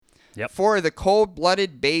Yep. 4, the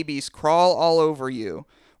cold-blooded babies crawl all over you.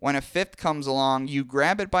 When a 5th comes along, you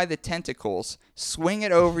grab it by the tentacles, swing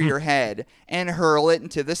it over your head, and hurl it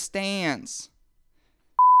into the stands.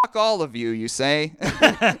 Fuck all of you, you say.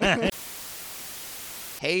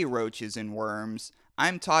 Hey, roaches and worms.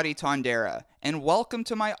 I'm Toddy Tondera, and welcome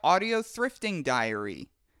to my audio thrifting diary.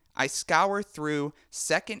 I scour through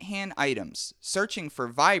secondhand items, searching for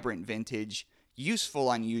vibrant vintage, useful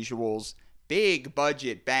unusuals, big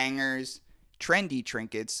budget bangers, trendy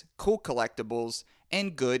trinkets, cool collectibles,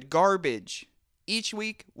 and good garbage. Each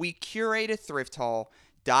week, we curate a thrift haul,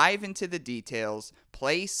 dive into the details,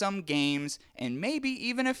 play some games, and maybe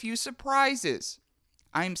even a few surprises.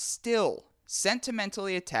 I'm still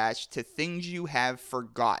sentimentally attached to things you have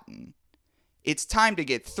forgotten. It's time to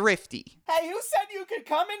get thrifty. Hey, who said you could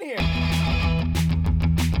come in here?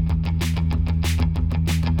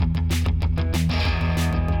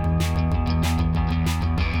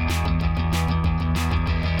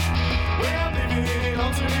 Well, living in an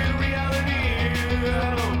alternate reality,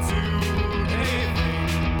 I don't do anything.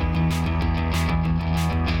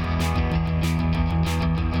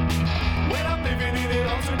 When I'm living in an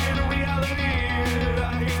alternate reality,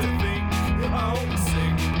 I get to think, I only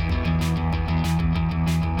sing.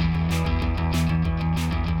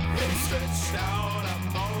 Stretched out,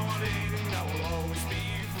 I'm mourning, I will always be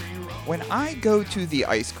free roaming. When I go to the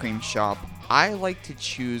ice cream shop, I like to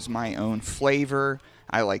choose my own flavor.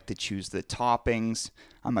 I like to choose the toppings.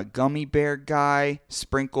 I'm a gummy bear guy,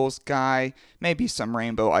 sprinkles guy, maybe some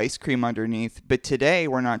rainbow ice cream underneath. But today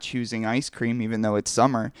we're not choosing ice cream even though it's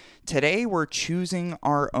summer. Today we're choosing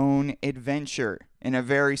our own adventure in a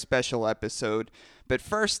very special episode. But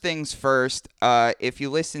first things first, if you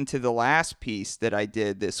listen to the last piece that I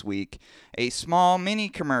did this week, a small mini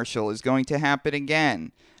commercial is going to happen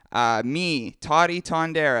again. Me, Toddy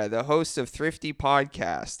Tondera, the host of Thrifty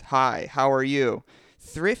Podcast. Hi, how are you?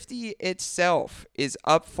 Thrifty itself is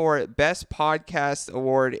up for Best Podcast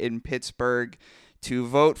Award in Pittsburgh. To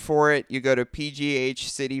vote for it, you go to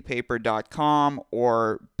pghcitypaper.com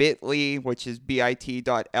or bit.ly, which is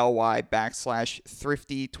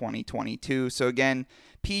bit.ly/thrifty2022. So again,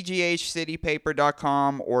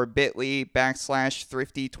 pghcitypaper.com or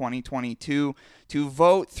bit.ly/thrifty2022 to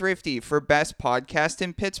vote Thrifty for Best Podcast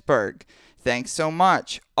in Pittsburgh. Thanks so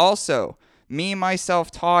much. Also, me,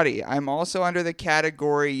 myself, Toddy, I'm also under the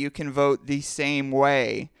category you can vote the same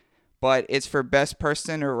way, but it's for best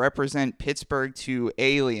person to represent Pittsburgh to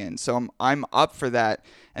aliens. So I'm up for that,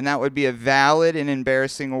 and that would be a valid and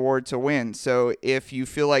embarrassing award to win. So if you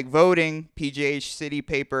feel like voting, PGH City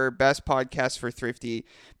Paper, best podcast for Thrifty,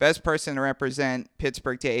 best person to represent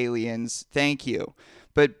Pittsburgh to aliens, thank you.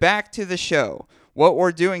 But back to the show. What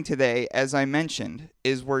we're doing today, as I mentioned,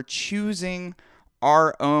 is we're choosing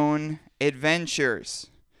our own adventures,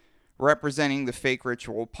 representing the Fake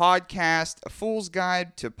Ritual Podcast, a fool's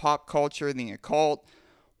guide to pop culture and the occult,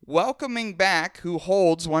 welcoming back who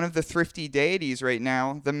holds one of the thrifty deities right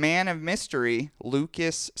now, the man of mystery,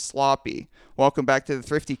 Lucas Sloppy. Welcome back to the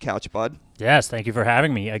Thrifty Couch, bud. Yes, thank you for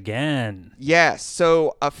having me again. Yes,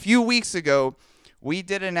 so a few weeks ago, we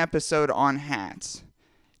did an episode on hats.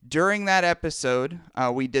 During that episode,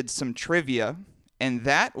 we did some trivia, and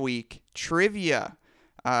that week, trivia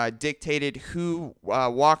dictated who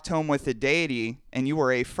walked home with the deity, and you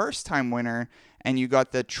were a first-time winner, and you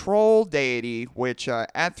got the troll deity, which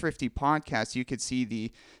at Thrifty Podcast, you could see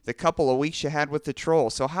the couple of weeks you had with the troll.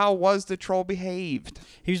 So how was the troll behaved?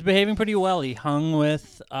 He was behaving pretty well. He hung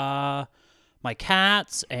with my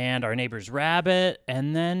cats and our neighbor's rabbit,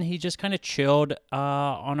 and then he just kind of chilled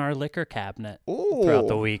on our liquor cabinet throughout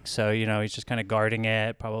the week. So, you know, he's just kind of guarding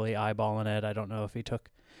it, probably eyeballing it. I don't know if he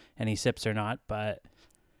took any sips or not, but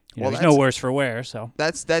you know, he's no worse for wear. So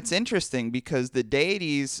that's interesting because the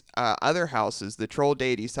deity's other houses, the troll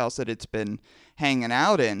deity's house that it's been hanging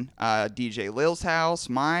out in, DJ Lil's house,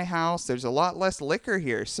 my house, there's a lot less liquor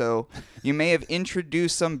here. So you may have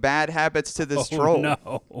introduced some bad habits to this troll.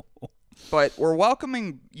 No. But we're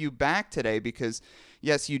welcoming you back today because,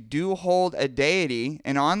 yes, you do hold a deity,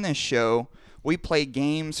 and on this show, we play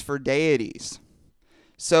games for deities.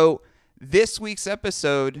 So this week's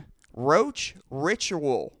episode, Roach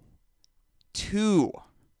Ritual 2.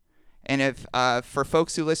 And if for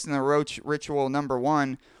folks who listen to Roach Ritual number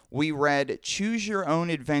 1, we read Choose Your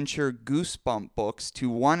Own Adventure Goosebump books to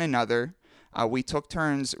one another. We took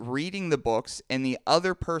turns reading the books, and the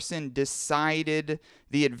other person decided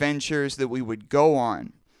the adventures that we would go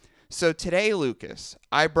on. So today, Lucas,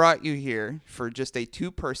 I brought you here for just a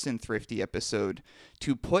two-person Thrifty episode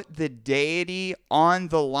to put the deity on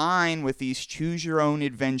the line with these Choose Your Own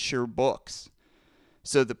Adventure books.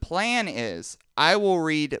 So the plan is I will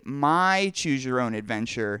read my Choose Your Own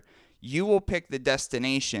Adventure. You will pick the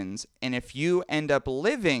destinations. And if you end up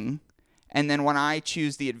living, and then when I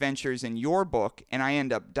choose the adventures in your book and I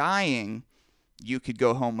end up dying, you could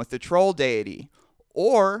go home with the troll deity.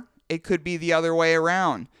 Or it could be the other way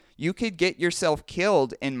around. You could get yourself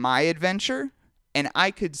killed in my adventure, and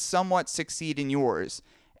I could somewhat succeed in yours,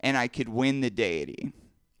 and I could win the deity.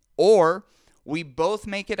 Or we both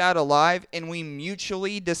make it out alive, and we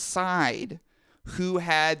mutually decide who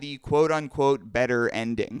had the quote-unquote better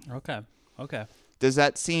ending. Okay. Does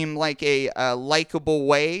that seem like a likable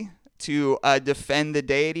way to defend the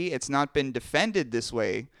deity? It's not been defended this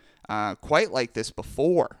way quite like this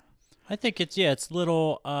before. I think it's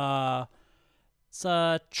little it's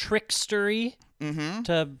trickstery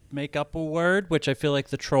to make up a word, which I feel like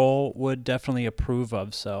the troll would definitely approve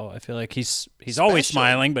of. So I feel like he's always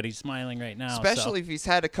smiling, but he's smiling right now. Especially if he's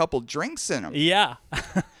had a couple drinks in him. Yeah.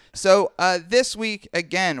 So this week,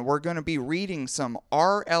 again, we're going to be reading some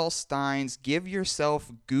R.L. Stine's Give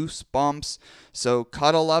Yourself Goosebumps. So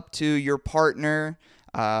cuddle up to your partner,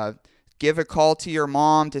 give a call to your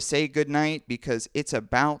mom to say goodnight because it's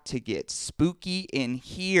about to get spooky in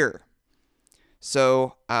here.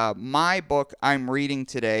 So my book I'm reading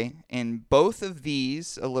today, and both of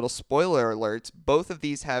these, a little spoiler alerts, both of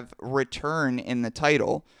these have return in the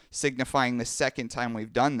title, signifying the second time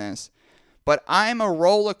we've done this. But I'm a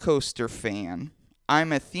roller coaster fan.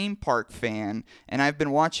 I'm a theme park fan, and I've been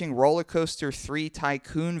watching Roller Coaster 3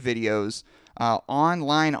 Tycoon videos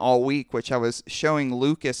online all week, which I was showing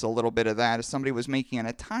Lucas a little bit of that as somebody was making in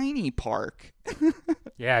a tiny park.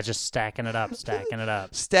 Yeah, just stacking it up.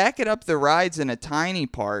 Stacking up the rides in a tiny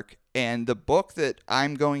park. And the book that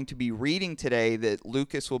I'm going to be reading today that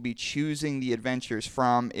Lucas will be choosing the adventures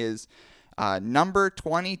from is number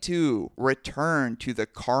 22, Return to the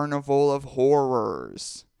Carnival of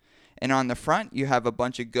Horrors. And on the front, you have a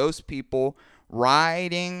bunch of ghost people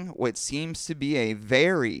riding what seems to be a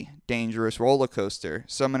very dangerous roller coaster.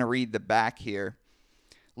 So I'm going to read the back here.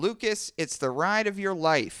 Lucas, it's the ride of your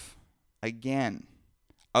life. Again.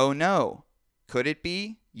 Oh no. Could it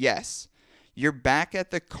be? Yes. You're back at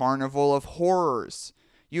the Carnival of Horrors.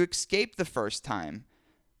 You escaped the first time.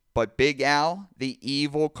 But Big Al, the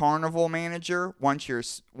evil carnival manager, wants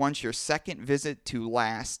your second visit to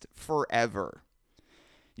last forever.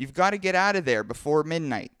 You've got to get out of there before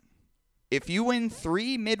midnight. If you win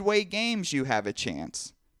 3 midway games, you have a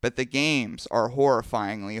chance. But the games are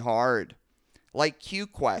horrifyingly hard. Like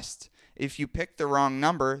Q-Quest, if you pick the wrong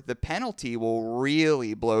number, the penalty will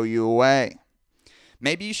really blow you away.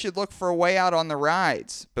 Maybe you should look for a way out on the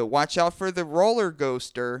rides, but watch out for the roller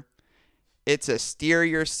coaster. It's a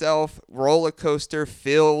steer-yourself roller coaster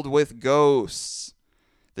filled with ghosts.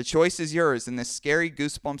 The choice is yours in this scary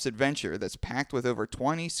Goosebumps adventure that's packed with over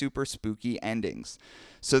 20 super spooky endings.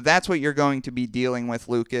 So that's what you're going to be dealing with,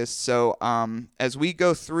 Lucas. So as we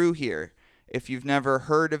go through here, if you've never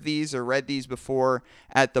heard of these or read these before,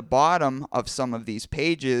 at the bottom of some of these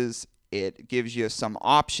pages, it gives you some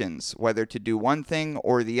options, whether to do one thing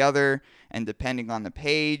or the other. And depending on the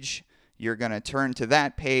page, you're going to turn to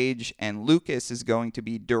that page, and Lucas is going to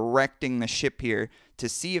be directing the ship here to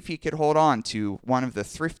see if he could hold on to one of the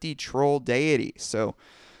thrifty troll deities. So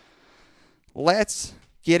let's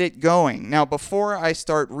get it going. Now, before I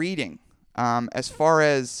start reading, as far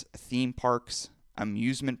as theme parks,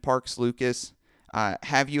 amusement parks, Lucas,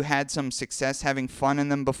 have you had some success having fun in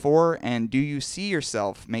them before, and do you see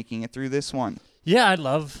yourself making it through this one? Yeah, I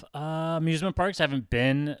love amusement parks. I haven't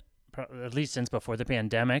been at least since before the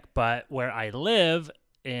pandemic, but where I live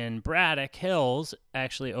in Braddock Hills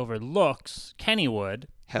actually overlooks Kennywood.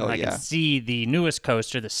 Hell I yeah. can see the newest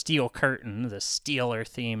coaster, the Steel Curtain, the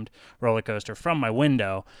Steeler-themed roller coaster from my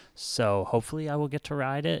window. So hopefully I will get to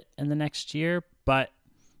ride it in the next year. But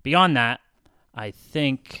beyond that, I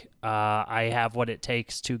think I have what it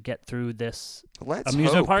takes to get through this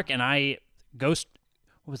amusement park. And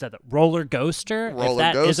what was that? The Roller Ghoster? If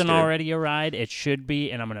that isn't already a ride, it should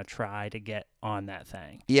be, and I'm going to try to get on that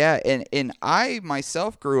thing. Yeah, and I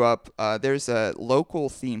myself grew up, there's a local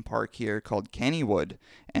theme park here called Kennywood,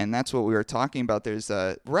 and that's what we were talking about. There's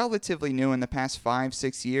a relatively new in the past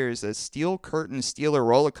 5-6 years, a Steel Curtain Steeler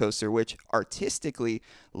roller coaster, which artistically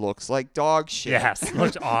looks like dog shit. Yes, it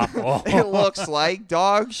looks awful. It looks like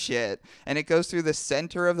dog shit, and it goes through the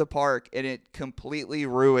center of the park, and it completely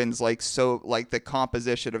ruins the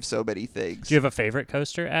composition of so many things. Do you have a favorite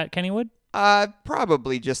coaster at Kennywood?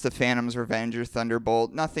 Probably just the Phantom's Revenge or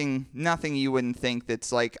Thunderbolt. Nothing you wouldn't think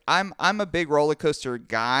that's like I'm a big roller coaster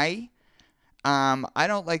guy. I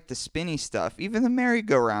don't like the spinny stuff. Even the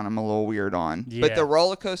merry-go-round I'm a little weird on. But Yeah. the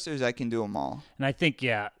roller coasters, I can do them all. And I think,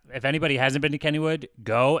 yeah, if anybody hasn't been to Kennywood,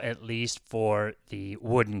 go at least for the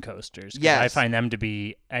wooden coasters. 'Cause I Yes. find them to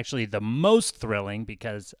be actually the most thrilling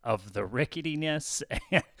because of the ricketiness.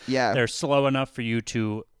 Yeah. They're slow enough for you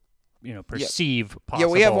to, perceive Yeah,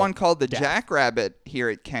 possible. we have one called the death. Jackrabbit here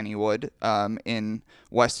at Kennywood in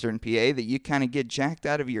Western PA that you kind of get jacked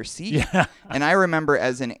out of your seat. Yeah. And I remember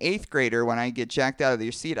as an 8th grader, when I get jacked out of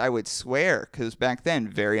your seat, I would swear, because back then,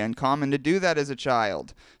 very uncommon to do that as a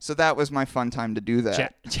child. So that was my fun time to do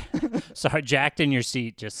that. Sorry, jacked in your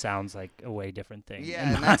seat just sounds like a way different thing. Yeah,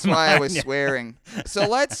 in and my that's why I mind. was swearing. So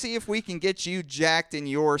let's see if we can get you jacked in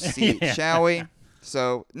your seat, Yeah. shall we?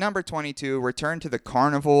 So, number 22, return to the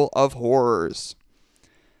Carnival of Horrors.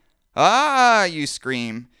 Ah, you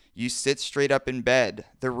scream. You sit straight up in bed.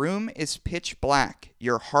 The room is pitch black.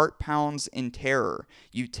 Your heart pounds in terror.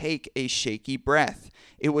 You take a shaky breath.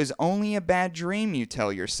 It was only a bad dream, you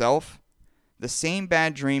tell yourself. The same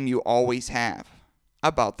bad dream you always have.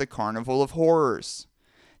 About the Carnival of Horrors.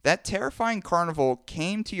 That terrifying carnival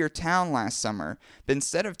came to your town last summer, but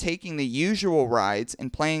instead of taking the usual rides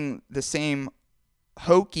and playing the same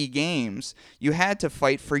hokey games, you had to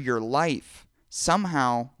fight for your life.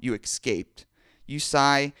 Somehow you escaped. You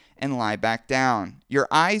sigh and lie back down. Your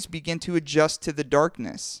eyes begin to adjust to the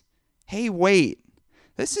darkness. Hey, wait.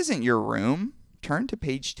 This isn't your room. Turn to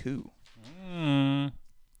page 2.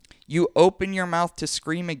 You open your mouth to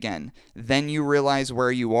scream again. Then you realize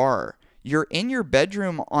where you are. You're in your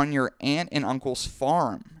bedroom on your aunt and uncle's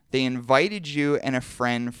farm. They invited you and a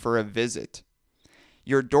friend for a visit.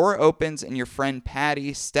 Your door opens and your friend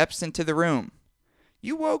Patty steps into the room.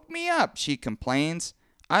 You woke me up, she complains.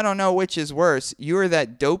 I don't know which is worse. You are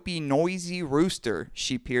that dopey, noisy rooster.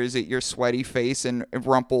 She peers at your sweaty face and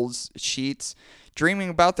rumples sheets. Dreaming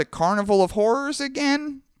about the Carnival of Horrors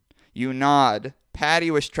again? You nod. Patty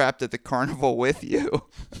was trapped at the carnival with you.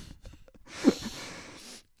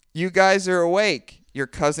 You guys are awake. Your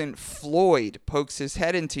cousin Floyd pokes his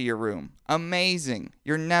head into your room. Amazing.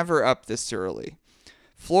 You're never up this early.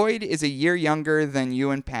 Floyd is a year younger than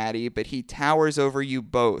you and Patty, but he towers over you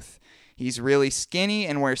both. He's really skinny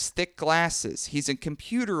and wears thick glasses. He's a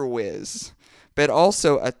computer whiz, but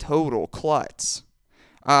also a total klutz.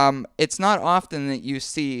 It's not often that you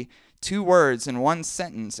see 2 words in one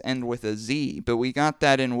sentence end with a Z, but we got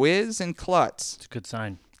that in whiz and klutz. It's a good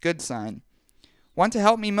sign. Good sign. Want to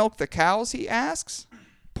help me milk the cows, he asks.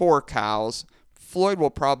 Poor cows. Floyd will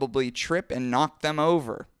probably trip and knock them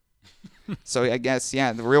over. So I guess,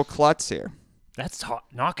 yeah, the real klutz here. That's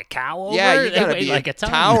knock a cow over? Yeah, you They gotta weigh be like a ton.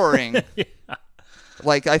 towering.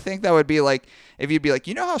 Like, I think that would be like, if you'd be like,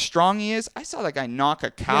 you know how strong he is? I saw that guy knock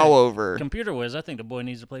a cow Yeah. over. Computer whiz, I think the boy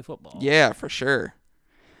needs to play football. Yeah, for sure.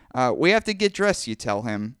 We have to get dressed, you tell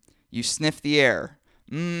him. You sniff the air.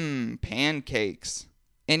 Pancakes.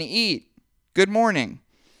 And eat. Good morning.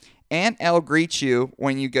 Aunt Elle greets you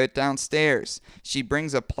when you get downstairs. She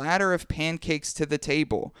brings a platter of pancakes to the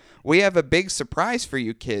table. We have a big surprise for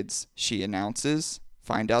you kids, she announces.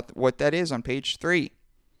 Find out what that is on page 3.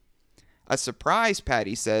 A surprise,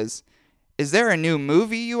 Patty says. Is there a new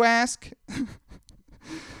movie, you ask?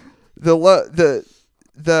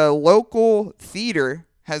 The local theater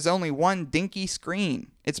has only one dinky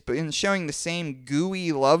screen. It's been showing the same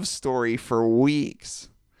gooey love story for weeks.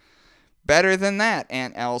 Better than that,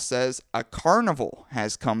 Aunt Elle says. A carnival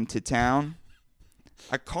has come to town.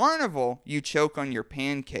 A carnival? You choke on your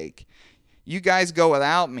pancake. You guys go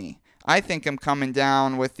without me. I think I'm coming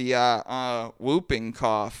down with the whooping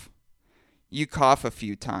cough. You cough a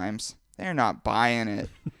few times. They're not buying it.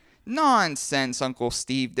 Nonsense, Uncle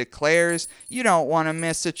Steve declares. You don't want to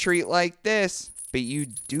miss a treat like this, but you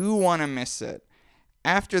do want to miss it.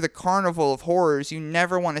 After the Carnival of Horrors, you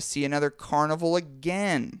never want to see another carnival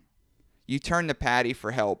again. You turn to Patty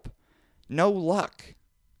for help. No luck.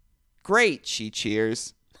 Great, she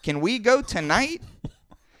cheers. Can we go tonight?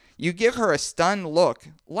 You give her a stunned look.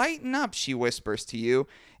 Lighten up, she whispers to you.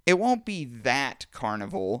 It won't be that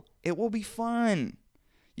carnival. It will be fun.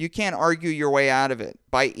 You can't argue your way out of it.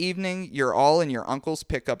 By evening, you're all in your uncle's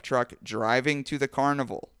pickup truck driving to the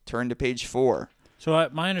carnival. Turn to page 4. So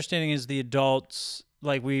my understanding is the adults,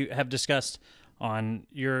 like we have discussed on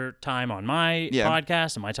your time on my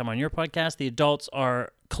podcast and my time on your podcast, the adults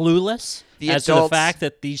are clueless to the fact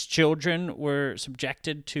that these children were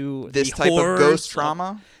subjected to this the type of horrors ghost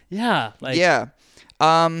trauma. Yeah. Like, yeah.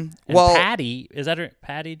 And Well, Patty, is that her?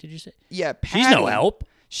 Patty, did you say? Yeah, Patty. She's no help.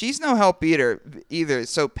 She's no help either.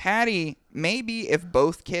 So Patty, maybe if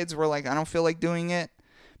both kids were like, I don't feel like doing it,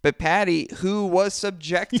 but Patty, who was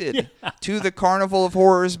subjected to the Carnival of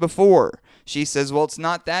Horrors before, She says, well, it's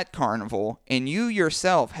not that carnival, and you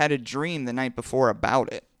yourself had a dream the night before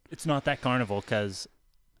about it. It's not that carnival because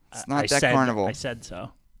It's not that carnival. I said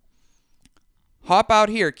so. Hop out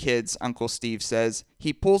here, kids, Uncle Steve says.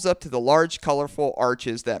 He pulls up to the large, colorful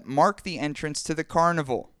arches that mark the entrance to the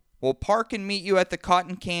carnival. We'll park and meet you at the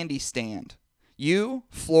cotton candy stand. You,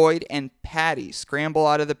 Floyd, and Patty scramble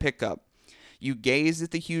out of the pickup. You gaze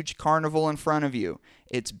at the huge carnival in front of you.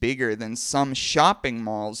 It's bigger than some shopping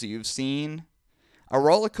malls you've seen. A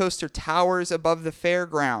roller coaster towers above the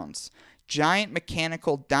fairgrounds. Giant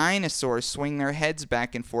mechanical dinosaurs swing their heads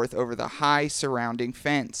back and forth over the high surrounding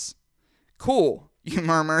fence. Cool, you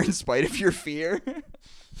murmur in spite of your fear.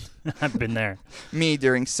 I've been there. Me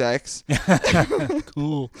during sex.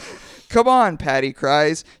 Cool. Come on, Patty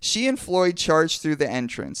cries. She and Floyd charge through the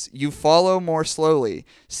entrance. You follow more slowly,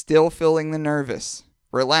 still feeling the nervous.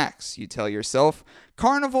 Relax, you tell yourself.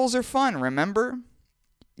 Carnivals are fun, remember?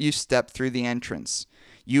 You step through the entrance.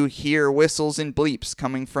 You hear whistles and bleeps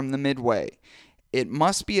coming from the midway. It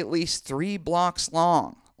must be at least 3 blocks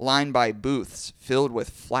long, lined by booths filled with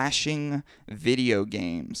flashing video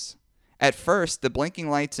games. At first, the blinking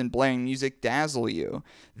lights and blaring music dazzle you.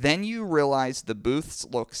 Then you realize the booths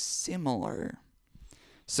look similar.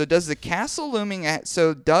 So does the castle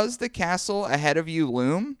ahead of you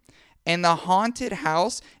loom? And the haunted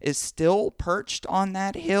house is still perched on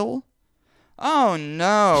that hill? Oh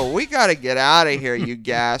no, we gotta get out of here, you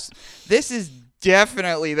gasp. This is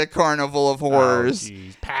definitely the Carnival of Horrors. Oh,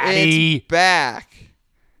 geez. Patty. It's back.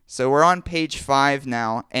 So we're on page 5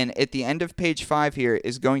 now, and at the end of page 5 here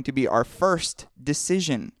is going to be our first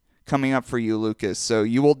decision coming up for you, Lucas. So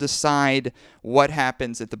you will decide what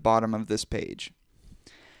happens at the bottom of this page.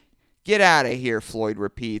 Get out of here, Floyd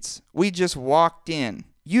repeats. We just walked in.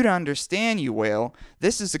 You'd understand, you wail.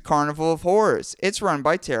 This is the Carnival of Horrors. It's run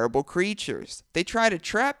by terrible creatures. They try to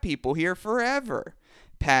trap people here forever.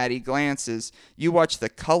 Patty glances. You watch the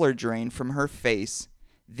color drain from her face.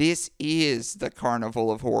 This is the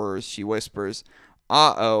Carnival of Horrors, she whispers.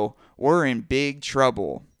 Uh-oh, we're in big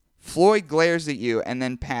trouble. Floyd glares at you and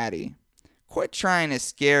then Patty. Quit trying to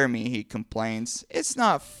scare me, he complains. It's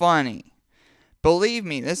not funny. Believe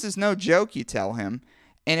me, this is no joke, you tell him.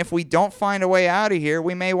 And if we don't find a way out of here,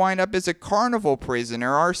 we may wind up as a carnival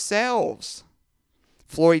prisoner ourselves.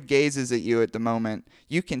 Floyd gazes at you at the moment.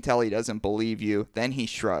 You can tell he doesn't believe you. Then he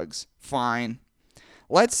shrugs. Fine.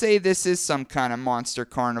 Let's say this is some kind of monster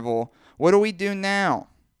carnival. What do we do now?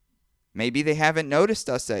 Maybe they haven't noticed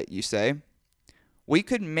us yet, you say. We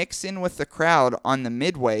could mix in with the crowd on the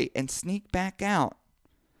midway and sneak back out.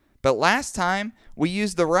 But last time, we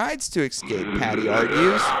used the rides to escape, Patty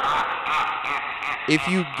argues. If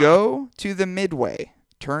you go to the midway,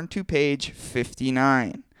 turn to page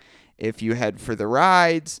 59. If you head for the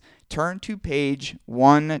rides, turn to page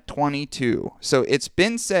 122. So it's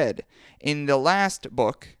been said, in the last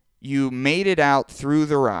book, you made it out through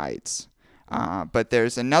the rides. But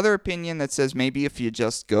there's another opinion that says maybe if you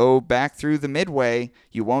just go back through the midway,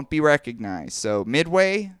 you won't be recognized. So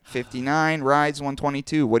midway, 59, rides,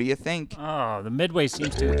 122. What do you think? Oh, the midway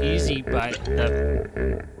seems too easy, but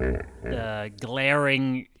the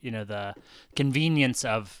glaring, the convenience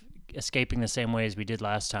of escaping the same way as we did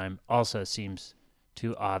last time also seems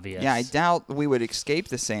too obvious. Yeah, I doubt we would escape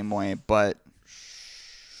the same way, but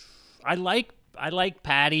I like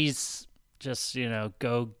Patty's just,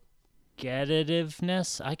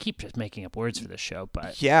 go-getitiveness. I keep just making up words for this show,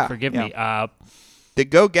 but forgive me. The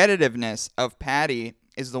go-getitiveness of Patty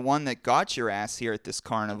is the one that got your ass here at this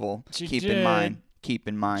carnival. Keep in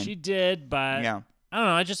mind. She did, but yeah. I don't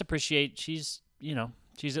know. I just appreciate she's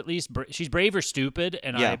at least she's brave or stupid,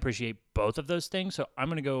 and I appreciate both of those things. So I'm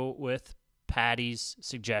going to go with Patty's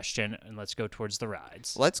suggestion, and let's go towards the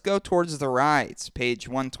rides. Let's go towards the rides, page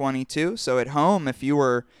 122. So at home, if you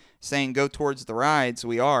were saying go towards the rides,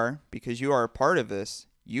 we are, because you are a part of this.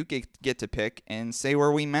 You get to pick and say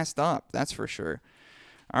where we messed up. That's for sure.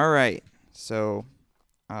 All right. So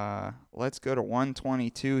let's go to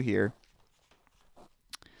 122 here.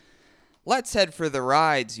 Let's head for the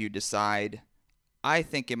rides, you decide. I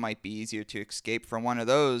think it might be easier to escape from one of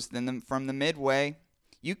those than from the midway.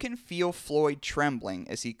 You can feel Floyd trembling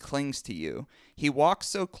as he clings to you. He walks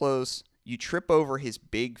so close, you trip over his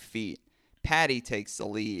big feet. Patty takes the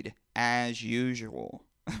lead, as usual.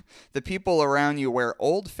 The people around you wear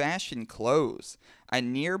old-fashioned clothes. A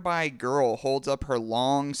nearby girl holds up her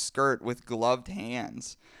long skirt with gloved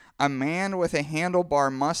hands. A man with a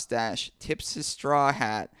handlebar mustache tips his straw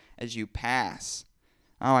hat as you pass.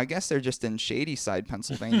 Oh, I guess they're just in Shadyside,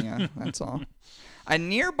 Pennsylvania. That's all. A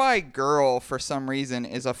nearby girl, for some reason,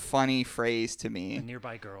 is a funny phrase to A me.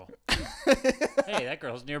 nearby girl. Hey, that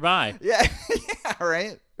girl's nearby. Yeah, yeah,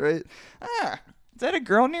 right. Ah, is that a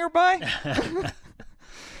girl nearby?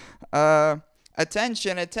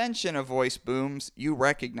 Attention, attention, a voice booms. You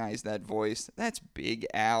recognize that voice. That's Big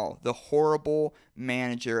Al, the horrible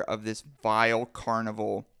manager of this vile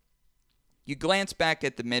carnival. You glance back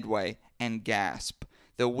at the midway and gasp.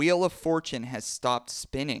 The wheel of fortune has stopped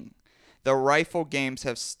spinning. The rifle games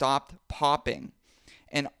have stopped popping.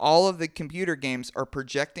 And all of the computer games are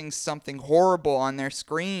projecting something horrible on their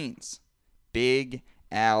screens. Big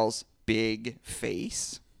Al's big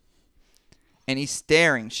face. And he's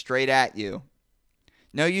staring straight at you.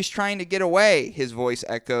 No use trying to get away, his voice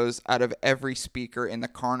echoes out of every speaker in the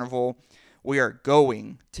carnival. We are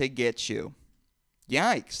going to get you.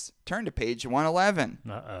 Yikes. Turn to page 111.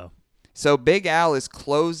 Uh-oh. So Big Al is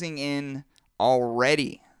closing in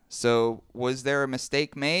already. So was there a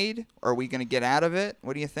mistake made? Are we going to get out of it?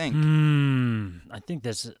 What do you think? I think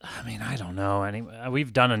I don't know.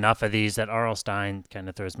 We've done enough of these that R.L. Stine kind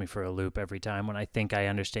of throws me for a loop every time. When I think I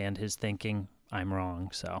understand his thinking, I'm wrong.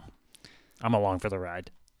 So I'm along for the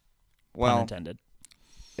ride. Pun Well, intended.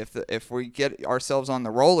 if we get ourselves on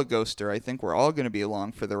the roller coaster, I think we're all going to be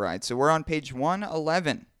along for the ride. So we're on page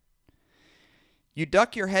 111. You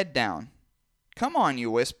duck your head down. Come on,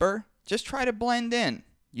 you whisper. Just try to blend in.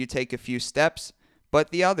 You take a few steps, but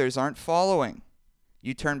the others aren't following.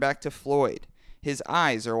 You turn back to Floyd. His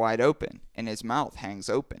eyes are wide open, and his mouth hangs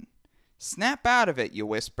open. Snap out of it, you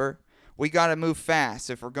whisper. We gotta move fast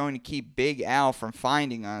if we're going to keep Big Al from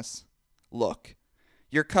finding us. Look.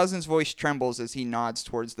 Your cousin's voice trembles as he nods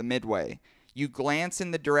towards the midway. You glance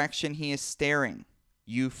in the direction he is staring.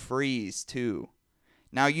 You freeze, too.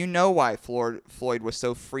 Now you know why Floyd was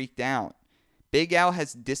so freaked out. Big Al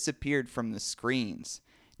has disappeared from the screens.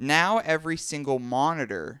 Now every single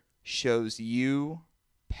monitor shows you,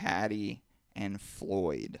 Patty, and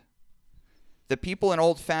Floyd. The people in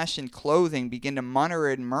old-fashioned clothing begin to mutter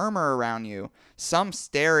and murmur around you. Some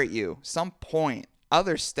stare at you, some point.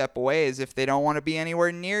 Others step away as if they don't want to be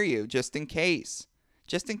anywhere near you, just in case.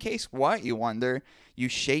 Just in case what, you wonder? You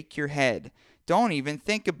shake your head. Don't even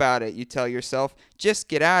think about it, you tell yourself. Just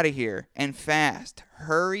get out of here, and fast.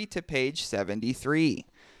 Hurry to page 73.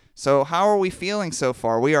 So how are we feeling so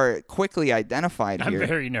far? We are quickly identified I'm here.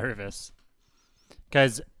 very nervous.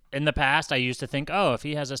 Because in the past, I used to think, if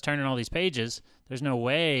he has us turning all these pages, there's no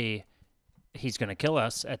way he's going to kill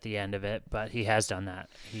us at the end of it. But he has done that.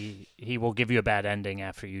 He will give you a bad ending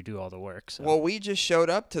after you do all the work. So. Well, we just showed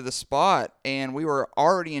up to the spot, and we were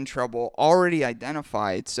already in trouble, already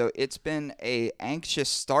identified. So it's been a anxious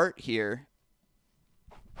start here.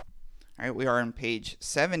 All right, we are on page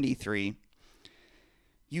 73.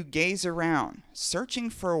 You gaze around, searching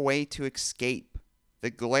for a way to escape the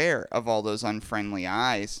glare of all those unfriendly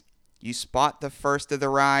eyes. You spot the first of the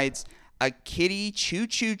rides, a kiddie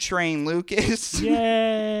choo-choo train, Lucas.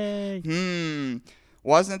 Yay!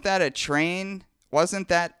 Wasn't that a train? Wasn't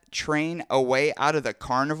that train a way out of the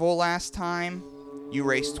carnival last time? You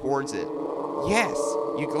race towards it. Yes,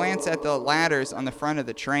 you glance at the ladders on the front of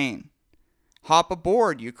the train. Hop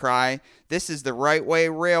aboard, you cry. This is the Right Way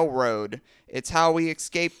Railroad. It's how we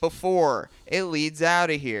escaped before. It leads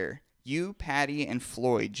out of here. You, Patty, and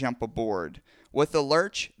Floyd jump aboard. With a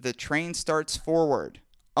lurch, the train starts forward.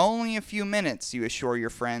 Only a few minutes, you assure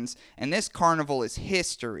your friends, and this carnival is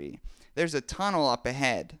history. There's a tunnel up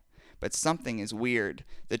ahead. But something is weird.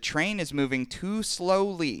 The train is moving too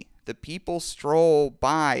slowly. The people stroll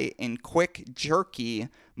by in quick, jerky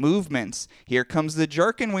movements. Here comes the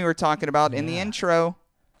jerkin we were talking about in the intro.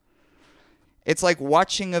 It's like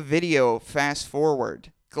watching a video fast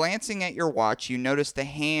forward. Glancing at your watch, you notice the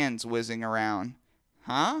hands whizzing around.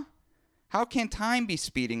 Huh? How can time be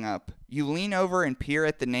speeding up? You lean over and peer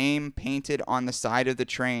at the name painted on the side of the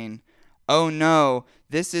train. Oh no,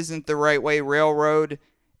 this isn't the Right Way Railroad.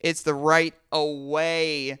 It's the Right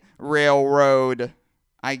Away Railroad.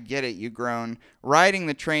 I get it, you groan. Riding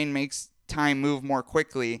the train makes time move more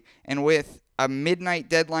quickly, and with a midnight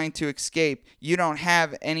deadline to escape, you don't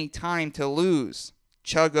have any time to lose.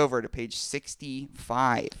 Chug over to page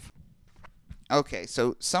 65. Okay,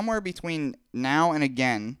 so somewhere between now and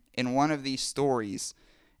again, in one of these stories,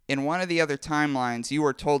 in one of the other timelines, you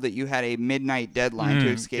were told that you had a midnight deadline to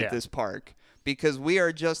escape this park. Because we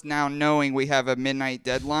are just now knowing we have a midnight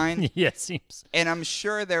deadline. Yeah, seems. And I'm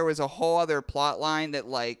sure there was a whole other plot line that,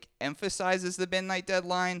 emphasizes the midnight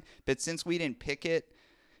deadline. But since we didn't pick it,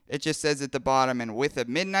 it just says at the bottom, and with a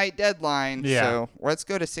midnight deadline. Yeah. So let's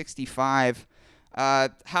go to 65.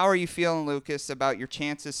 How are you feeling, Lucas, about your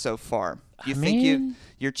chances so far? Do you I think mean-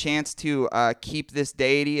 your chance to keep this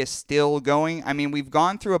deity is still going? I mean, we've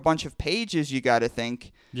gone through a bunch of pages, you got to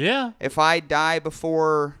think. Yeah. If I die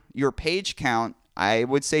before your page count, I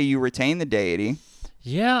would say you retain the deity.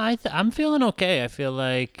 Yeah, I'm feeling okay. I feel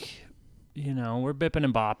like, we're bipping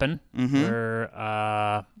and bopping. Mm-hmm.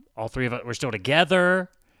 We're all three of us. We're still together.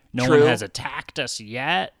 No True. one has attacked us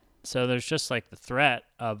yet. So there's just like the threat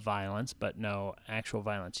of violence, but no actual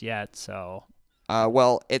violence yet. So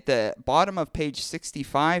Well, at the bottom of page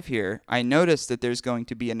 65 here, I noticed that there's going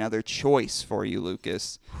to be another choice for you,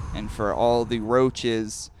 Lucas. And for all the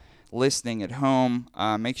roaches listening at home,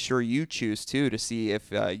 make sure you choose, too, to see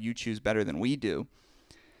if you choose better than we do.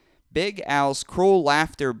 Big Al's cruel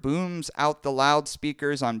laughter booms out the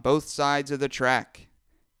loudspeakers on both sides of the track.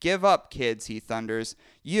 Give up, kids, he thunders.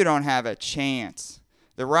 You don't have a chance.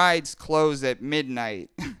 The rides close at midnight.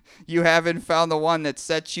 You haven't found the one that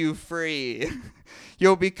sets you free.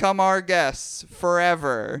 You'll become our guests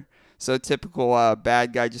forever. So typical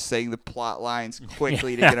bad guy just saying the plot lines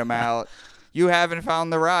quickly to get him out. You haven't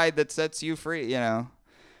found the ride that sets you free,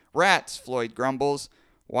 Rats, Floyd grumbles.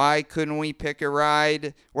 Why couldn't we pick a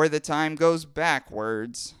ride where the time goes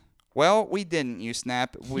backwards? Well, we didn't, you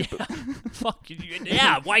snap. fuck you.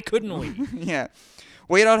 Yeah, why couldn't we? Yeah.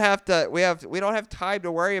 We don't have time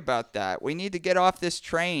to worry about that. We need to get off this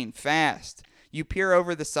train fast. You peer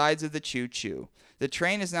over the sides of the choo-choo. The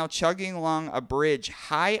train is now chugging along a bridge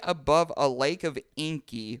high above a lake of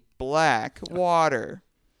inky black water.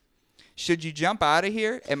 Should you jump out of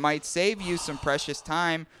here? It might save you some precious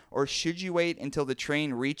time, or should you wait until the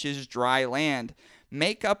train reaches dry land?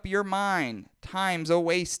 Make up your mind. Time's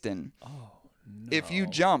a-wastin'. Oh, no. If you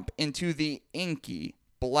jump into the inky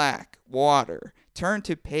black water, turn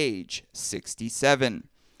to page 67.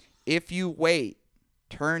 If you wait,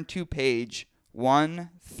 turn to page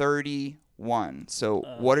 131. So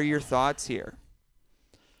what are your thoughts here?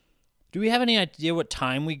 Do we have any idea what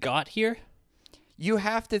time we got here? You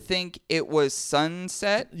have to think it was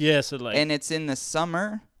sunset, Yes, and it's in the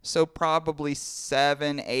summer, so probably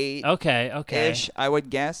 7, 8 okay. ish, I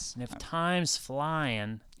would guess. And if time's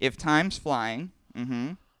flying, If time's flying, I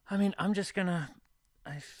mean, I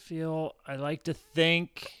like to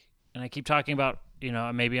think, and I keep talking about,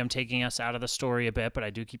 maybe I'm taking us out of the story a bit, but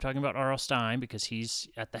I do keep talking about R.L. Stein because he's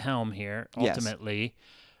at the helm here, Yes. ultimately.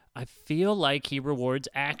 I feel like he rewards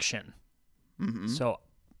action. So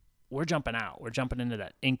we're jumping out. We're jumping into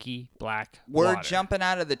that inky black we're water. jumping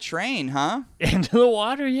out of the train, huh? Into the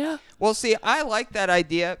water, yeah. Well, see, I like that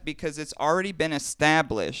idea because it's already been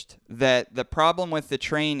established that the problem with the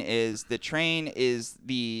train is the train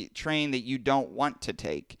that you don't want to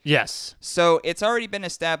take. Yes. So it's already been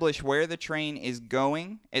established where the train is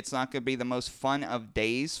going. It's not going to be the most fun of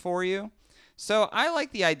days for you. So I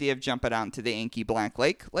like the idea of jumping out into the inky black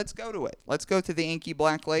lake. Let's go to it. Let's go to the inky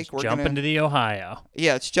black lake. Jump into the Ohio.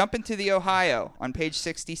 Yeah, let's jump into the Ohio on page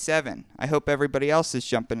 67. I hope everybody else is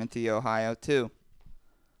jumping into the Ohio too.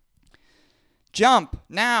 Jump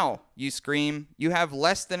now, you scream. You have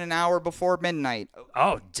less than an hour before midnight.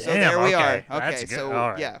 Oh, damn. So there we okay. are. Okay, That's good. so All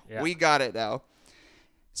right. yeah, we got it now.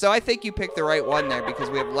 So I think you picked the right one there because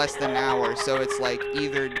we have less than an hour. So it's like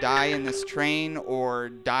either die in this train or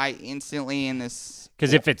die instantly in this.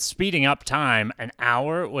 Because if it's speeding up time, an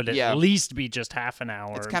hour would at Yeah. least be just half an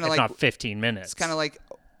hour. It's kinda if like- not 15 minutes. It's kind of like,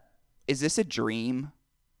 is this a dream?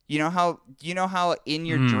 You know how in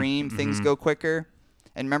your dream things go quicker?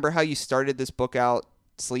 And remember how you started this book out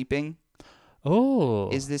sleeping? Oh,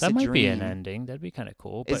 Is this that a might be an dream? ending. That'd be kind of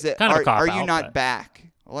cool. Is but it? kind of a Are you cop-out, not but- back?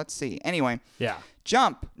 Well, let's see. Anyway. Yeah.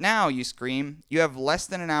 Jump now, you scream. You have less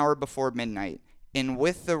than an hour before midnight. And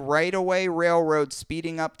with the right-of-way railroad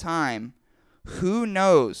speeding up time, who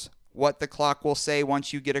knows what the clock will say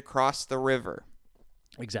once you get across the river?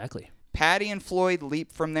 Exactly. Patty and Floyd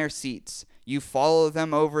leap from their seats. You follow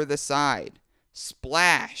them over the side.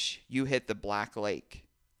 Splash! You hit the black lake.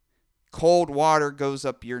 Cold water goes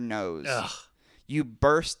up your nose. Ugh. You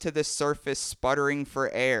burst to the surface, sputtering for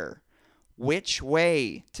air. Which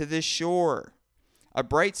way? To the shore. A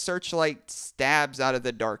bright searchlight stabs out of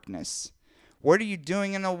the darkness. What are you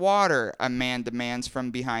doing in the water? A man demands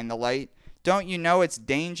from behind the light. Don't you know it's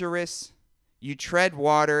dangerous? You tread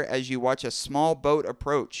water as you watch a small boat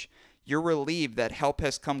approach. You're relieved that help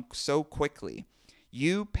has come so quickly.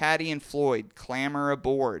 You, Patty, and Floyd clamber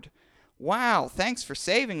aboard. Wow, thanks for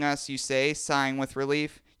saving us, you say, sighing with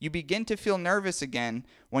relief. You begin to feel nervous again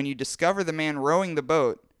when you discover the man rowing the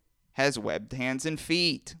boat has webbed hands and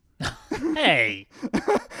feet. Hey.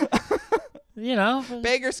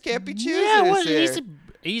 Beggars can't be choosers yeah, well, here.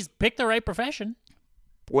 he's picked the right profession.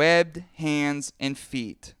 webbed hands and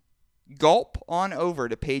feet. Gulp on over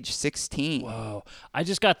to page 16. Whoa. I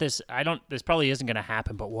just got this. This probably isn't going to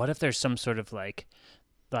happen, but what if there's some sort of like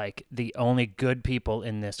the only good people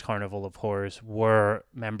in this carnival of horrors were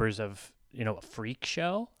members of, a freak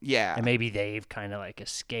show? Yeah. And maybe they've kind of like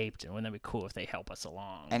escaped, and wouldn't that be cool if they help us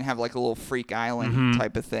along? And have like a little freak island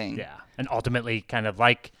type of thing. Yeah. And ultimately kind of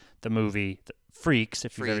like the movie Freaks,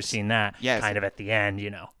 if you've ever Freaks. seen that, Yes. kind of at the end,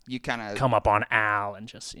 You kind of come up on Al and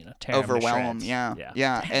just, tear overwhelm him him. to Yeah. shreds.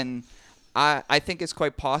 Yeah. And I think it's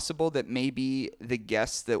quite possible that maybe the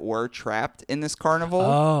guests that were trapped in this carnival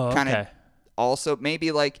Oh, kind of okay. also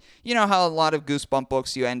maybe like, how a lot of Goosebump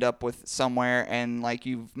books you end up with somewhere and like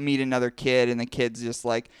you meet another kid and the kid's just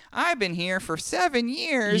like, I've been here for 7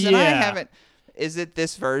 years and I Yeah. haven't. Is it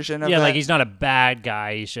this version of Yeah, that? like he's not a bad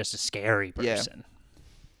guy. He's just a scary Yeah. person.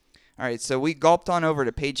 All right, so we gulped on over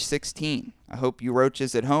to page 16. I hope you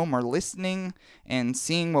roaches at home are listening and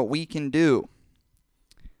seeing what we can do.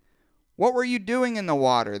 What were you doing in the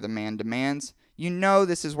water? The man demands. You know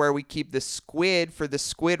this is where we keep the squid for the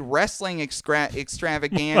squid wrestling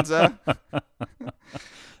extravaganza.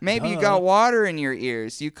 Maybe you got water in your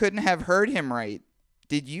ears. You couldn't have heard him right.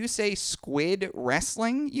 Did you say squid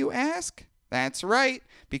wrestling, you ask? That's right,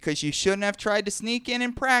 because you shouldn't have tried to sneak in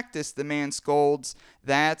and practice, the man scolds.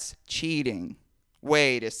 That's cheating.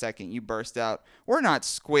 Wait a second, you burst out. We're not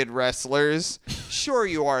squid wrestlers. Sure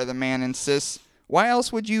you are, the man insists. Why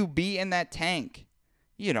else would you be in that tank?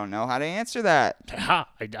 You don't know how to answer that. Ha,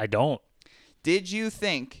 I don't. Did you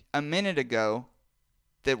think a minute ago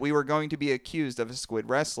that we were going to be accused of a squid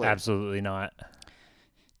wrestler? Absolutely not.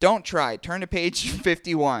 Don't try. Turn to page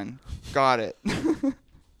 51. Got it.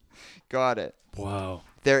 Got it. Whoa.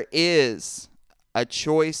 There is a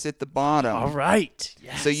choice at the bottom. All right.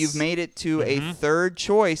 Yes. So you've made it to a third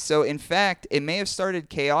choice. So in fact, it may have started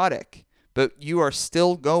chaotic, but you are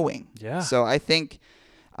still going. Yeah. So I think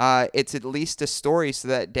it's at least a story so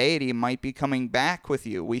that deity might be coming back with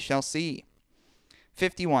you. We shall see.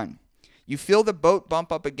 51. You feel the boat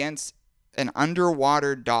bump up against an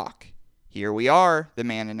underwater dock. Here we are, the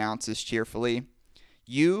man announces cheerfully.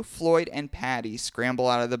 You, Floyd, and Patty scramble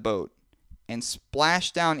out of the boat and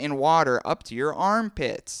splash down in water up to your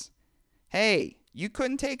armpits. Hey, you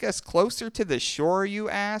couldn't take us closer to the shore, you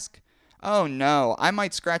ask? Oh no, I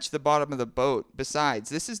might scratch the bottom of the boat. Besides,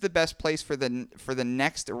 this is the best place for the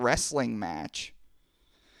next wrestling match.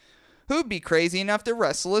 Who'd be crazy enough to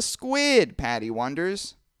wrestle a squid? Patty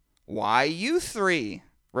wonders. Why, you three,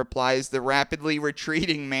 replies the rapidly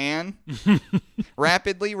retreating man.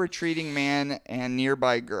 Rapidly retreating man and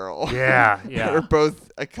nearby girl. Yeah. They're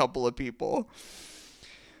both a couple of people.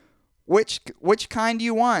 Which kind do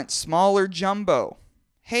you want, small or jumbo?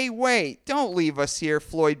 Hey, wait, don't leave us here,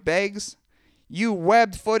 Floyd begs. You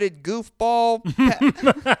web-footed goofball,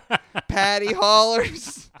 Patty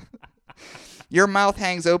hollers. Your mouth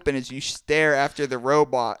hangs open as you stare after the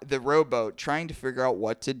rowboat, trying to figure out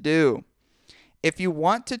what to do. If you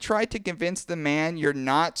want to try to convince the man you're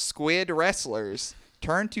not squid wrestlers,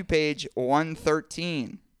 turn to page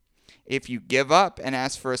 113. If you give up and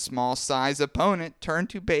ask for a small size opponent, turn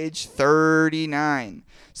to page 39.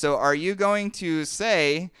 So are you going to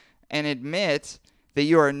say and admit that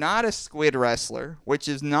you are not a squid wrestler, which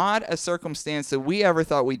is not a circumstance that we ever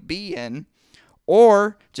thought we'd be in,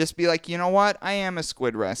 or just be like, you know what, I am a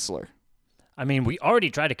squid wrestler? I mean, we already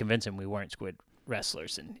tried to convince him we weren't squid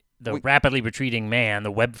wrestlers, and the rapidly retreating man,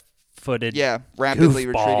 the web-footed rapidly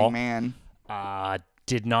goofball, retreating man.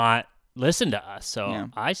 did not listen to us. So Yeah.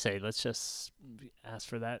 I say let's just ask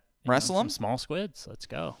for that. Wrestle some 'em? small squids. Let's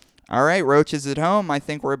go. All right, roaches at home, I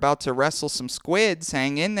think we're about to wrestle some squids.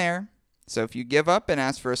 Hang in there. So if you give up and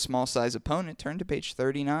ask for a small size opponent, turn to page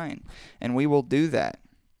 39, and we will do that.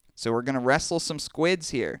 So we're going to wrestle some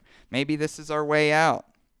squids here. Maybe this is our way out.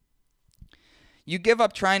 You give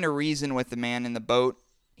up trying to reason with the man in the boat.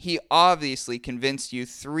 He obviously convinced you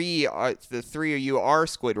the three of you are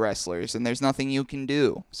squid wrestlers, and there's nothing you can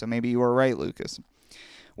do. So maybe you were right, Lucas.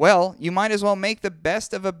 Well, you might as well make the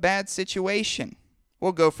best of a bad situation.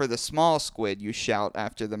 We'll go for the small squid, you shout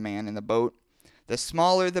after the man in the boat. The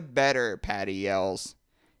smaller the better, Patty yells.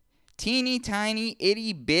 Teeny tiny,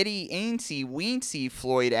 itty bitty, ain'tsy weensy,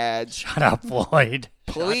 Floyd adds. Shut up, Floyd.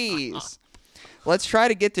 Please. Let's try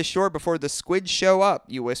to get to shore before the squids show up,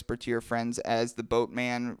 you whisper to your friends as the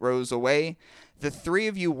boatman rows away. The three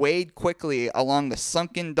of you wade quickly along the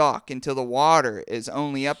sunken dock until the water is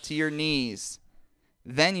only up to your knees.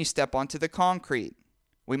 Then you step onto the concrete.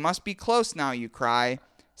 We must be close now, you cry.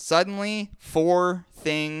 Suddenly, 4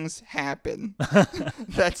 things happen.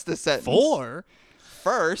 That's the sentence. 4?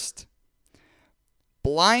 First,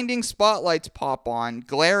 Blinding spotlights pop on,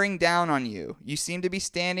 glaring down on you. You seem to be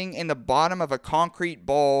standing in the bottom of a concrete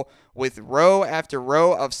bowl with row after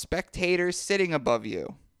row of spectators sitting above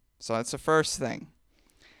you. So that's the first thing.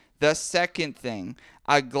 The second thing,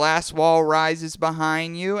 a glass wall rises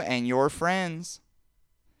behind you and your friends.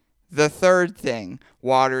 The third thing,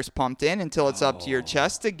 water's pumped in until it's up to your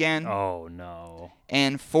chest again. Oh, no.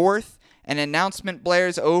 And fourth, an announcement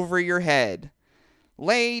blares over your head.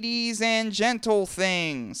 Ladies and gentle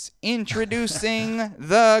things, introducing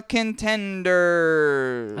the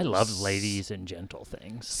contenders. I love ladies and gentle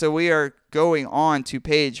things. So we are going on to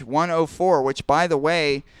page 104, which, by the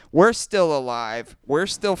way, we're still alive. We're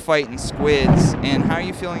still fighting squids. And how are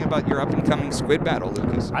you feeling about your up-and-coming squid battle,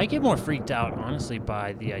 Lucas? I get more freaked out, honestly,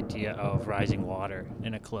 by the idea of rising water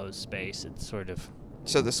in a closed space. It's sort of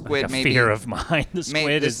So the squid like a maybe... fear of mine. The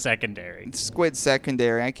squid this- is secondary. Squid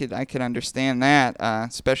secondary. I could understand that,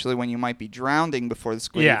 especially when you might be drowning before the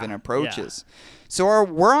squid Yeah, even approaches. So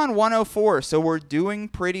we're on 104, so we're doing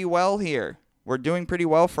pretty well here. We're doing pretty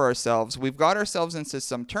well for ourselves. We've got ourselves into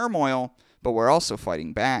some turmoil, but we're also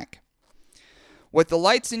fighting back. With the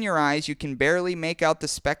lights in your eyes, you can barely make out the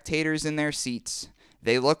spectators in their seats.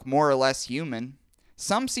 They look more or less human.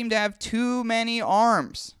 Some seem to have too many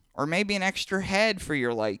arms, or maybe an extra head for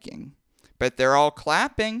your liking. But they're all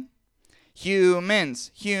clapping.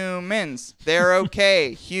 Humans, they're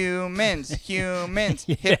okay. Humans,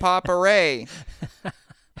 hip hop array.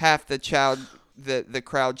 Half the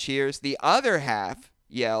crowd cheers. The other half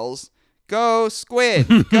yells, "Go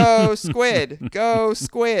squid, go squid, go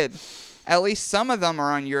squid." At least some of them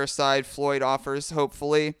are on your side, Floyd offers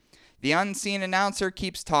hopefully. The unseen announcer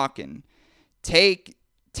keeps talking.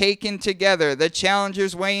 Taken together, the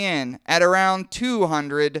challengers weigh in at around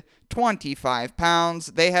 225 pounds.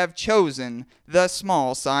 They have chosen the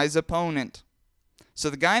small size opponent. So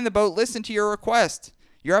the guy in the boat listened to your request.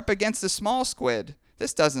 You're up against a small squid.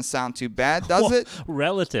 This doesn't sound too bad, does it?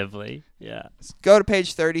 Relatively, yeah. Go to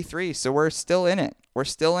page 33. So we're still in it. We're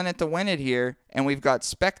still in it to win it here. And we've got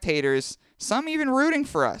spectators, some even rooting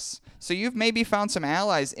for us. So you've maybe found some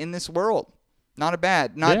allies in this world. Not a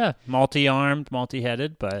bad. Yeah, multi-armed,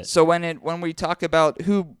 multi-headed, but... So when we talk about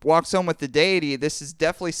who walks home with the deity, this is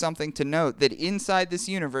definitely something to note, that inside this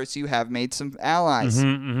universe you have made some allies.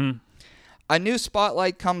 A new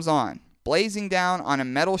spotlight comes on, blazing down on a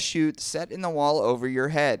metal chute set in the wall over your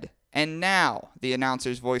head. And now, the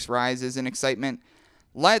announcer's voice rises in excitement,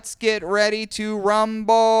 let's get ready to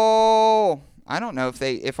rumble. I don't know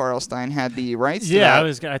if R.L. Stein had the rights to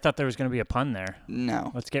that. I thought there was going to be a pun there.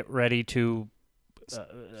 No. Let's get ready to...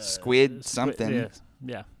 Squid something.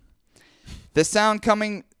 Yeah. The sound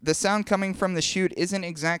coming from the chute isn't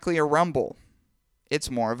exactly a rumble. It's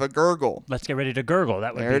more of a gurgle. Let's get ready to gurgle.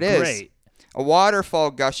 That would There be it is. great. A waterfall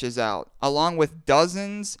gushes out, along with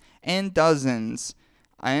dozens and dozens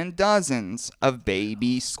and dozens of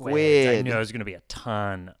baby I squid. knew there was going to be a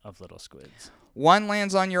ton of little squids. One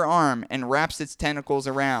lands on your arm and wraps its tentacles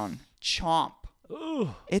around. Chomp.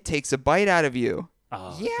 Ooh. It takes a bite out of you.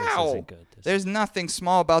 Oh, Yow. this isn't good. There's nothing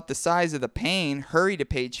small about the size of the pain. Hurry to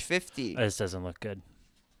page 50. This doesn't look good.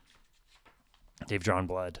 They've drawn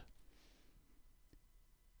blood.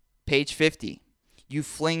 Page 50. You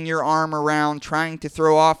fling your arm around, trying to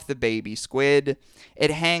throw off the baby squid. It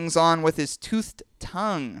hangs on with his toothed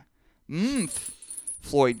tongue. Mmph.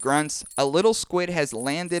 Floyd grunts. A little squid has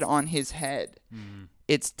landed on his head.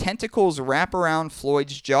 Its tentacles wrap around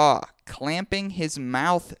Floyd's jaw, clamping his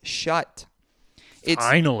mouth shut.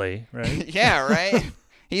 Finally, right? Yeah, right?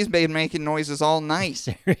 He's been making noises all night.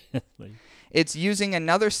 Seriously. It's using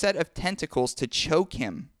another set of tentacles to choke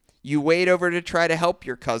him. You wade over to try to help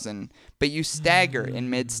your cousin, but you stagger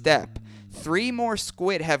in mid-step. 3 more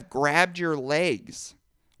squid have grabbed your legs.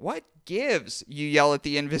 What gives? You yell at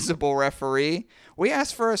the invisible referee. We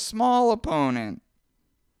asked for a small opponent.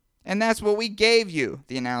 And that's what we gave you,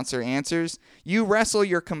 the announcer answers. You wrestle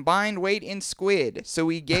your combined weight in squid, so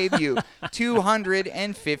we gave you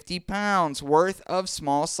 250 pounds worth of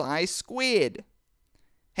small-sized squid.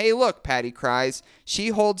 Hey, look, Patty cries. She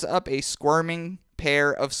holds up a squirming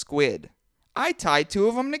pair of squid. I tied 2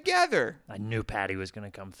 of them together. I knew Patty was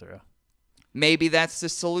going to come through. Maybe that's the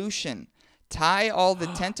solution. Tie all the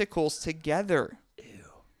tentacles together.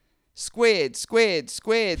 Squid, squid,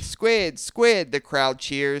 squid, squid, squid, the crowd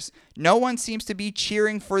cheers. No one seems to be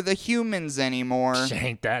cheering for the humans anymore.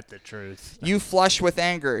 Ain't that the truth? You flush with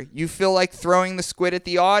anger. You feel like throwing the squid at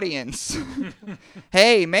the audience.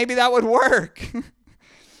 Hey, maybe that would work.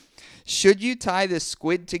 Should you tie the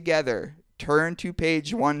squid together, turn to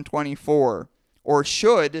page 124, or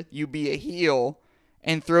should you be a heel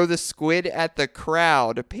and throw the squid at the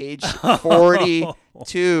crowd. Page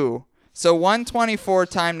 42. So 124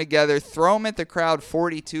 time together. Throw them at the crowd.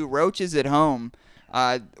 42. Roaches at home.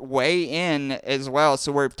 Weigh in as well.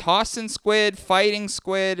 So we're tossing squid, fighting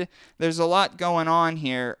squid. There's a lot going on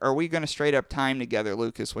here. Are we going to straight up time together,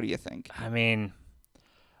 Lucas? What do you think? I mean,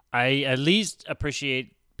 I at least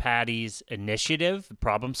appreciate Patty's initiative,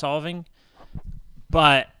 problem solving,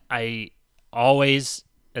 but I always,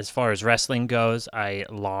 as far as wrestling goes, I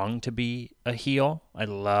long to be a heel. I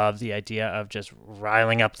love the idea of just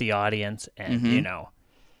riling up the audience and,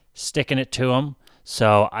 sticking it to them.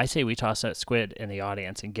 So I say we toss that squid in the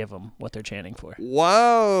audience and give them what they're chanting for.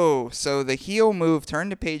 Whoa. So the heel move, turn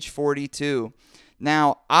to page 42.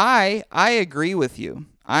 Now, I agree with you.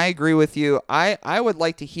 I would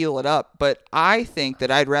like to heel it up, but I think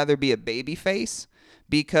that I'd rather be a babyface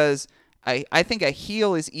because I think a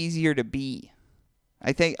heel is easier to be.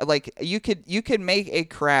 I think you could make a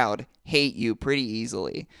crowd hate you pretty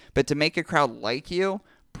easily, but to make a crowd like you,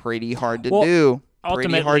 pretty hard to do.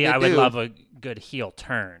 Ultimately, I would love a good heel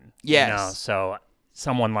turn. Yes. So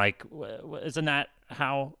someone like, isn't that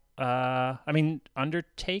how?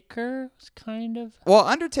 Undertaker was kind of. Well,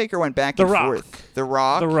 Undertaker went back and forth. The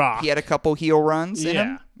Rock. He had a couple heel runs in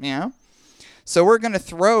him. Yeah. So we're going to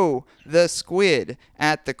throw the squid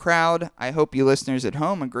at the crowd. I hope you listeners at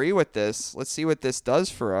home agree with this. Let's see what this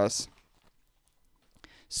does for us.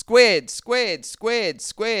 Squid, squid, squid,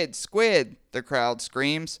 squid, squid, the crowd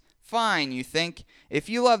screams. Fine, you think. If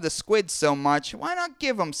you love the squid so much, why not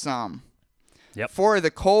give them some? Yep. For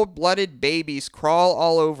the cold-blooded babies crawl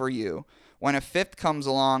all over you. When a fifth comes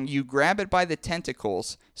along, you grab it by the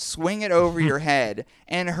tentacles, swing it over your head,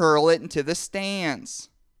 and hurl it into the stands.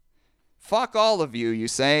 Fuck all of you, you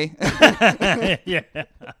say. Yeah.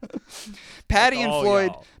 Patty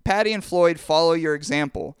and Floyd follow your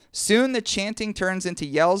example. Soon the chanting turns into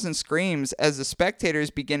yells and screams as the spectators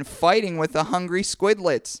begin fighting with the hungry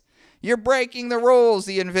squidlets. You're breaking the rules,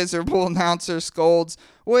 the invisible announcer scolds.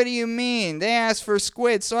 What do you mean? They asked for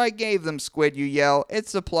squid, so I gave them squid, you yell.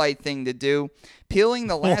 It's a polite thing to do. Peeling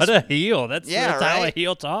the last... What a heel. That's how a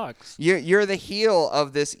heel talks. You're the heel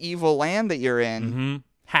of this evil land that you're in. Mm-hmm.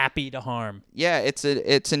 Happy to harm. Yeah, it's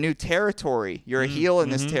a new territory. You're a heel in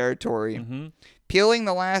this territory. Mm-hmm. Peeling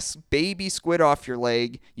the last baby squid off your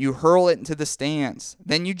leg, you hurl it into the stands.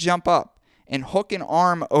 Then you jump up and hook an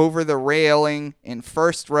arm over the railing in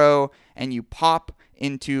first row, and you pop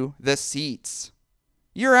into the seats.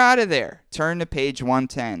 You're out of there. Turn to page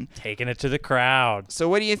 110. Taking it to the crowd. So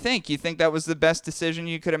what do you think? You think that was the best decision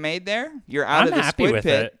you could have made there? You're out of the happy squid with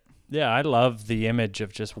pit. it. Yeah, I love the image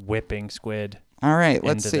of just whipping squid. All right,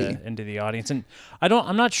 let's see. Into the audience. And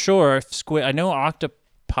I'm not sure if squid, I know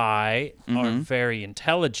octopi are very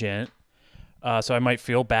intelligent, so I might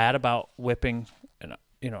feel bad about whipping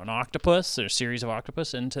an octopus or a series of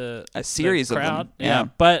octopus into a series the crowd. of them. Yeah.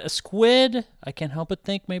 But a squid, I can't help but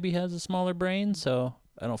think maybe has a smaller brain, so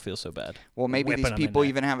I don't feel so bad. Well, maybe these people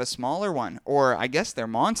even have a smaller one, or I guess they're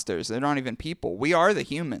monsters. They're not even people. We are the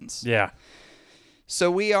humans. Yeah.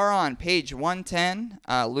 So we are on page 110.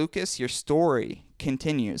 Lucas, your story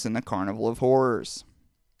continues in the Carnival of Horrors.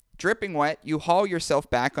 Dripping wet, you haul yourself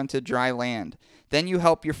back onto dry land. Then you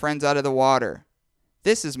help your friends out of the water.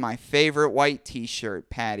 This is my favorite white t-shirt,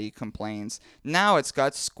 Patty complains. Now it's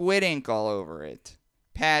got squid ink all over it.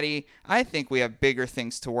 Patty, I think we have bigger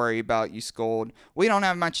things to worry about, you scold. We don't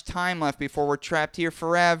have much time left before we're trapped here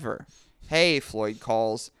forever. Hey, Floyd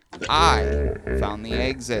calls. I found the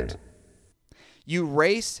exit. You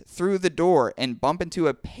race through the door and bump into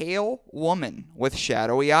a pale woman with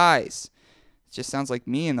shadowy eyes. It just sounds like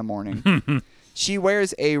me in the morning. She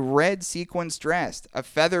wears a red sequins dress, a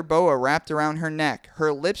feather boa wrapped around her neck.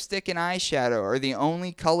 Her lipstick and eyeshadow are the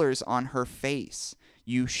only colors on her face.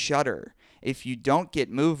 You shudder. If you don't get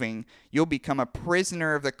moving, you'll become a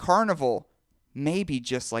prisoner of the carnival, maybe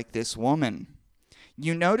just like this woman.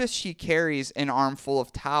 You notice she carries an armful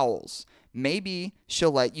of towels. Maybe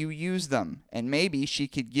she'll let you use them, and maybe she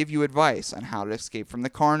could give you advice on how to escape from the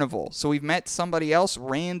carnival. So we've met somebody else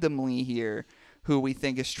randomly here who we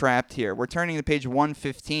think is trapped here. We're turning to page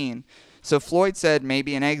 115. So Floyd said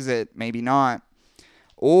maybe an exit, maybe not.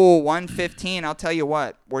 Oh, 115, I'll tell you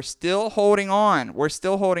what. We're still holding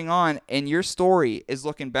on. And your story is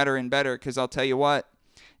looking better and better because I'll tell you what.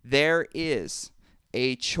 There is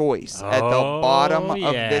a choice at the bottom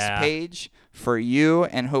of this page for you,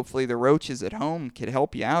 and hopefully the roaches at home could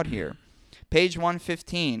help you out here. Page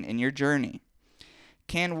 115 in your journey.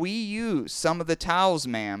 Can we use some of the towels,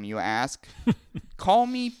 ma'am, you ask? Call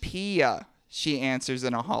me Pia, she answers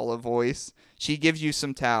in a hollow voice. She gives you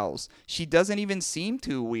some towels. She doesn't even seem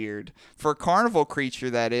too weird. For a carnival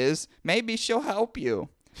creature, that is. Maybe she'll help you.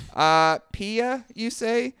 Pia, you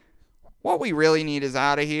say? What we really need is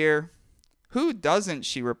out of here. Who doesn't,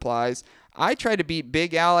 she replies. I tried to beat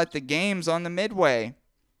Big Al at the games on the Midway.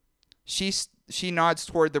 She nods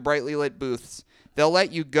toward the brightly lit booths. They'll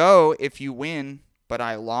let you go if you win, but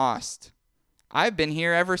I lost. I've been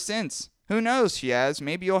here ever since. Who knows, she adds.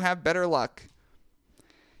 Maybe you'll have better luck.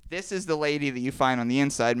 This is the lady that you find on the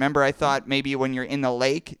inside. Remember, I thought maybe when you're in the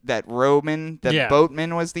lake, that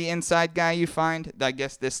boatman was the inside guy you find? I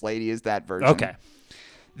guess this lady is that version. Okay.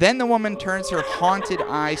 Then the woman turns her haunted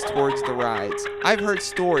eyes towards the rides. I've heard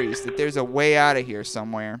stories that there's a way out of here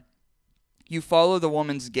somewhere. You follow the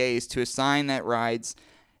woman's gaze to a sign that rides,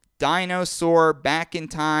 Dinosaur back in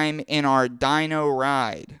time in our dino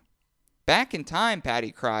ride. Back in time,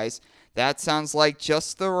 Patty cries. That sounds like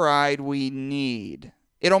just the ride we need.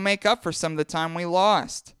 It'll make up for some of the time we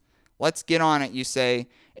lost. Let's get on it, you say.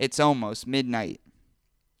 It's almost midnight.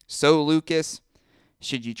 So, Lucas,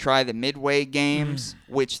 should you try the Midway games,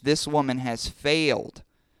 which this woman has failed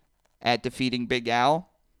at defeating Big Al?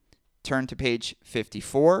 Turn to page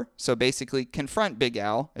 54. So basically, confront Big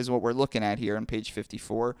Al is what we're looking at here on page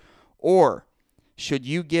 54. Or should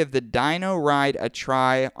you give the Dino Ride a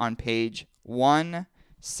try on page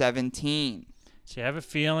 117? So I have a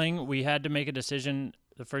feeling we had to make a decision.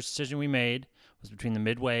 The first decision we made was between the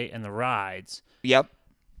Midway and the rides. Yep.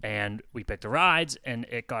 And we picked the rides, and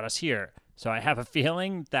it got us here. So I have a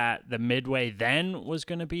feeling that the Midway then was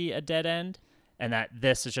going to be a dead end, and that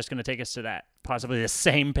this is just going to take us to that possibly the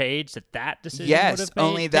same page that decision would Yes, have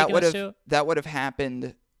only that taken would us have to. that would have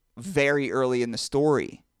happened very early in the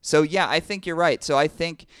story. So yeah, I think you're right. So I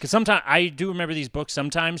think Because sometimes I do remember these books.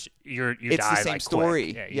 Sometimes you It's die the same like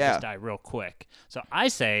story. Quick. You Yeah. just die real quick. So I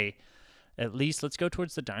say, at least let's go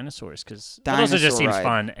towards the dinosaurs because it also just Dinosaur seems ride.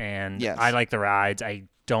 fun, and Yes. I like the rides. I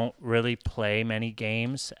don't really play many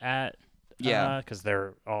games at because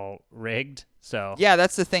they're all rigged. So yeah,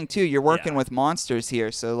 that's the thing too. You're working Yeah. with monsters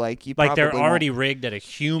here, so like you like they're probably won't- already rigged at a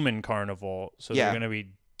human carnival, so Yeah. they're going to be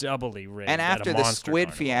doubly rigged. And at after a the monster squid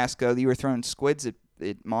carnival. fiasco, you were throwing squids at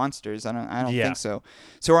monsters. I don't Yeah. think so.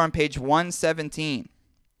 So we're on page 117.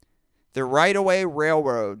 The right-of-way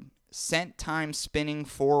railroad sent time spinning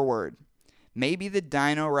forward. Maybe the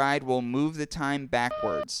dino ride will move the time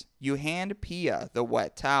backwards. You hand Pia the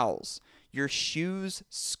wet towels. Your shoes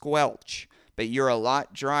squelch, but you're a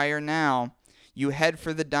lot drier now. You head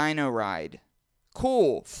for the dino ride.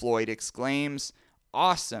 Cool, Floyd exclaims.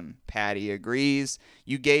 Awesome, Patty agrees.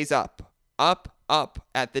 You gaze up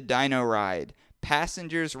at the dino ride.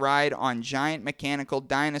 Passengers ride on giant mechanical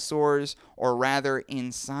dinosaurs, or rather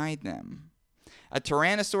inside them. A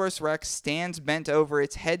Tyrannosaurus Rex stands bent over,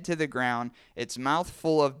 its head to the ground, its mouth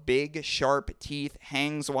full of big, sharp teeth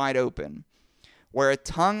hangs wide open. Where a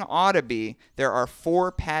tongue ought to be, there are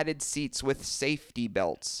 4 padded seats with safety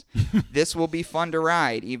belts. This will be fun to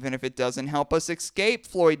ride, even if it doesn't help us escape,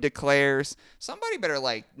 Floyd declares. Somebody better,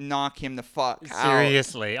 knock him the fuck out.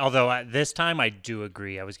 Seriously. Although at this time, I do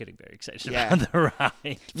agree. I was getting very excited Yeah. about the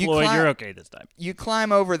ride. You Floyd, cli- you're okay this time. You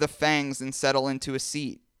climb over the fangs and settle into a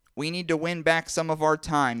seat. We need to win back some of our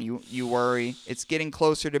time, you worry. It's getting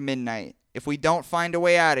closer to midnight. If we don't find a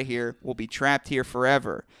way out of here, we'll be trapped here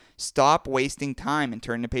forever. Stop wasting time and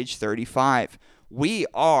turn to page 35. We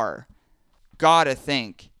are, gotta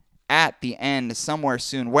think, at the end somewhere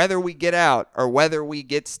soon. Whether we get out or whether we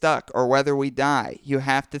get stuck or whether we die, you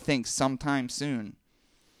have to think sometime soon.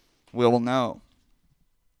 We'll know.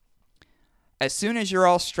 As soon as you're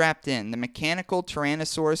all strapped in, the mechanical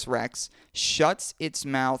Tyrannosaurus Rex shuts its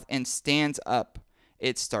mouth and stands up.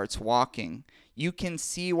 It starts walking. You can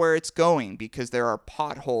see where it's going because there are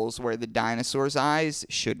potholes where the dinosaur's eyes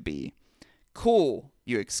should be. Cool,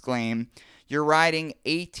 you exclaim. You're riding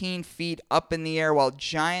 18 feet up in the air while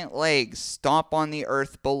giant legs stomp on the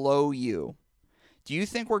earth below you. Do you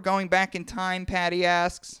think we're going back in time, Patty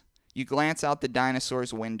asks. You glance out the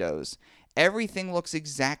dinosaur's windows. Everything looks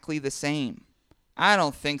exactly the same. I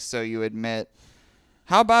don't think so, you admit.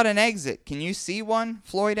 How about an exit? Can you see one?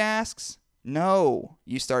 Floyd asks. No,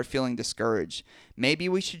 you start feeling discouraged. Maybe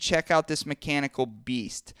we should check out this mechanical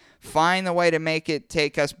beast. Find the way to make it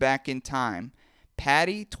take us back in time.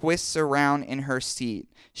 Patty twists around in her seat.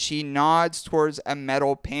 She nods towards a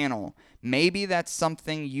metal panel. Maybe that's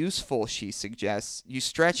something useful, she suggests. You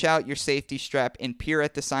stretch out your safety strap and peer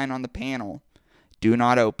at the sign on the panel. Do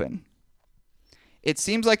not open. It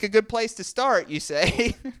seems like a good place to start, you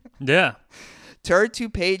say. Yeah. Turn to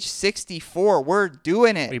page 64. We're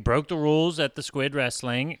doing it. We broke the rules at the squid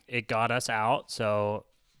wrestling. It got us out, so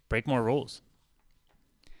break more rules.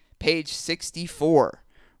 Page 64.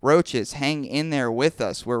 Roaches, hang in there with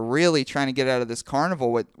us. We're really trying to get out of this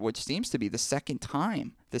carnival, which seems to be the second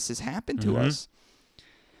time this has happened to us.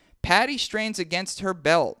 Patty strains against her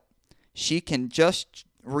belt. She can just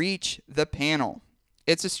reach the panel.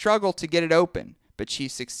 It's a struggle to get it open, but she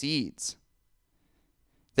succeeds.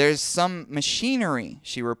 There's some machinery,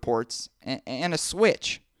 she reports, and a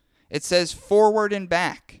switch. It says forward and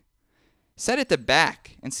back. Set it to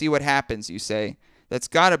back and see what happens, you say. That's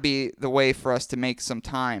got to be the way for us to make some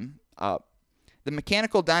time up. The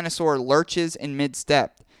mechanical dinosaur lurches in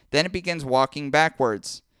mid-step. Then it begins walking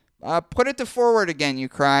backwards. Put it to forward again, you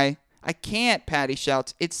cry. I can't, Patty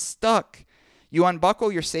shouts. It's stuck. You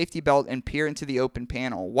unbuckle your safety belt and peer into the open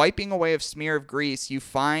panel. Wiping away a smear of grease, you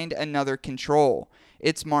find another control.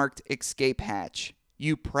 It's marked escape hatch.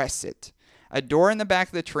 You press it. A door in the back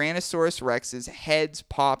of the Tyrannosaurus Rex's head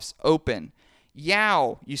pops open.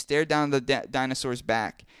 Yow! You stare down the dinosaur's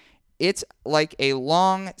back. It's like a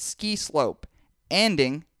long ski slope,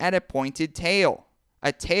 ending at a pointed tail.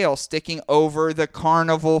 A tail sticking over the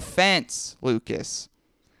carnival fence, Lucas.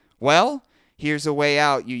 Well, here's a way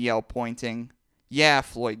out, you yell, pointing. Yeah,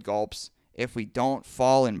 Floyd gulps, if we don't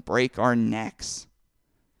fall and break our necks.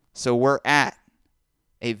 So we're at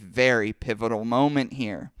a very pivotal moment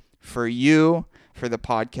here. For you, for the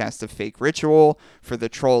podcast of Fake Ritual, for the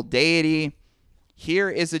troll deity.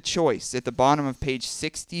 Here is a choice at the bottom of page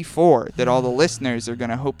 64 that all the listeners are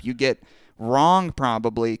going to hope you get wrong,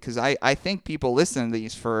 probably, because I think people listen to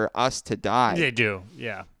these for us to die. They do,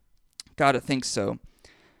 yeah. Gotta think so.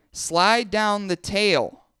 Slide down the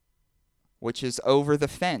tail, which is over the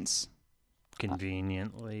fence,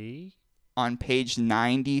 Conveniently. on page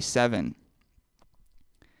 97.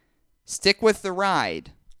 Stick with the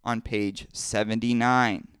ride on page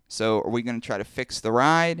 79. So are we going to try to fix the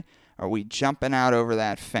ride? Or are we jumping out over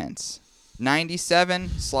that fence? 97,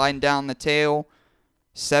 sliding down the tail.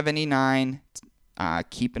 79,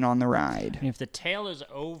 keeping on the ride. I mean, if the tail is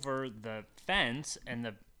over the fence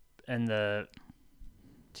and the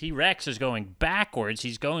T-Rex is going backwards,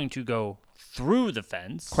 he's going to go through the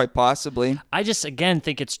fence. Quite possibly. I just, again,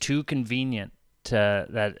 think it's too convenient to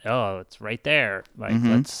that, it's right there. Like,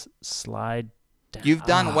 let's slide down. You've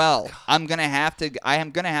done well. I am gonna have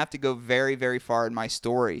to go very, very far in my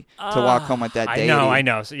story to walk home with that deity. I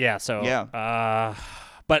know. So, yeah.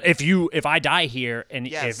 But if I die here and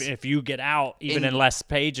Yes. if you get out even in less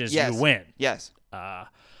pages, Yes. you win. Yes.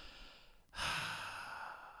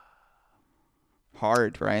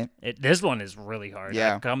 Hard, right? This one is really hard.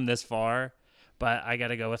 Yeah. I've come this far, but I got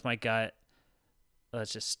to go with my gut.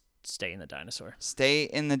 Let's just stay in the dinosaur. Stay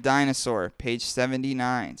in the dinosaur. Page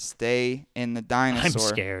 79. Stay in the dinosaur. I'm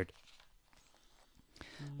scared.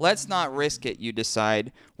 Let's not risk it, you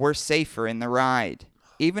decide. We're safer in the ride.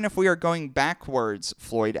 Even if we are going backwards,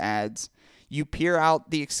 Floyd adds. You peer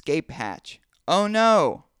out the escape hatch. Oh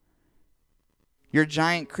no! Your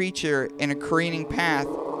giant creature in a careening path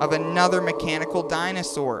of another mechanical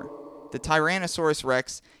dinosaur. The Tyrannosaurus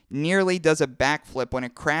Rex nearly does a backflip when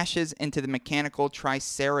it crashes into the mechanical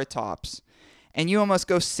Triceratops. And you almost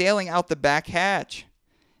go sailing out the back hatch.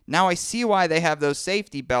 Now I see why they have those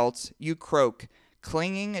safety belts, you croak,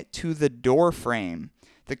 clinging to the door frame.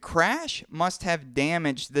 The crash must have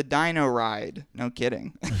damaged the dino ride. No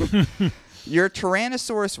kidding. Your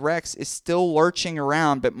Tyrannosaurus Rex is still lurching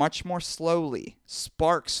around, but much more slowly.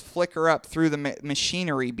 Sparks flicker up through the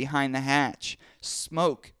machinery behind the hatch.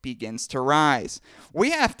 Smoke begins to rise. We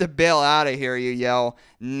have to bail out of here, you yell.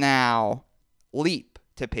 Now, leap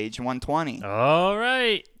to page 120. All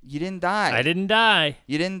right. You didn't die. I didn't die.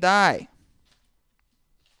 You didn't die.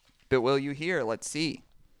 But will you hear? Let's see.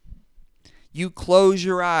 You close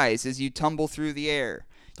your eyes as you tumble through the air.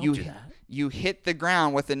 Don't do that. You hit the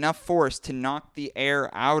ground with enough force to knock the air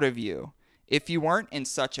out of you. If you weren't in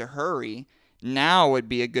such a hurry, now would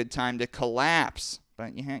be a good time to collapse.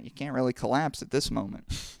 But you can't really collapse at this moment.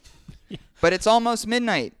 But it's almost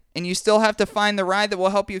midnight, and you still have to find the ride that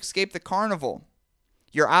will help you escape the carnival.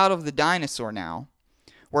 You're out of the dinosaur now.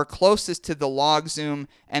 We're closest to the log zoom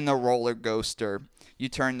and the roller coaster. You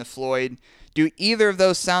turn to Floyd. Do either of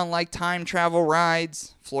those sound like time travel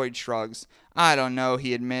rides? Floyd shrugs. I don't know,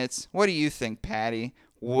 he admits. What do you think, Patty?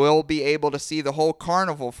 We'll be able to see the whole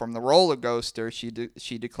carnival from the roller coaster, she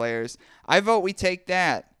declares. I vote we take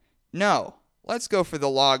that. No, let's go for the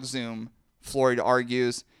log zoom, Floyd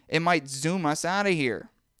argues. It might zoom us out of here.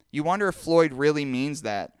 You wonder if Floyd really means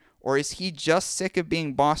that, or is he just sick of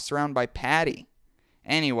being bossed around by Patty?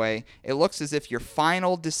 Anyway, it looks as if your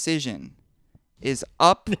final decision is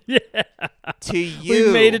up to you.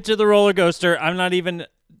 We made it to the roller coaster. I'm not even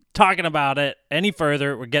talking about it any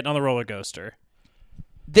further. We're getting on the roller coaster.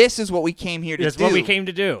 This is what we came here to That's do. what we came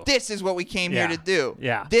to do. This is what we came here Yeah. to do.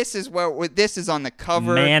 Yeah. This is what this is on the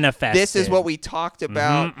cover. Manifested. This is what we talked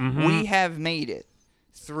about. mhm. We have made it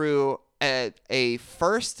through a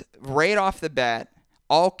first right off the bat.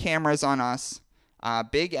 All cameras on us.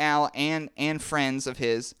 Big Al and friends of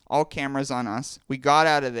his. All cameras on us. We got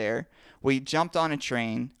out of there. We jumped on a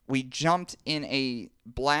train. We jumped in a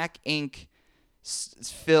black ink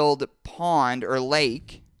filled pond or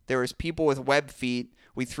lake. There was people with web feet.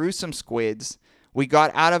 We threw some squids. We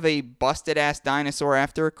got out of a busted-ass dinosaur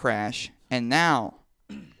after a crash. And now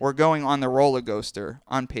we're going on the roller coaster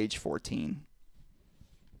on page 14.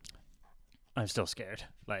 I'm still scared.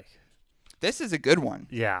 Like, This is a good one.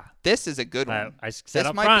 yeah. This is a good one. I said This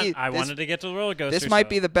up might front, be- I this- wanted to get to the roller coaster. This might so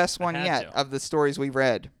be the best one had yet to. of the stories we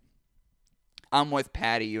read. I'm with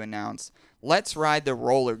Patty, you announce. Let's ride the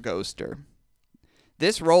roller coaster.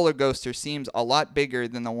 This roller coaster seems a lot bigger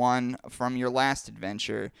than the one from your last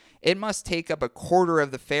adventure. It must take up a quarter of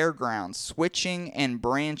the fairgrounds, switching and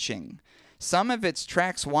branching. Some of its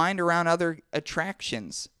tracks wind around other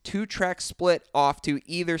attractions. 2 tracks split off to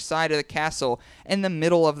either side of the castle in the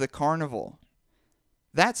middle of the carnival.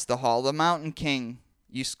 That's the Hall of the Mountain King.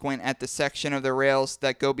 You squint at the section of the rails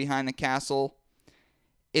that go behind the castle.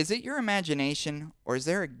 Is it your imagination, or is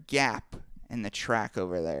there a gap in the track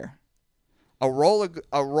over there? A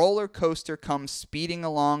roller coaster comes speeding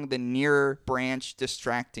along the nearer branch,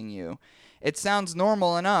 distracting you. It sounds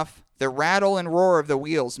normal enough. The rattle and roar of the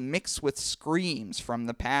wheels mix with screams from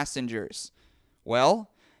the passengers.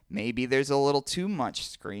 Well, maybe there's a little too much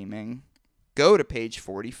screaming. Go to page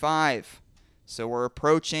 45. So we're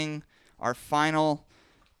approaching our final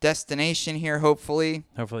destination here, hopefully.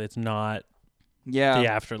 Hopefully it's not Yeah. the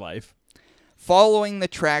afterlife. Following the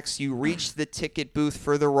tracks, you reach the ticket booth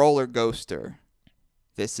for the roller coaster.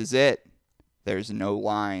 This is it. There's no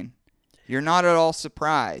line. You're not at all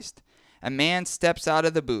surprised. A man steps out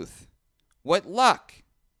of the booth. What luck!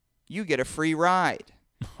 You get a free ride.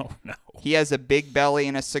 Oh, no. He has a big belly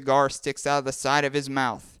and a cigar sticks out of the side of his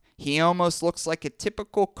mouth. He almost looks like a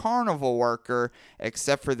typical carnival worker,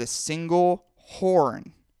 except for the single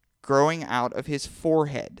horn growing out of his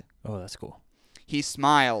forehead. Oh, that's cool. He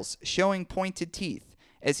smiles, showing pointed teeth,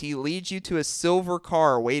 as he leads you to a silver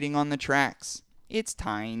car waiting on the tracks. It's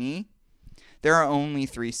tiny. There are only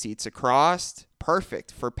 3 seats across,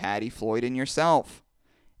 perfect for Patty, Floyd, and yourself.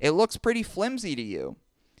 It looks pretty flimsy to you.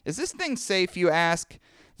 Is this thing safe, you ask?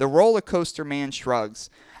 The roller coaster man shrugs.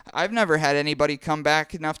 I've never had anybody come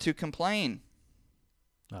back enough to complain.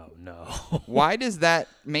 Oh, no. Why does that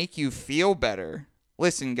make you feel better?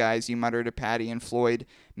 Listen, guys, you mutter to Patty and Floyd.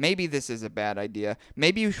 Maybe this is a bad idea.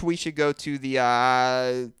 Maybe we should go to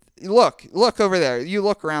the, Look over there. You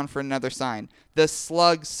look around for another sign. The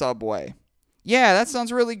Slug Subway. Yeah, that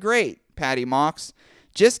sounds really great, Patty mocks.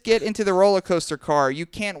 Just get into the roller coaster car. You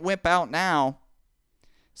can't whip out now.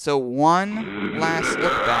 So one last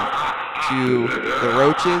look back to the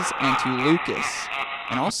Roaches and to Lucas,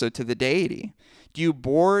 and also to the deity. Do you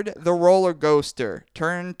board the roller coaster?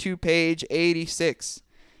 Turn to page 86.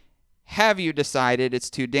 Have you decided it's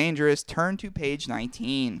too dangerous? Turn to page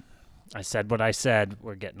 19. I said what I said.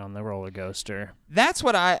 We're getting on the roller coaster. That's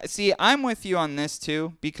what I see. I'm with you on this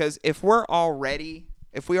too, because if we already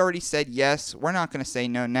said yes, we're not going to say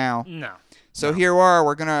no now. No. So here we are.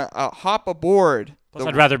 We're going to hop aboard. Plus,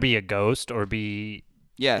 I'd rather be a ghost or be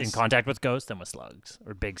Yes. in contact with ghosts than with slugs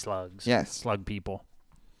or big slugs. Yes. Slug people.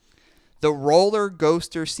 The roller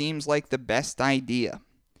coaster seems like the best idea.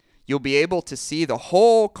 You'll be able to see the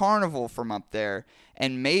whole carnival from up there,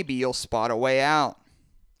 and maybe you'll spot a way out.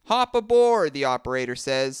 Hop aboard, the operator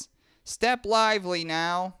says. Step lively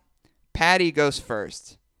now. Patty goes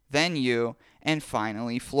first, then you, and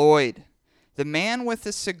finally Floyd. The man with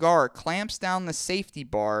the cigar clamps down the safety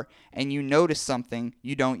bar, and you notice something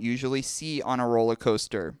you don't usually see on a roller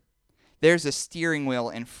coaster. There's a steering wheel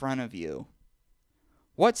in front of you.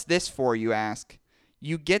 What's this for, you ask?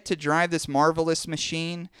 You get to drive this marvelous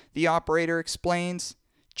machine, the operator explains.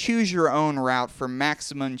 Choose your own route for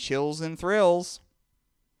maximum chills and thrills.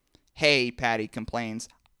 Hey, Patty complains.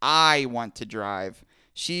 I want to drive.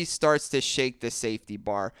 She starts to shake the safety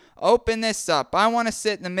bar. Open this up. I want to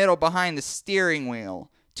sit in the middle behind the steering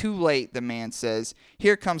wheel. Too late, the man says.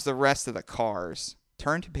 Here comes the rest of the cars.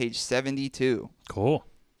 Turn to page 72. Cool.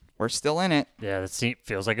 We're still in it. Yeah, that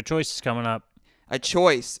feels like a choice is coming up. A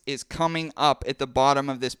choice is coming up at the bottom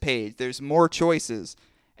of this page. There's more choices,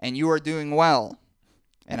 and you are doing well.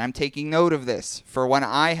 And I'm taking note of this for when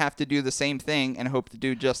I have to do the same thing and hope to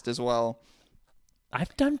do just as well.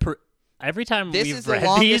 I've done every time This we've is the read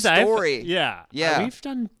longest these. story. Yeah. Yeah. We've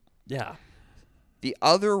done. Yeah. The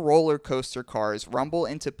other roller coaster cars rumble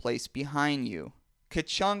into place behind you.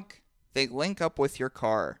 Ka-chunk! They link up with your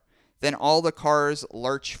car. Then all the cars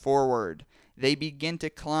lurch forward. They begin to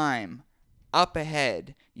climb. Up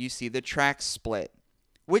ahead, you see the tracks split.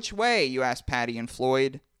 Which way? You ask Patty and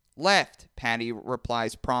Floyd. Left, Patty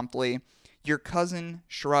replies promptly. Your cousin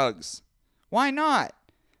shrugs. Why not?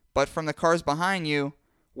 But from the cars behind you,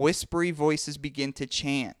 whispery voices begin to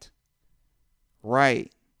chant.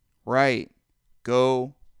 Right, right,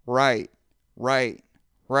 go right, right,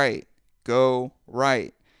 right, go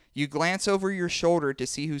right. You glance over your shoulder to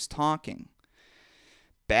see who's talking.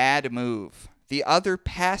 Bad move. The other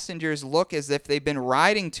passengers look as if they've been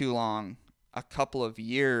riding too long, a couple of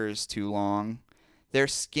years too long. Their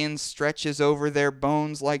skin stretches over their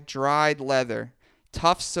bones like dried leather.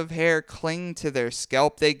 Tufts of hair cling to their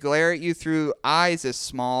scalp. They glare at you through eyes as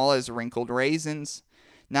small as wrinkled raisins.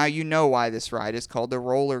 Now you know why this ride is called a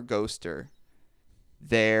roller coaster.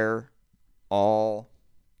 They're all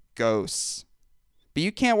ghosts. But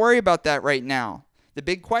you can't worry about that right now. The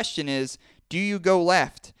big question is, do you go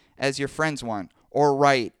left, as your friends want, or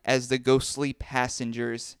right, as the ghostly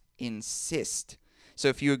passengers insist? So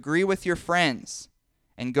if you agree with your friends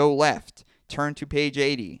and go left, turn to page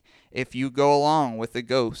 80. If you go along with the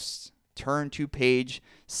ghosts, turn to page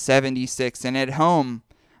 76. And at home,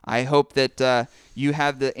 I hope that you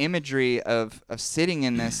have the imagery of sitting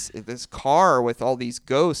in this car with all these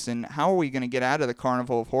ghosts. And how are we going to get out of the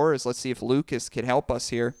Carnival of Horrors? Let's see if Lucas could help us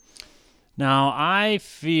here. Now, I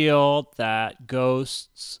feel that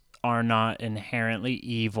ghosts are not inherently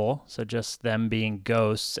evil. So just them being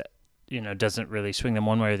ghosts, doesn't really swing them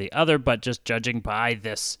one way or the other. But just judging by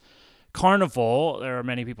this carnival, there are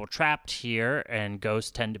many people trapped here, and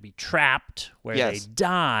ghosts tend to be trapped where they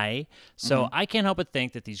die. So I can't help but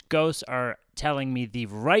think that these ghosts are telling me the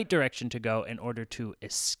right direction to go in order to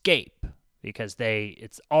escape, because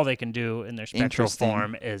it's all they can do in their spectral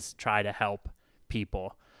form is try to help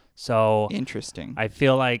people. So interesting. I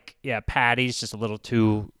feel like Patty's just a little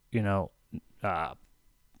too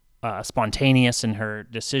spontaneous in her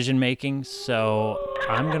decision making. So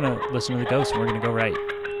I'm gonna listen to the ghosts, and we're gonna go right.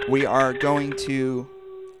 We are going to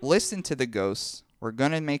listen to the ghosts. We're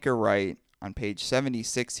going to make a right on page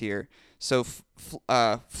 76 here. So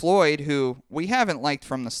Floyd, who we haven't liked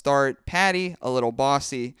from the start, Patty, a little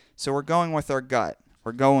bossy. So we're going with our gut.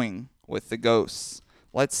 We're going with the ghosts.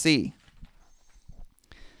 Let's see.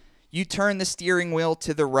 You turn the steering wheel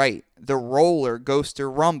to the right. The roller coaster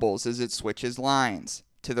rumbles as it switches lines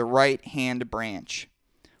to the right-hand branch.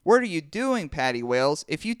 What are you doing, Patty wails?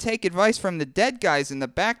 If you take advice from the dead guys in the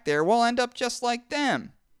back there, we'll end up just like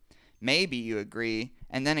them. Maybe, you agree,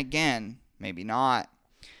 and then again, maybe not.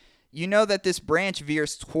 You know that this branch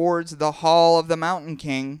veers towards the Hall of the Mountain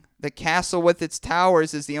King. The castle with its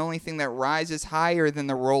towers is the only thing that rises higher than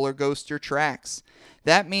the roller coaster tracks.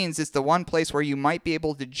 That means it's the one place where you might be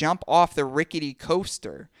able to jump off the rickety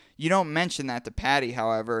coaster. You don't mention that to Patty,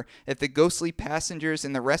 however. If the ghostly passengers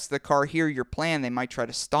and the rest of the car hear your plan, they might try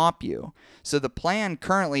to stop you. So the plan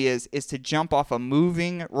currently is to jump off a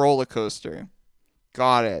moving roller coaster.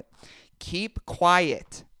 Got it. Keep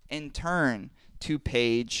quiet and turn to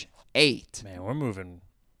page 8. Man, we're moving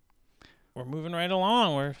right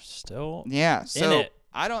along. We're still so in it.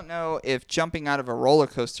 I don't know if jumping out of a roller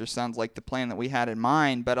coaster sounds like the plan that we had in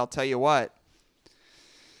mind, but I'll tell you what.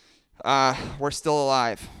 We're still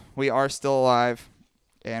alive. We are still alive,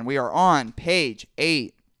 and we are on page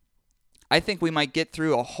 8. I think we might get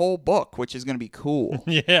through a whole book, which is going to be cool.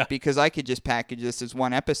 Yeah. Because I could just package this as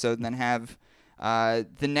one episode and then have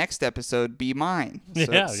the next episode be mine.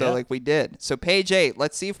 So like we did. So page 8,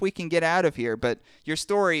 let's see if we can get out of here. But your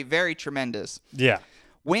story, very tremendous. Yeah.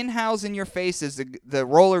 Wind howls in your face as the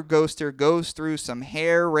roller coaster goes through some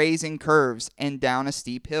hair-raising curves and down a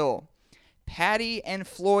steep hill. Patty and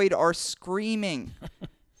Floyd are screaming,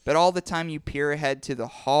 but all the time you peer ahead to the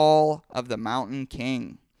Hall of the Mountain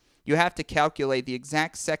King. You have to calculate the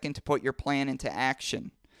exact second to put your plan into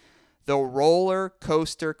action. The roller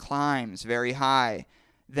coaster climbs very high,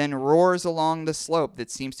 then roars along the slope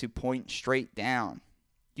that seems to point straight down.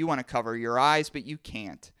 You want to cover your eyes, but you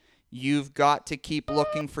can't. You've got to keep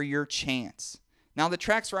looking for your chance. Now the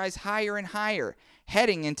tracks rise higher and higher,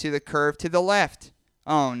 heading into the curve to the left.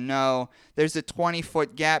 Oh no, there's a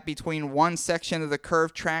 20-foot gap between one section of the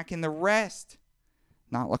curved track and the rest.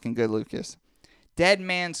 Not looking good, Lucas. Dead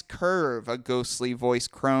Man's Curve, a ghostly voice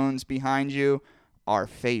croons behind you. Our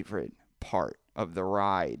favorite part of the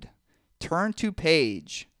ride. Turn to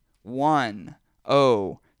page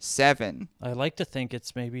 107. I like to think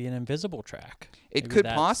it's maybe an invisible track. It Maybe could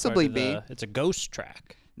that's possibly part of be. It's a ghost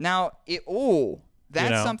track. Now,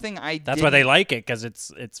 That's something I That's why they like it, because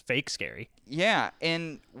it's fake scary. Yeah,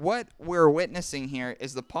 and what we're witnessing here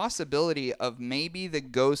is the possibility of maybe the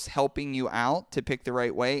ghosts helping you out to pick the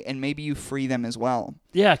right way, and maybe you free them as well.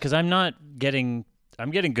 Yeah, because I'm getting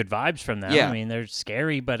good vibes from them. Yeah. I mean, they're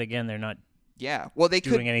scary, but again, they're not Yeah, well, they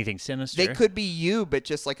doing could anything sinister. they could be you, but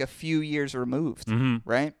just like a few years removed, Mm-hmm.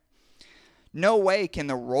 right? No way can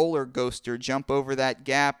the roller ghoster jump over that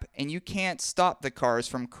gap, and you can't stop the cars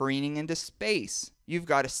from careening into space. You've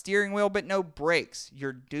got a steering wheel, but no brakes.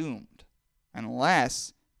 You're doomed.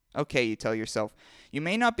 Unless, okay, you tell yourself, you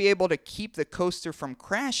may not be able to keep the coaster from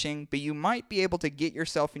crashing, but you might be able to get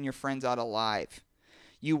yourself and your friends out alive.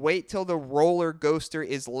 You wait till the roller ghoster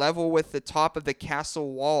is level with the top of the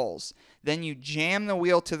castle walls. Then you jam the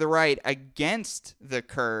wheel to the right against the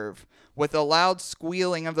curve. With a loud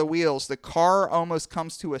squealing of the wheels, the car almost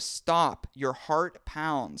comes to a stop. Your heart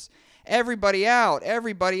pounds. Everybody out,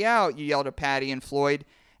 you yell to Patty and Floyd.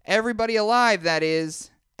 Everybody alive, that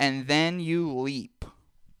is. And then you leap.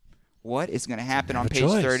 What is going to happen on page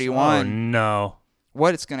 31? Oh, no.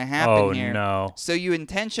 What is going to happen here? Oh, no. So you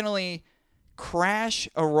intentionally crash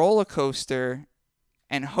a roller coaster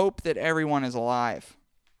and hope that everyone is alive.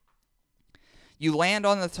 You land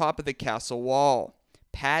on the top of the castle wall.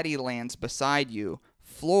 Patty lands beside you.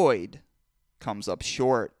 Floyd comes up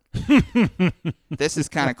short. This is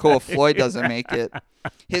kind of cool if Floyd doesn't make it.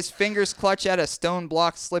 His fingers clutch at a stone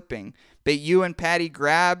block slipping, but you and Patty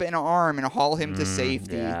grab an arm and haul him to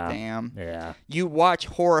safety. Yeah. Damn. Yeah. You watch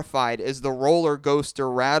horrified as the roller coaster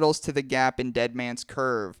rattles to the gap in Dead Man's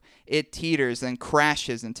Curve. It teeters, then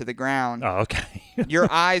crashes into the ground. Oh, okay.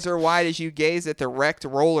 Your eyes are wide as you gaze at the wrecked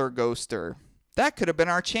roller coaster. That could have been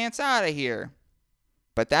our chance out of here.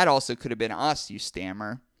 But that also could have been us, you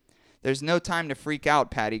stammer. There's no time to freak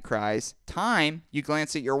out, Patty cries. Time? You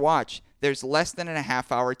glance at your watch. There's less than a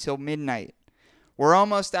half hour till midnight. We're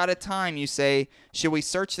almost out of time, you say. Should we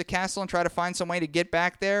search the castle and try to find some way to get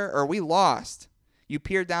back there, or are we lost? You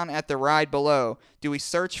peer down at the ride below. Do we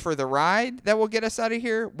search for the ride that will get us out of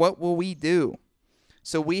here? What will we do?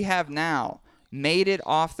 So we have now made it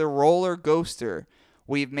off the roller coaster.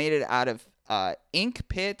 We've made it out of ink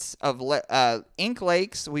pits, of ink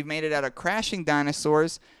lakes. We've made it out of crashing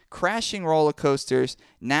dinosaurs, crashing roller coasters.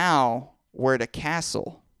 Now we're at a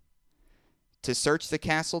castle. To search the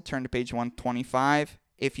castle, turn to page 125.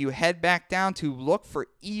 If you head back down to look for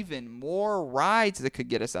even more rides that could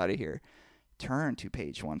get us out of here, turn to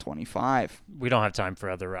page 125. We don't have time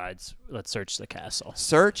for other rides. Let's search the castle.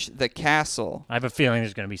 Search the castle. I have a feeling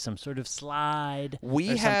there's going to be some sort of slide.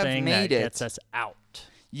 We or have something made that it. gets us out.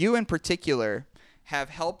 You in particular have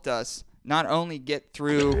helped us not only get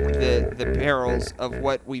through the perils of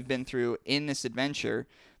what we've been through in this adventure,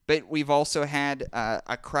 but we've also had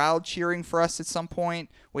a crowd cheering for us at some point.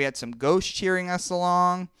 We had some ghosts cheering us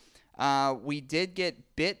along. We did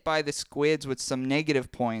get bit by the squids with some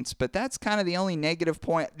negative points, but that's kind of the only negative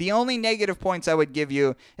point. The only negative points I would give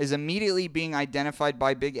you is immediately being identified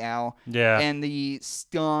by Big Al, Yeah. and the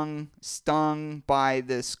stung by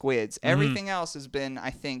the squids. Everything else has been, I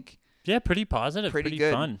think, Yeah, pretty positive. Pretty Pretty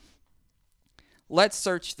good. fun. let's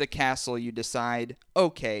search the castle, you decide.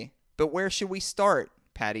 Okay, but where should we start?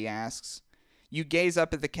 Patty asks. You gaze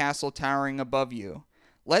up at the castle towering above you.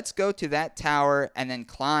 Let's go to that tower and then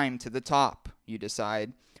climb to the top, you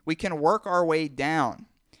decide. We can work our way down.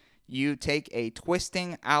 You take a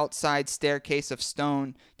twisting outside staircase of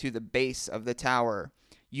stone to the base of the tower.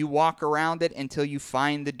 You walk around it until you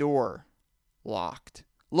find the door. Locked.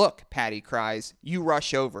 Look, Patty cries. You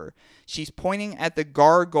rush over. She's pointing at the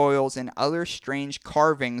gargoyles and other strange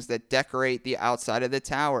carvings that decorate the outside of the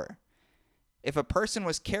tower. If a person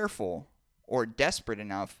was careful or desperate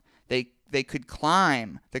enough, they could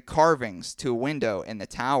climb the carvings to a window in the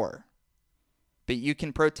tower. But you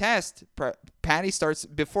can protest.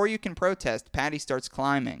 Before you can protest, Patty starts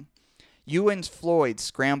climbing. You and Floyd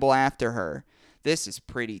scramble after her. This is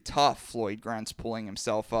pretty tough, Floyd grunts, pulling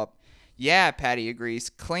himself up. Yeah, Patty agrees,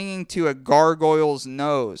 clinging to a gargoyle's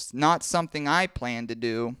nose. Not something I plan to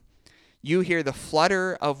do. You hear the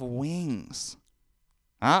flutter of wings.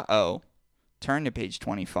 Uh-oh. Turn to page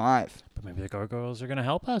 25. But maybe the gargoyles are going to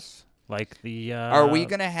help us. Like the Are we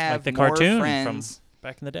going to have like the more cartoon friends? from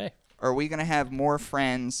back in the day. Are we going to have more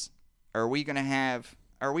friends? Are we going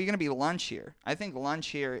to be lunch here? I think lunch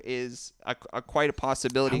here is quite a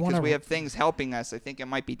possibility because we have things helping us. I think it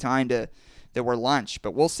might be time that we're lunch,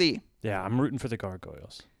 but we'll see. Yeah, I'm rooting for the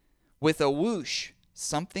gargoyles. With a whoosh,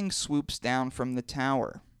 something swoops down from the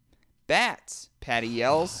tower. Bats, Patty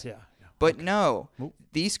yells. Yeah. But no, Oop.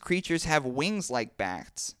 these creatures have wings like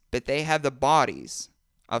bats, but they have the bodies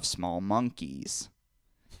of small monkeys.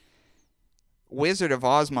 Wizard of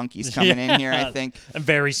Oz monkeys coming in here, I think. And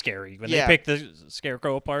very scary. When Yeah. they pick the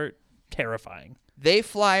scarecrow apart, terrifying. They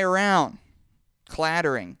fly around,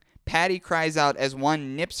 clattering. Patty cries out as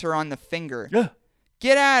one nips her on the finger.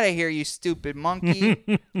 Get out of here, you stupid monkey.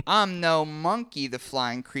 I'm no monkey, the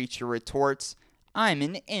flying creature retorts. I'm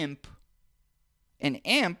an imp. An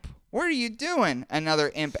imp? What are you doing?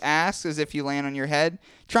 Another imp asks as if you land on your head.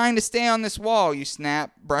 Trying to stay on this wall, you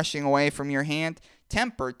snap, brushing away from your hand.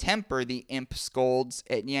 Temper, temper, the imp scolds.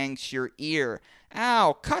 It yanks your ear.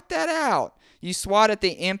 Ow, cut that out. You swat at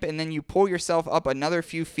the imp and then you pull yourself up another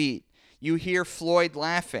few feet. You hear Floyd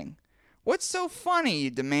laughing. What's so funny,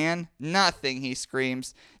 you demand? Nothing, he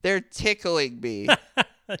screams. They're tickling me.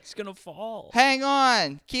 It's going to fall. Hang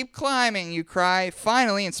on! Keep climbing, you cry.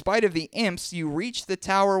 Finally, in spite of the imps, you reach the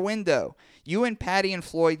tower window. You and Patty and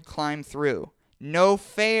Floyd climb through. No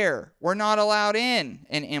fair. We're not allowed in,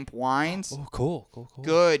 an imp whines. Oh, cool.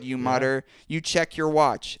 Good, you mutter. You check your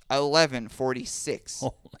watch. 11:46.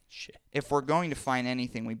 Holy shit. If we're going to find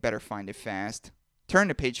anything, we better find it fast. Turn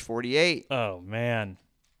to page 48. Oh, man.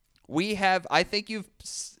 I think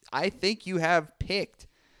you have picked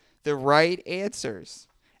the right answers.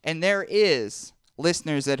 And there is,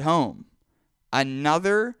 listeners at home,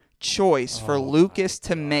 another choice for Lucas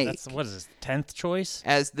to make. That's, what is this, 10th choice?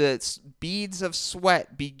 As the beads of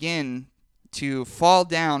sweat begin to fall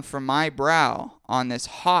down from my brow on this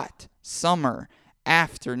hot summer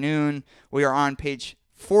afternoon. We are on page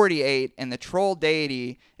 48, and the troll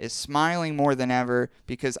deity is smiling more than ever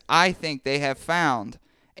because I think they have found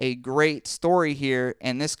a great story here.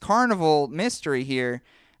 And this carnival mystery here,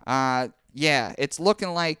 yeah, it's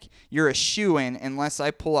looking like you're a shoo-in unless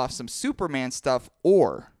I pull off some Superman stuff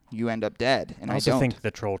or you end up dead. And I I also don't. think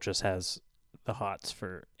the troll just has the hots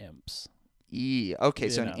for imps. Okay,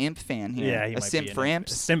 so You an know. imp fan here. Yeah, he a might simp be for A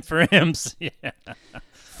imps. simp for imps, yeah.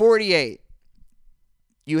 48.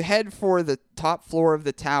 You head for the top floor of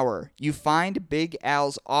the tower. You find Big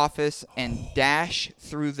Al's office and dash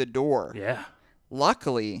through the door. Yeah.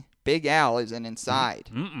 Luckily, Big Al isn't inside.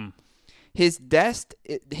 Mm-mm. His desk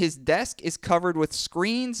is covered with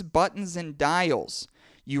screens, buttons, and dials.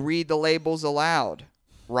 You read the labels aloud.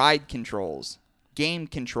 Ride controls, game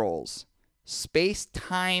controls,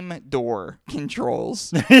 space-time door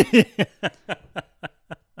controls.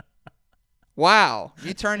 Wow.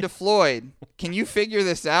 You turn to Floyd. Can you figure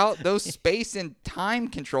this out? Those space and time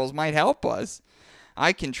controls might help us.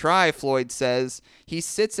 I can try, Floyd says. He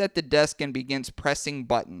sits at the desk and begins pressing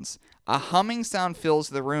buttons. A humming sound fills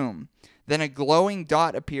the room. Then a glowing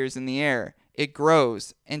dot appears in the air. It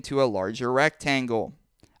grows into a larger rectangle.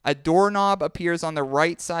 A doorknob appears on the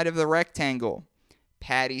right side of the rectangle.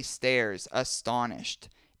 Patty stares, astonished.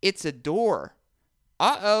 It's a door.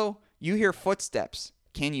 Uh-oh, you hear footsteps.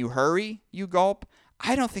 Can you hurry? You gulp.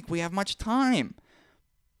 I don't think we have much time.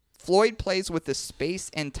 Floyd plays with the space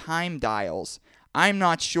and time dials. I'm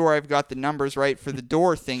not sure I've got the numbers right for the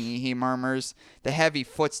door thingy, he murmurs. The heavy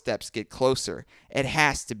footsteps get closer. It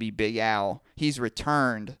has to be Big Al. He's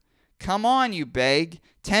returned. Come on, you beg.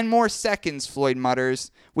 10 more seconds, Floyd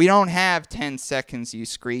mutters. We don't have 10 seconds, you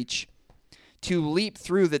screech. To leap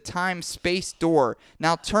through the time-space door.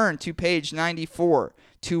 Now turn to page 94.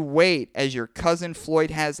 To wait as your cousin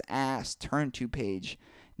Floyd has asked. Turn to page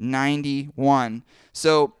 91.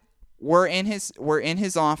 So we're in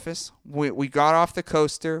his office. We got off the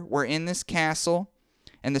coaster. We're in this castle.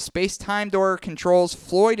 And the space-time door controls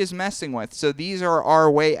Floyd is messing with. So these are our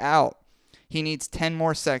way out. He needs 10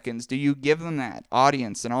 more seconds. Do you give them that,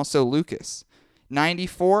 audience, and also Lucas?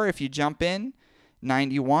 94 if you jump in.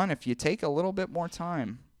 91 if you take a little bit more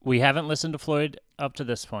time. We haven't listened to Floyd up to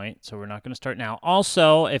this point, so we're not going to start now.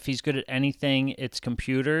 Also, if he's good at anything, it's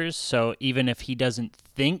computers. So even if he doesn't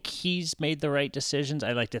think he's made the right decisions,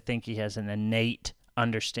 I like to think he has an innate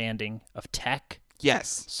understanding of tech.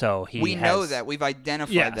 Yes. So We know that. We've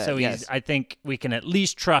identified that. So yes. I think we can at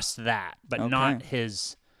least trust that, but Okay. not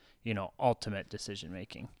his, ultimate decision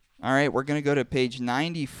making. All right, we're going to go to page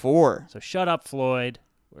 94. So shut up, Floyd.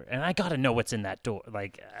 And I got to know what's in that door.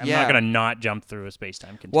 Like, I'm Yeah. not going to not jump through a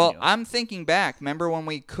space-time continuum. Well, I'm thinking back. Remember when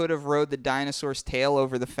we could have rode the dinosaur's tail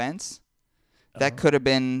over the fence? That could have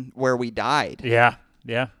been where we died. Yeah.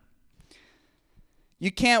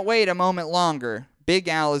 You can't wait a moment longer. Big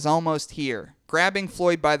Al is almost here. Grabbing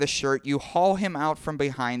Floyd by the shirt, you haul him out from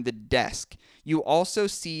behind the desk. You also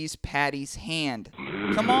seize Patty's hand.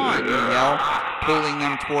 Come on, you yell, pulling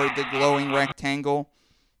them toward the glowing rectangle.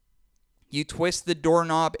 You twist the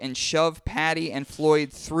doorknob and shove Patty and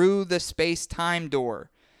Floyd through the space-time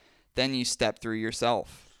door. Then you step through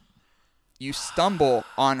yourself. You stumble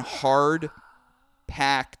on hard,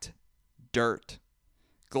 packed dirt.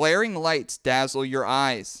 Glaring lights dazzle your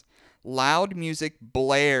eyes. Loud music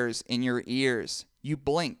blares in your ears. You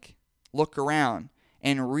blink, look around,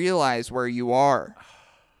 and realize where you are.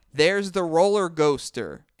 There's the roller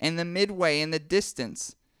coaster and the Midway in the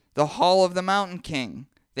distance, the Hall of the Mountain King.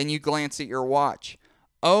 Then you glance at your watch.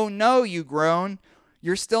 Oh no, you groan.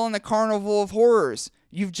 You're still in the Carnival of Horrors.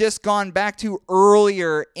 You've just gone back to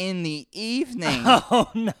earlier in the evening. Oh,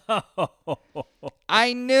 no.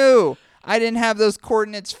 I knew I didn't have those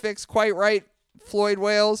coordinates fixed quite right, Floyd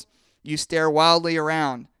Wales. You stare wildly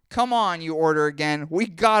around. Come on, you order again. We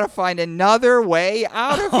gotta find another way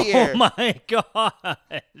out of here. Oh, my God.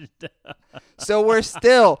 So we're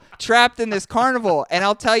still trapped in this carnival, and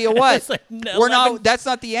I'll tell you what, It's like we're 11 not. That's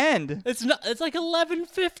not the end. It's not. It's like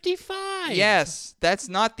 11:55. Yes, that's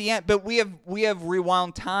not the end. But we have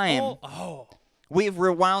rewound time. Oh. We've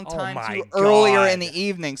rewound Oh time my to earlier in God. the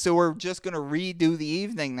evening, so we're just gonna redo the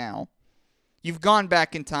evening now. You've gone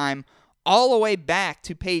back in time, all the way back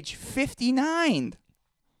to page 59.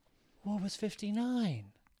 What was 59?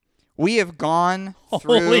 We have gone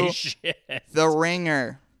through Holy shit. the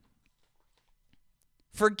ringer.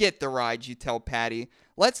 Forget the ride, you tell Patty.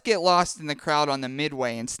 Let's get lost in the crowd on the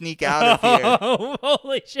Midway and sneak out of here. Oh,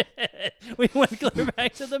 holy shit. We went clear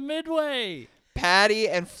back to the Midway. Patty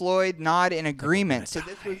and Floyd nod in agreement. So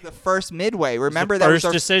this was the first Midway. Remember, the that first was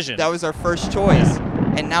our decision. That was our first choice,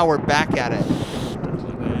 and now we're back at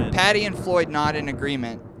it. Patty and Floyd nod in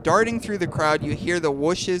agreement. Darting through the crowd, you hear the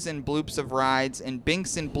whooshes and bloops of rides and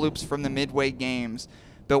binks and bloops from the Midway games.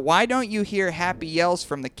 But why don't you hear happy yells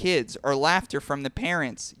from the kids or laughter from the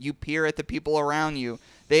parents? You peer at the people around you.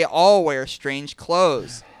 They all wear strange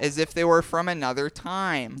clothes, as if they were from another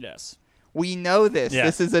time. Yes. We know this. Yeah.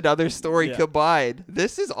 This is another story Yeah. combined.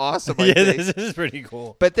 This is awesome, I Yeah, think. this is pretty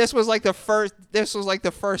cool. But this was like the first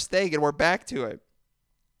thing, and we're back to it.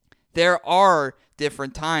 There are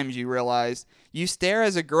different times, you realize. You stare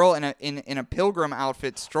as a girl in a pilgrim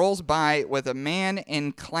outfit strolls by with a man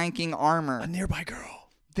in clanking armor. A nearby girl.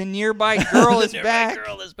 The nearby girl is The nearby back.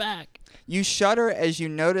 girl is back. You shudder as you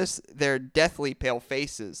notice their deathly pale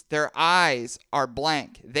faces. Their eyes are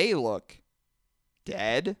blank. They look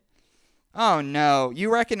dead. Oh no, you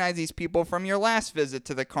recognize these people from your last visit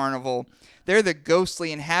to the carnival. They're the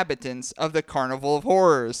ghostly inhabitants of the Carnival of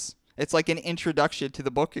Horrors. It's like an introduction to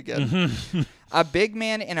the book again. A big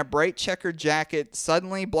man in a bright checkered jacket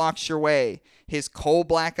suddenly blocks your way. His coal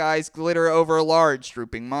black eyes glitter over a large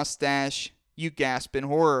drooping mustache. You gasp in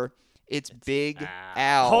horror. It's Big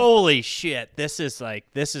Al. Holy shit. This is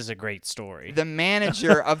a great story. The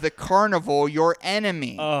manager of the carnival, your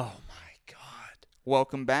enemy. Oh my God.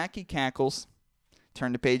 Welcome back, he cackles.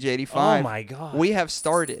 Turn to page 85. Oh my God. We have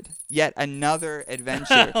started yet another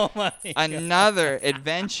adventure. Oh my God. Another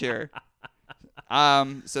adventure.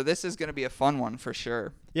 So this is going to be a fun one for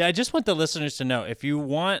sure. Yeah, I just want the listeners to know, if you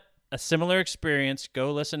want a similar experience,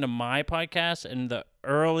 go listen to my podcast and an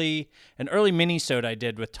early mini-sode I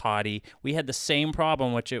did with Toddy. We had the same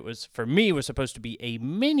problem, which it was, for me, was supposed to be a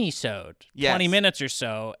mini-sode, Yes. 20 minutes or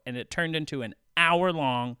so, and it turned into an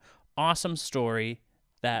hour-long, awesome story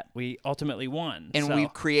that we ultimately won. And So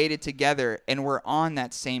we've created together, and we're on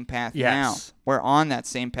that same path Yes. now. We're on that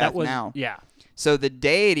same path that was, now. Yeah. So the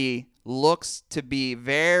deity looks to be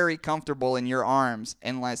very comfortable in your arms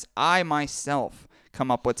unless I myself come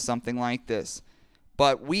up with something like this.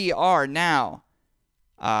 But we are now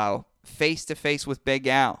face to face with Big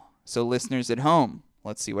Al. So listeners at home,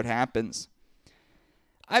 let's see what happens.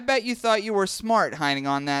 I bet you thought you were smart hiding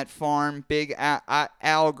on that farm, Big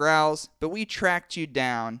Al growls, but we tracked you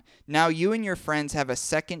down. Now you and your friends have a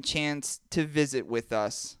second chance to visit with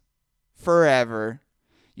us. Forever.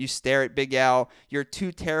 You stare at Big Al. You're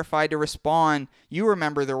too terrified to respond. You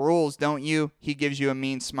remember the rules, don't you? He gives you a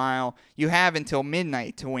mean smile. You have until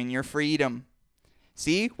midnight to win your freedom.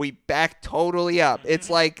 See? We back totally up. It's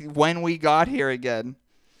like when we got here again.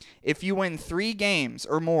 If you win 3 games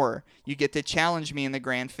or more, you get to challenge me in the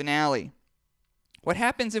grand finale. What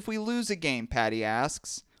happens if we lose a game? Patty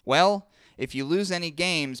asks. Well, if you lose any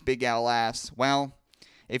games, Big Al laughs. Well,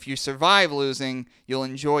 if you survive losing, you'll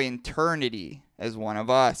enjoy eternity as one of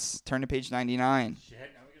us. Turn to page 99.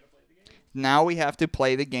 Now we have to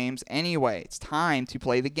play the games anyway. It's time to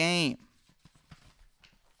play the game.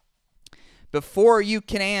 Before you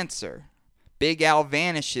can answer, Big Al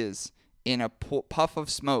vanishes in a puff of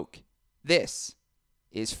smoke. This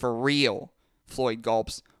is for real. Floyd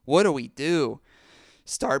gulps. What do we do?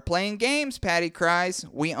 Start playing games, Patty cries.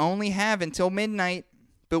 We only have until midnight.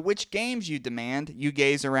 But which games, you demand? You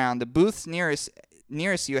gaze around. The booths nearest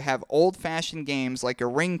you have old-fashioned games like a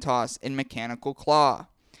ring toss and mechanical claw.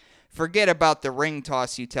 Forget about the ring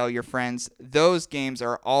toss, you tell your friends. Those games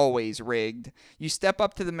are always rigged. You step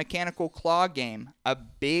up to the mechanical claw game. A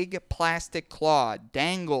big plastic claw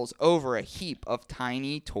dangles over a heap of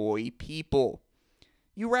tiny toy people.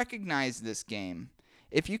 You recognize this game.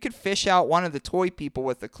 If you could fish out one of the toy people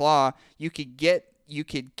with the claw, you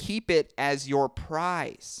could keep it as your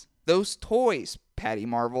prize. Those toys, Patty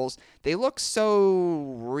marvels, they look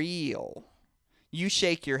so real. You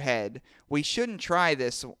shake your head. We shouldn't try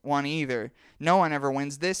this one either. No one ever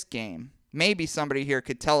wins this game. Maybe somebody here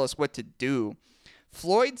could tell us what to do.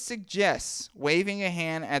 Floyd suggests, waving a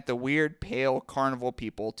hand at the weird, pale carnival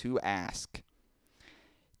people, to ask,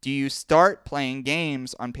 do you start playing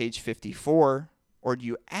games on page 54, or do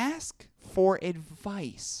you ask for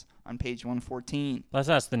advice on page 114? Let's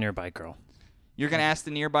ask the nearby girl. You're going to ask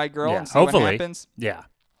the nearby girl Yeah, and see hopefully. what happens? Yeah.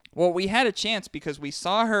 Well, we had a chance because we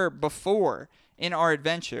saw her before in our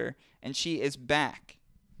adventure, and she is back.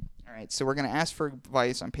 All right, so we're going to ask for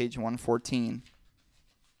advice on page 114.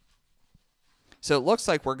 So it looks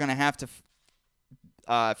like we're going to have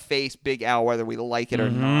to face Big Al whether we like it or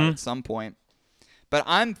not at some point. But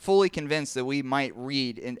I'm fully convinced that we might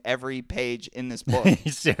read in every page in this book.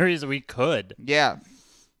 Serious, we could. Yeah.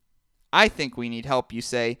 I think we need help, you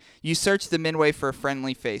say. You search the midway for a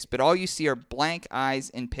friendly face, but all you see are blank eyes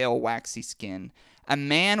and pale, waxy skin. A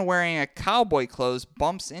man wearing a cowboy clothes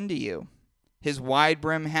bumps into you. His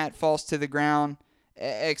wide-brim hat falls to the ground.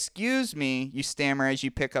 Excuse me, you stammer as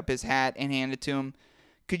you pick up his hat and hand it to him.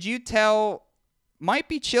 Could you tell... Might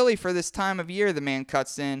be chilly for this time of year, the man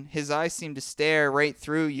cuts in. His eyes seem to stare right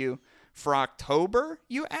through you. For October,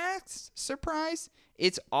 you ask, surprised?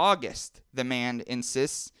 It's August, the man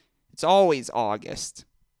insists. It's always August.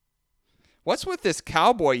 What's with this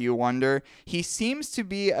cowboy, you wonder? He seems to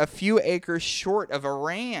be a few acres short of a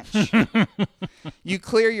ranch. You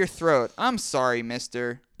clear your throat. I'm sorry,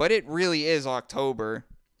 mister, but it really is October.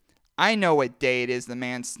 I know what day it is, the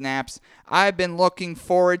man snaps. I've been looking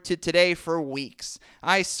forward to today for weeks.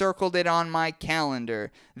 I circled it on my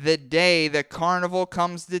calendar. The day the carnival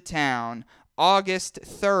comes to town. August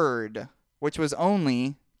 3rd, which was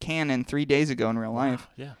only canon 3 days ago in real life.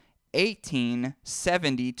 Yeah.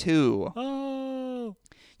 1872. Oh.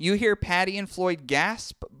 You hear Patty and Floyd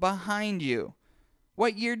gasp behind you.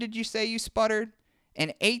 What year did you say you sputtered? In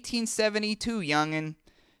 1872, young'un.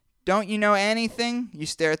 Don't you know anything? You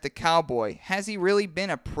stare at the cowboy. Has he really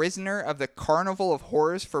been a prisoner of the Carnival of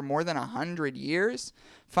Horrors for more than 100 years?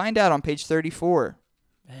 Find out on page 34.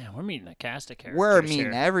 Man, we're meeting a cast of characters. We're meeting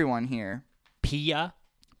here. everyone here. Pia.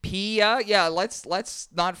 Pia, yeah, let's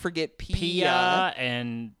not forget Pia. Pia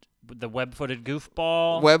and the web-footed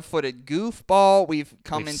goofball. Web-footed goofball. We've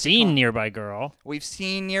seen Nearby Girl. We've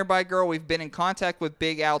seen Nearby Girl. We've been in contact with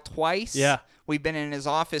Big Al twice. Yeah. We've been in his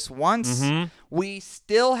office once. Mm-hmm. We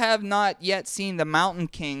still have not yet seen the Mountain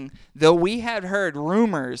King, though we had heard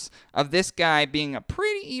rumors of this guy being a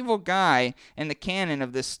pretty evil guy in the canon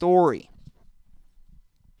of this story.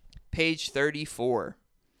 Page 34.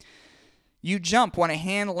 You jump when a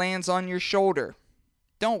hand lands on your shoulder.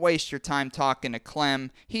 Don't waste your time talking to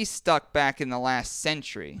Clem. He's stuck back in the last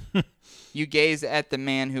century. You gaze at the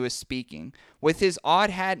man who is speaking. With his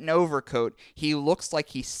odd hat and overcoat, he looks like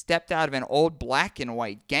he stepped out of an old black and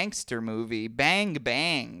white gangster movie. Bang,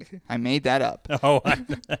 bang. I made that up. Oh.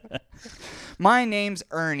 My name's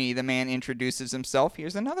Ernie, the man introduces himself.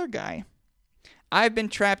 Here's another guy. I've been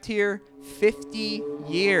trapped here 50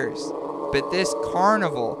 years, but this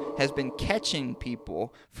carnival has been catching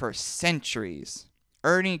people for centuries.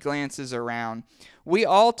 Ernie glances around. We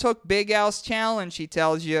all took Big Al's challenge, he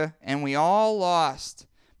tells you, and we all lost.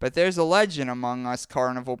 But there's a legend among us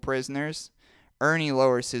carnival prisoners. Ernie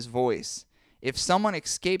lowers his voice. If someone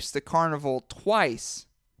escapes the carnival twice,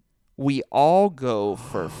 we all go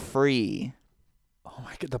for free. Oh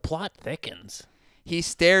my God, the plot thickens. He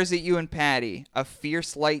stares at you and Patty, a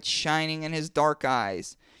fierce light shining in his dark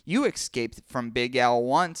eyes. You escaped from Big Al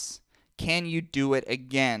once. Can you do it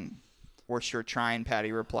again? We're sure trying,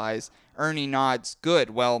 Patty replies. Ernie nods.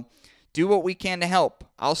 Good. Well, do what we can to help.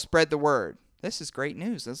 I'll spread the word. This is great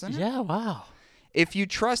news, isn't it? Yeah, wow. If you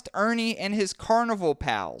trust Ernie and his carnival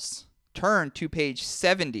pals, turn to page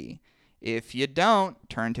 70. If you don't,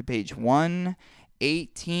 turn to page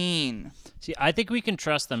 118. See, I think we can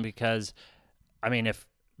trust them because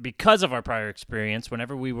because of our prior experience,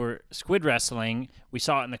 whenever we were squid wrestling, we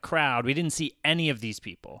saw it in the crowd. We didn't see any of these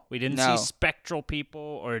people. We didn't see spectral people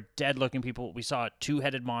or dead-looking people. We saw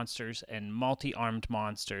two-headed monsters and multi-armed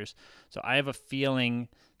monsters. So I have a feeling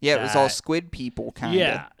it was all squid people, kind of.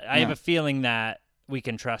 Yeah, I have a feeling that we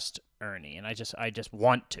can trust Ernie, and I just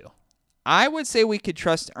want to. I would say we could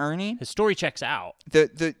trust Ernie. His story checks out.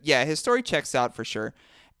 His story checks out for sure.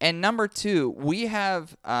 And number 2, we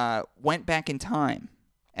have went back in time.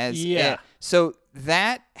 Yeah. So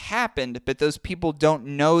that happened, but those people don't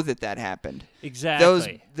know that happened.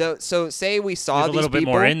 Exactly. So say we saw There's a these little bit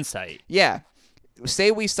people. more insight. Yeah.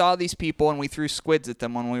 Say we saw these people and we threw squids at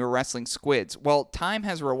them when we were wrestling squids. Well, time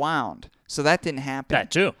has rewound, so that didn't happen.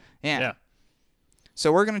 That too. Yeah.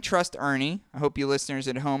 So we're going to trust Ernie. I hope you listeners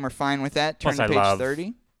at home are fine with that. Turn Plus, to I page love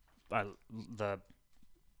 30.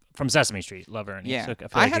 From Sesame Street, love Ernie. Yeah. So I feel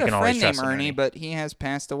I like had you a can always friend named trust an Ernie, but he has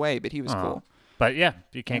passed away, but he was cool. But yeah,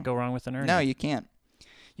 you can't go wrong with an Ernie. No, you can't.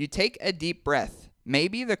 You take a deep breath.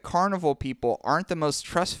 Maybe the carnival people aren't the most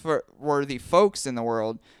trustworthy folks in the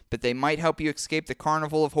world, but they might help you escape the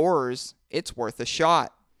carnival of horrors. It's worth a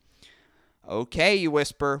shot. Okay, you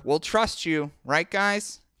whisper. We'll trust you. Right,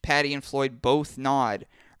 guys? Patty and Floyd both nod.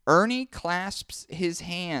 Ernie clasps his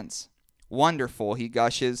hands. Wonderful, he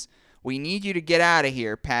gushes. We need you to get out of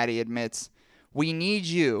here, Patty admits. We need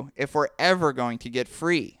you if we're ever going to get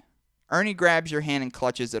free. Ernie grabs your hand and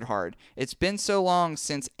clutches it hard. It's been so long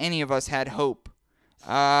since any of us had hope.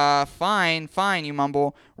 Fine, you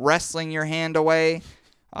mumble, wrestling your hand away.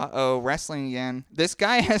 Uh-oh, wrestling again. This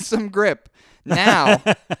guy has some grip. Now,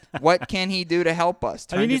 what can he do to help us?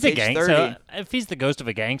 Turn I mean, to he's a page gangster. 30. If he's the ghost of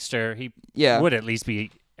a gangster, he would at least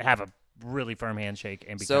have a really firm handshake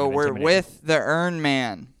and be So kind of we're intimidating. with the Ern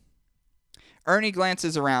Man. Ernie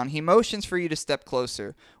glances around. He motions for you to step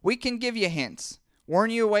closer. We can give you hints.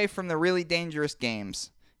 Warn you away from the really dangerous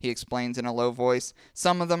games, he explains in a low voice.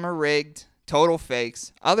 Some of them are rigged, total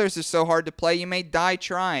fakes. Others are so hard to play you may die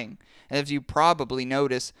trying. As you probably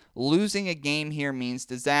notice, losing a game here means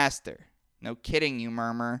disaster. No kidding, you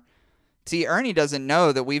murmur. See, Ernie doesn't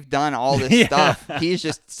know that we've done all this stuff. He's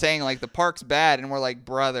just saying, like, the park's bad, and we're like,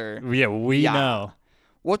 brother. Yeah, we know.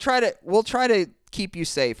 We'll try to keep you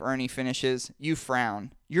safe, Ernie finishes. You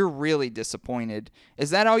frown. You're really disappointed. Is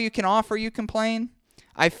that all you can offer, you complain?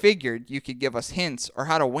 I figured you could give us hints or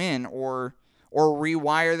how to win or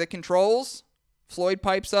rewire the controls, Floyd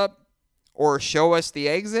pipes up. Or show us the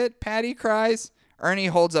exit, Patty cries. Ernie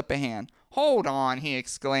holds up a hand. Hold on, he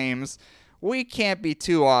exclaims. We can't be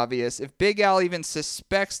too obvious. If Big Al even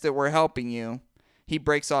suspects that we're helping you. He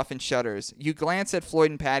breaks off and shudders. You glance at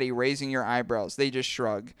Floyd and Patty, raising your eyebrows. They just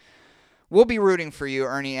shrug. We'll be rooting for you,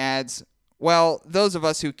 Ernie adds. Well, those of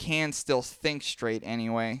us who can still think straight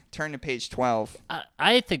anyway. Turn to page 12.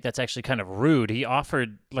 I think that's actually kind of rude. He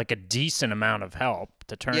offered like a decent amount of help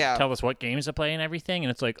to tell us what games to play and everything, and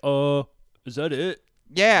it's like, is that it?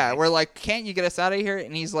 Yeah, we're like, can't you get us out of here?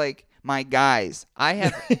 And he's like, my guys, I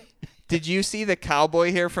have... Did you see the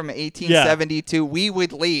cowboy here from 1872? Yeah. We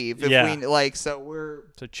would leave if we like. So we're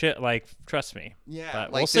trust me. Yeah,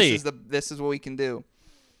 but like we'll see. This is what we can do.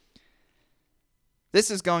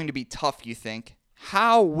 This is going to be tough, you think.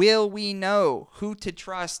 How will we know who to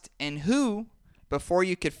trust and who? Before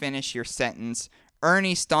you could finish your sentence,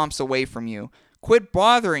 Ernie stomps away from you. Quit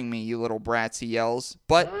bothering me, you little brats, he yells.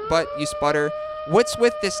 But, you sputter. What's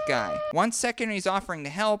with this guy? 1 second he's offering to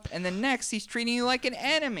help, and the next he's treating you like an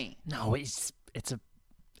enemy. No, it's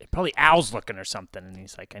probably Al's looking or something, and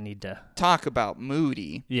he's like, I need to... Talk about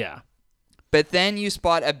moody. Yeah. But then you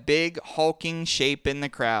spot a big, hulking shape in the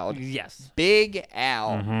crowd. Yes. Big Al.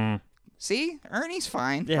 Mm-hmm. See? Ernie's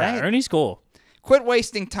fine. Yeah, right? Ernie's cool. Quit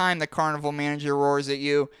wasting time, the carnival manager roars at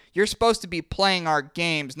you. You're supposed to be playing our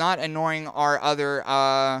games, not annoying our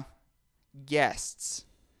other, guests.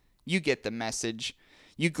 You get the message.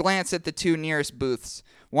 You glance at the 2 nearest booths.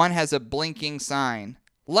 One has a blinking sign.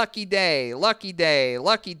 Lucky day, lucky day,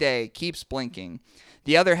 lucky day. Keeps blinking.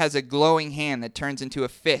 The other has a glowing hand that turns into a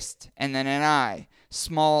fist and then an eye.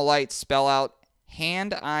 Small lights spell out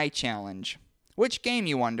hand-eye challenge. Which game,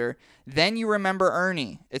 you wonder? Then you remember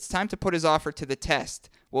Ernie. It's time to put his offer to the test.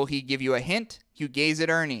 Will he give you a hint? You gaze at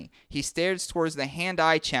Ernie. He stares towards the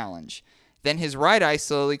hand-eye challenge. Then his right eye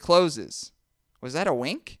slowly closes. Was that a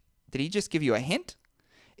wink? Did he just give you a hint?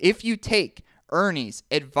 If you take Ernie's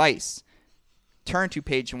advice, turn to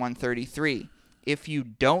page 133. If you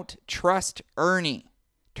don't trust Ernie,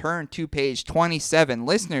 turn to page 27.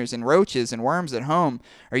 Listeners and roaches and worms at home,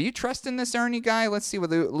 are you trusting this Ernie guy? Let's see what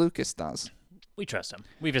Lucas does. We trust him.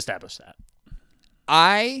 We've established that.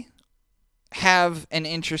 I have an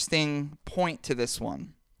interesting point to this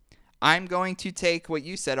one. I'm going to take what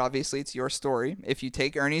you said. Obviously, it's your story. If you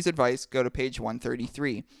take Ernie's advice, go to page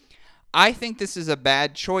 133. I think this is a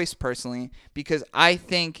bad choice, personally, because I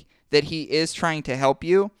think that he is trying to help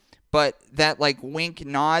you, but that, like, wink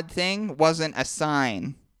nod thing wasn't a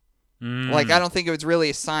sign. Like, I don't think it was really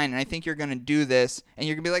a sign, and I think you're going to do this, and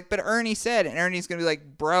you're going to be like, but Ernie said, and Ernie's going to be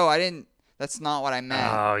like, bro, I didn't That's not what I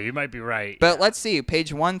meant. Oh, you might be right. But yeah. let's see, page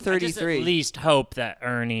I just 133. at least hope that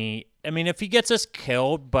Ernie. I mean, if he gets us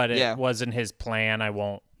killed, but it Yeah. wasn't his plan, I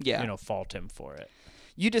won't. Yeah. Fault him for it.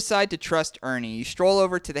 You decide to trust Ernie. You stroll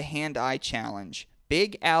over to the hand-eye challenge.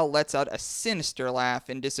 Big Al lets out a sinister laugh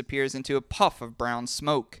and disappears into a puff of brown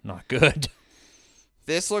smoke. Not good.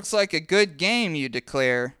 This looks like a good game, you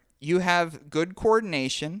declare. You have good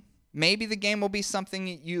coordination. Maybe the game will be something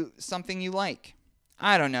you like.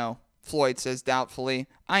 I don't know, Floyd says doubtfully.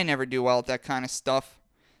 I never do well at that kind of stuff.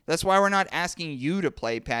 That's why we're not asking you to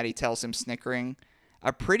play, Patty tells him, snickering.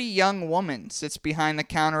 A pretty young woman sits behind the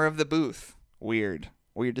counter of the booth. Weird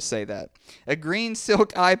to say that. A green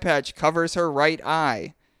silk eye patch covers her right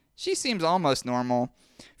eye. She seems almost normal.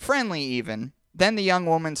 Friendly, even. Then the young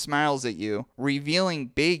woman smiles at you, revealing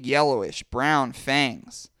big yellowish brown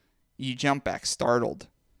fangs. You jump back, startled.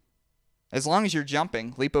 As long as you're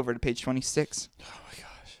jumping, leap over to page 26. Oh my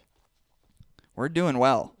gosh. We're doing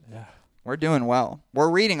well. Yeah. We're doing well. We're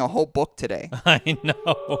reading a whole book today. I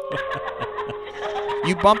know.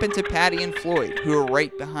 You bump into Patty and Floyd, who are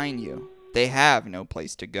right behind you. They have no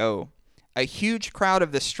place to go. A huge crowd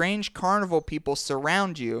of the strange carnival people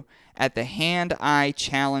surround you at the hand-eye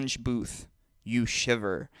challenge booth. You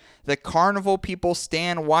shiver. The carnival people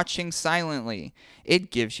stand watching silently. It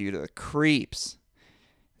gives you the creeps.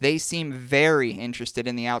 They seem very interested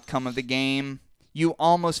in the outcome of the game. You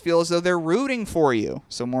almost feel as though they're rooting for you.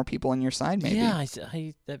 So more people on your side, maybe. Yeah,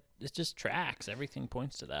 it just tracks. Everything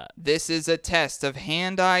points to that. This is a test of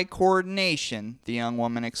hand-eye coordination, the young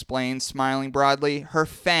woman explains, smiling broadly. Her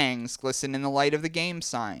fangs glisten in the light of the game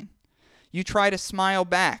sign. You try to smile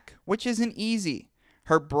back, which isn't easy.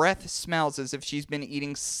 Her breath smells as if she's been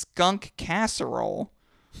eating skunk casserole.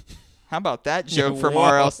 How about that joke from Whoa.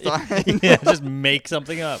 R.L. Stein? Yeah, just make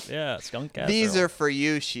something up. Yeah, skunk casserole. These are for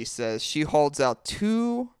you, she says. She holds out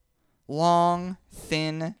 2 long,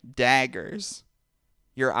 thin daggers.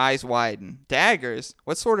 Your eyes widen. Daggers?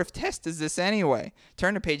 What sort of test is this anyway?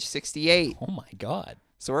 Turn to page 68. Oh my God.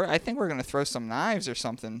 So I think we're going to throw some knives or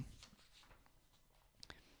something.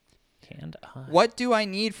 Hand eye. What do I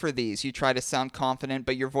need for these? You try to sound confident,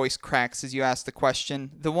 but your voice cracks as you ask the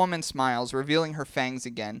question. The woman smiles, revealing her fangs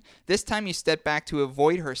again. This time you step back to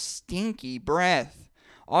avoid her stinky breath.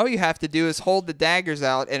 All you have to do is hold the daggers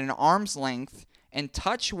out at an arm's length and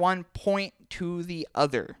touch one point to the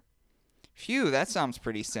other. Phew, that sounds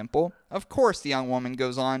pretty simple. Of course, the young woman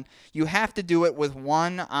goes on. You have to do it with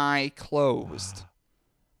one eye closed.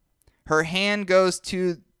 Her hand goes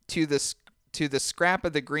to the scrap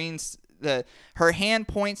of the green. Her hand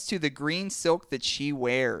points to the green silk that she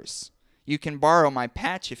wears. You can borrow my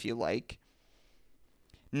patch if you like.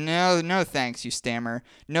 No, thanks, you stammer.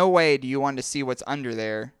 No way do you want to see what's under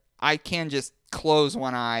there. I can just close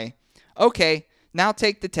one eye. Okay, now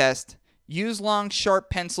take the test. Use long, sharp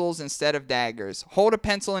pencils instead of daggers. Hold a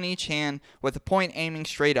pencil in each hand with the point aiming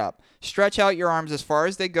straight up. Stretch out your arms as far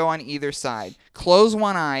as they go on either side. Close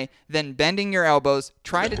one eye, then bending your elbows,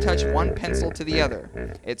 try to touch one pencil to the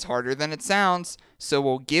other. It's harder than it sounds, so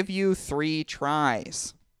we'll give you 3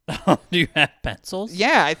 tries. Do you have pencils?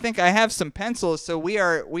 Yeah, I think I have some pencils, so we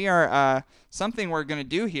are something we're going to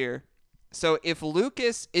do here. So if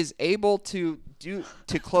Lucas is able to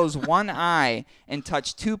close one eye and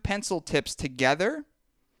touch 2 pencil tips together,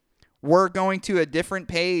 we're going to a different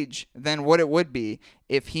page than what it would be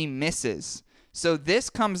if he misses. So this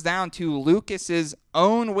comes down to Lucas's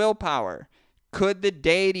own willpower. Could the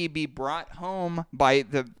deity be brought home by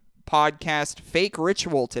the podcast fake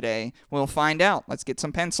ritual today? We'll find out. Let's get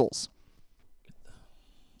some pencils.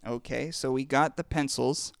 Okay, so we got the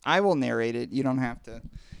pencils. I will narrate it. You don't have to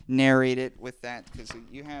narrate it with that because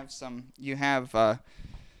you have a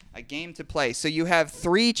game to play. So you have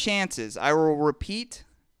 3 chances. I will repeat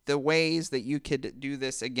the ways that you could do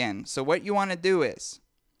this again. So what you want to do is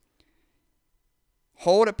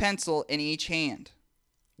hold a pencil in each hand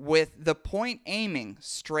with the point aiming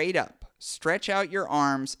straight up. Stretch out your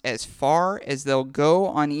arms as far as they'll go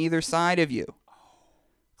on either side of you.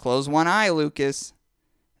 Close one eye, Lucas.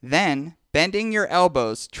 Then, bending your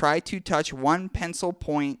elbows, try to touch one pencil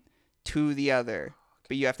point to the other.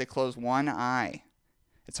 But you have to close one eye.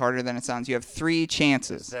 It's harder than it sounds. You have 3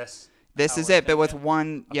 chances. This is it, but with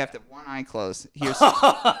one, you have to one eye closed. Here's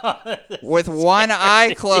with one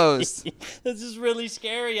eye closed. This is really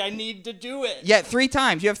scary. I need to do it. Yeah, 3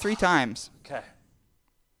 times. You have 3 times. Okay.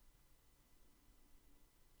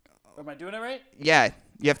 Am I doing it right? Yeah,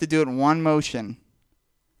 you have to do it in one motion.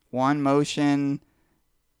 One motion.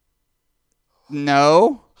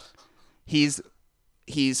 No. He's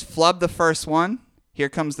flubbed the first one. Here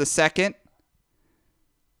comes the second.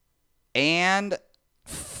 And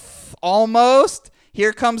Almost.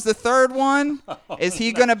 Here comes the third one. Is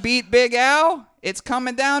he going to beat Big Al? It's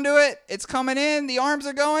coming down to it. It's coming in. The arms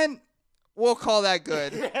are going. We'll call that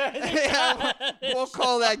good. We'll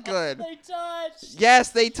call that good. They touched. Yes,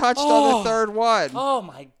 they touched on the third one. Oh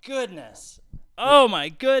my goodness. Oh my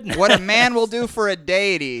goodness. What a man will do for a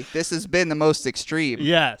deity. This has been the most extreme.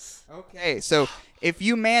 Yes. Okay, so if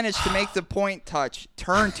you manage to make the point touch,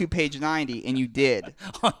 turn to page 90, and you did.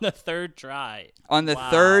 On the third try. On the Wow.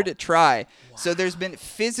 third try. So there's been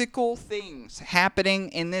physical things happening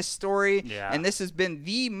in this story, Yeah. and this has been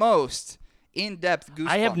the most in-depth Goosebumps.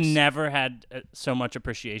 I have never had so much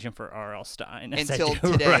appreciation for R.L. Stein as Until I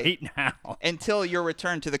do today. right now. Until your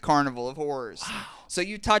return to the Carnival of Horrors. Wow. So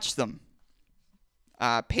you touched them.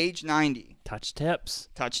 Page 90. Touch tips.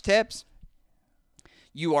 Touch tips.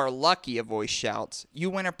 You are lucky, a voice shouts. You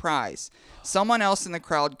win a prize. Someone else in the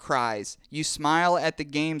crowd cries. You smile at the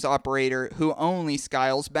games operator who only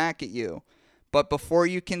scowls back at you. But before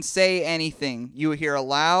you can say anything, you hear a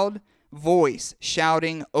loud voice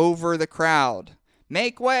shouting over the crowd.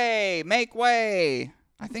 Make way! Make way!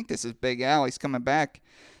 I think this is Big Al. He's coming back.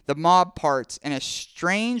 The mob parts and a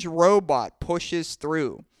strange robot pushes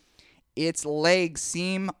through. Its legs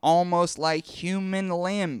seem almost like human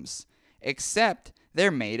limbs, except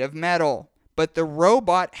they're made of metal. But the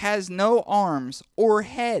robot has no arms or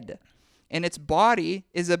head, and its body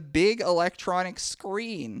is a big electronic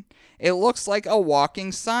screen. It looks like a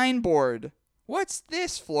walking signboard. What's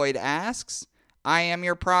this? Floyd asks. I am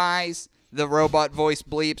your prize. The robot voice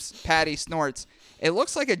bleeps. Patty snorts. It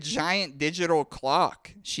looks like a giant digital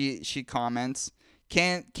clock, she comments.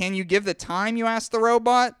 Can you give the time, you ask the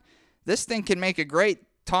robot? This thing can make a great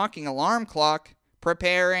talking alarm clock.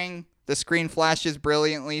 Preparing. The screen flashes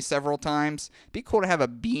brilliantly several times. Be cool to have a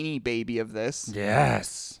Beanie Baby of this.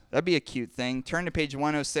 Yes. That'd be a cute thing. Turn to page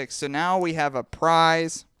 106. So now we have a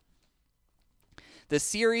prize. The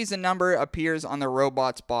series and number appears on the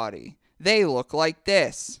robot's body. They look like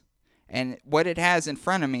this. And what it has in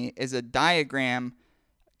front of me is a diagram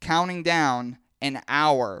counting down an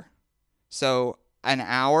hour. So an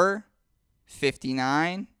hour,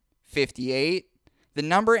 59, 58. The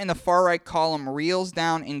number in the far right column reels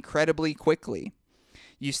down incredibly quickly.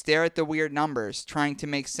 You stare at the weird numbers, trying to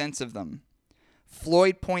make sense of them.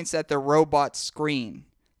 Floyd points at the robot's screen.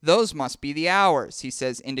 Those must be the hours, he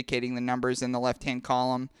says, indicating the numbers in the left-hand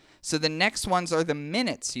column. So the next ones are the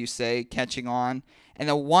minutes, you say, catching on. And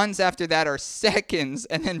the ones after that are seconds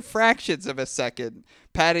and then fractions of a second.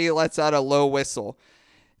 Patty lets out a low whistle.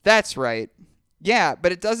 That's right. Yeah,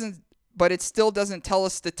 but it still doesn't tell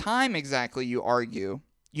us the time exactly, you argue.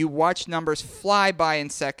 You watch numbers fly by in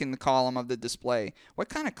second column of the display. What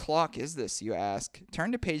kind of clock is this, you ask?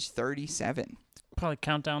 Turn to page 37. Probably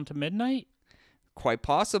countdown to midnight. Quite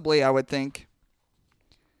possibly, I would think.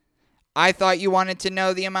 I thought you wanted to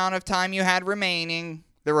know the amount of time you had remaining,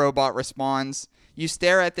 the robot responds. You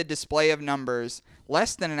stare at the display of numbers.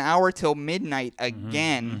 Less than an hour till midnight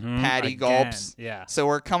again, Patty gulps. Yeah. So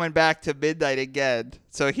we're coming back to midnight again.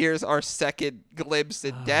 So here's our second glimpse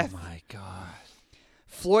at death. Oh my God.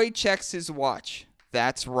 Floyd checks his watch.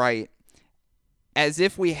 That's right. As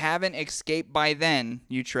if we haven't escaped by then,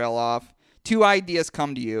 you trail off. Two ideas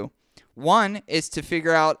come to you. One is to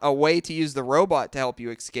figure out a way to use the robot to help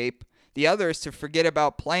you escape. The other is to forget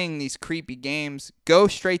about playing these creepy games, go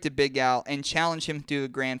straight to Big Al, and challenge him to the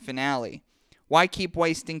grand finale. Why keep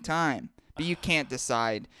wasting time? But you can't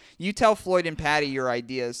decide. You tell Floyd and Patty your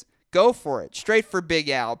ideas. Go for it. Straight for Big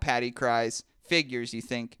Al, Patty cries. Figures, you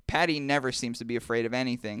think. Patty never seems to be afraid of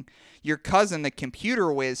anything. Your cousin, the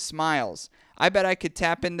computer whiz, smiles. I bet I could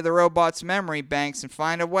tap into the robot's memory banks and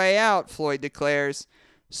find a way out, Floyd declares.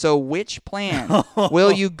 So which plan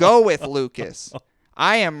will you go with, Lucas?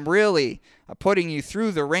 I am really putting you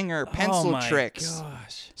through the ringer. Pencil tricks.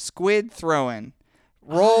 Gosh. Squid throwing.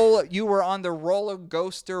 You were on the roller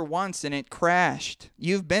coaster once and it crashed.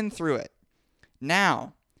 You've been through it.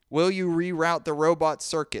 Now, will you reroute the robot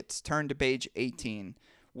circuits? Turn to page 18.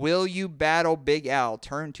 Will you battle Big Al?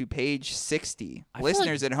 Turn to page 60.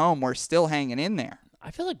 Listeners at home, we're still hanging in there.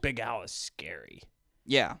 I feel like Big Al is scary.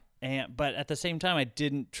 Yeah. But at the same time, I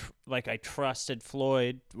didn't I trusted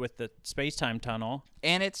Floyd with the space-time tunnel.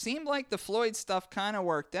 And it seemed like the Floyd stuff kind of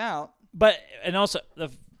worked out. And also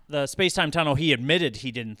the space-time tunnel, he admitted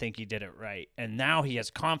he didn't think he did it right, and now he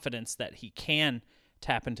has confidence that he can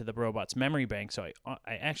tap into the robot's memory bank. So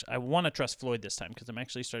I want to trust Floyd this time because I'm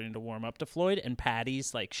actually starting to warm up to Floyd and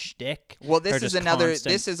Patty's like shtick. Well, this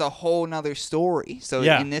is a whole nother story. So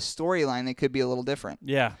in this storyline, it could be a little different.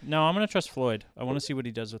 Yeah. No, I'm going to trust Floyd. I want to see what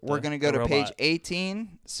he does with We're going to go to robot. page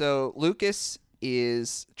 18. So Lucas,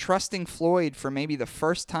 is trusting Floyd for maybe the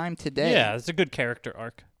first time today. Yeah, it's a good character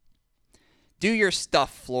arc. Do your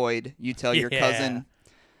stuff, Floyd, you tell your Yeah. cousin.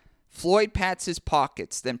 Floyd pats his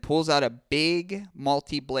pockets, then pulls out a big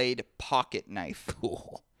multi-blade pocket knife.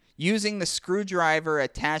 Cool. Using the screwdriver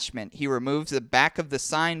attachment, he removes the back of the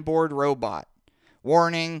signboard robot.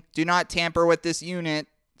 Warning, do not tamper with this unit,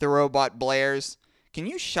 the robot blares. Can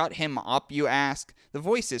you shut him up, you ask? The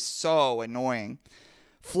voice is so annoying.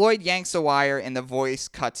 Floyd yanks a wire and the voice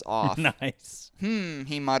cuts off. Nice.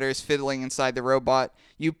 He mutters, fiddling inside the robot.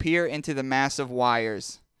 You peer into the mass of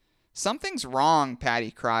wires. Something's wrong,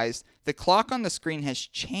 Patty cries. The clock on the screen has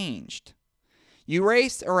changed. You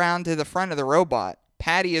race around to the front of the robot.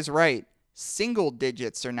 Patty is right. Single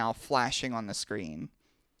digits are now flashing on the screen.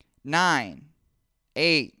 9,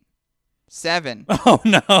 8, 7. Oh,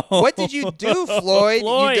 no. What did you do, Floyd?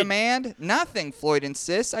 Floyd. You demand? Nothing, Floyd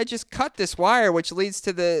insists. I just cut this wire, which leads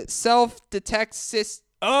to the self-detect system.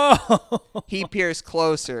 Oh. He peers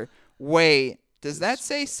closer. Wait, does that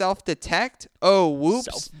say self-detect? Oh, whoops.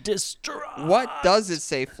 Self-destruct. What does it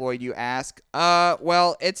say, Floyd, you ask?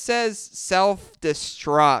 Well, it says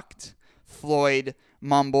self-destruct, Floyd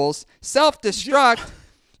mumbles. Self-destruct?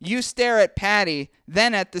 You stare at Patty,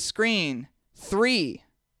 then at the screen. 3,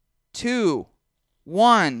 2,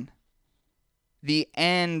 1. The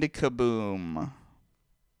end kaboom.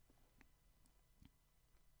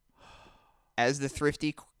 As the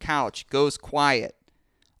thrifty couch goes quiet,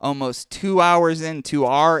 almost 2 hours into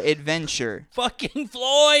our adventure, Fucking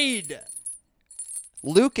Floyd.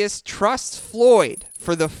 Lucas trusts Floyd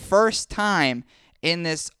for the first time in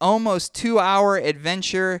this almost 2-hour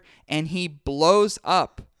adventure, and he blows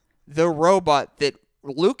up the robot that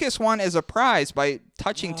Lucas won as a prize by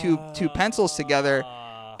touching two pencils together,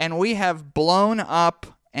 and we have blown up,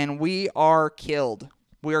 and we are killed.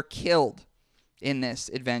 We are killed in this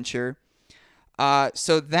adventure.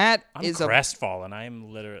 So that I'm is crestfallen.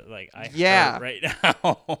 I'm literally like Yeah. hurt right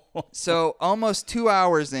now. So almost 2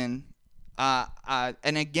 hours in,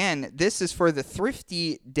 and again, this is for the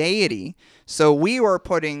thrifty deity. So we were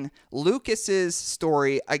putting Lucas's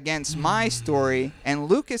story against my story, and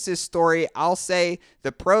Lucas's story, I'll say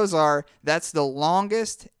the pros are that's the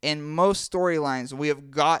longest and most storylines we have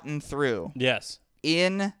gotten through Yes.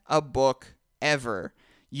 in a book ever.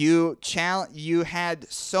 You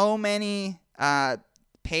had so many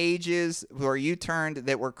pages where you turned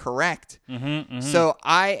that were correct. So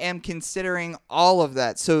I am considering all of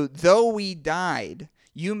that. So though we died,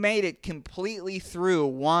 you made it completely through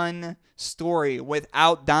one story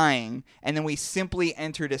without dying, and then we simply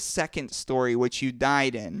entered a second story which you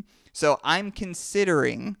died in. So I'm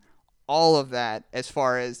considering all of that as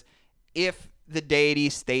far as if the deity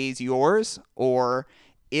stays yours or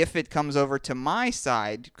if it comes over to my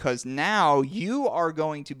side, because now you are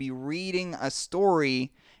going to be reading a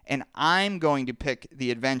story and I'm going to pick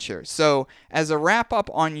the adventure. So as a wrap up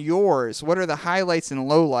on yours, what are the highlights and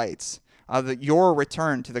lowlights of your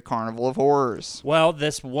return to the Carnival of Horrors? Well,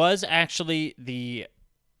 this was actually the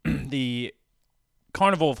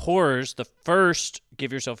Carnival of Horrors. The first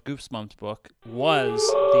Give Yourself Goosebumps book was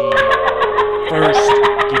the first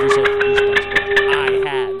Give Yourself Goosebumps book I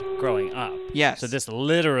had growing up. Yes. So this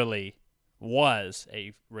literally was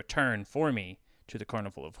a return for me to the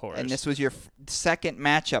Carnival of Horrors. And this was your second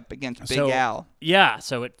matchup against Big So- Al. Yeah,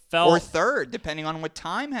 so it felt... Or third, depending on what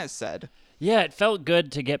time has said. Yeah, it felt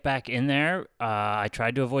good to get back in there. I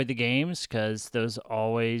tried to avoid the games because those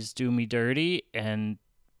always do me dirty, and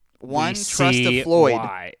One, we trust see of Floyd.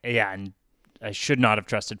 why. Yeah, and I should not have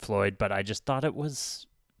trusted Floyd, but I just thought it was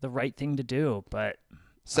the right thing to do. But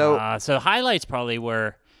So so highlights probably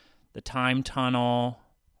were the time tunnel.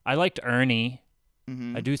 I liked Ernie.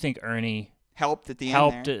 mhm. I do think Ernie helped at the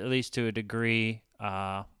helped end there. at least to a degree.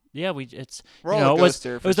 Yeah, it Roller was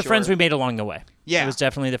coaster, it was for the friends sure. we made along the way. Yeah. It was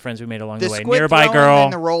definitely the friends we made along The the way. squid Nearby throwing girl.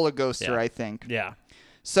 and the roller coaster, Yeah. I think. Yeah.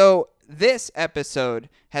 So this episode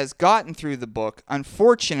has gotten through the book.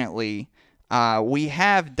 Unfortunately, we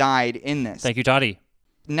have died in this. Thank you, Toddy.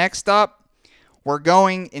 Next up, we're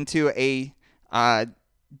going into a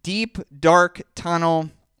deep, dark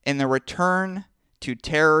tunnel in the Return to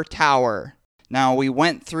Terror Tower. Now, we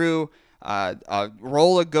went through a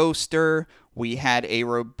roller coaster. We had a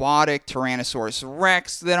robotic Tyrannosaurus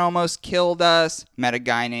Rex that almost killed us. Met a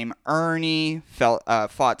guy named Ernie.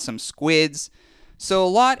 Fought some squids. So a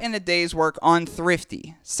lot in a day's work on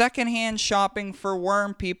Thrifty. Secondhand shopping for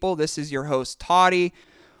worm people. This is your host, Toddy.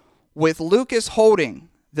 With Lucas holding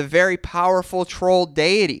the very powerful troll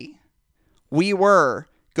deity, we were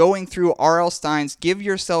going through R.L. Stine's Give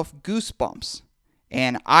Yourself Goosebumps.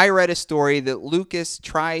 And I read a story that Lucas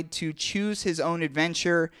tried to choose his own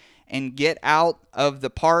adventure, and get out of the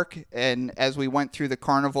park, and as we went through the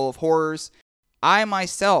Carnival of Horrors, I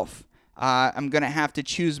myself I'm going to have to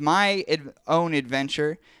choose my own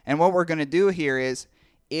adventure. And what we're going to do here is,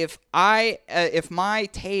 if my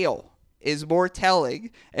tale is more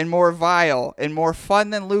telling and more vile and more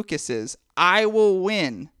fun than Lucas's, I will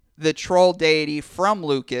win the troll deity from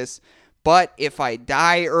Lucas. But if I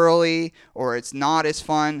die early or it's not as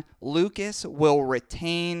fun, Lucas will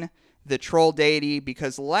retain the troll deity,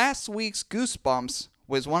 because last week's Goosebumps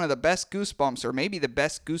was one of the best Goosebumps, or maybe the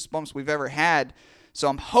best Goosebumps we've ever had. So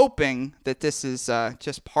I'm hoping that this is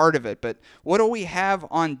just part of it. But what do we have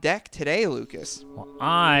on deck today, Lucas? Well,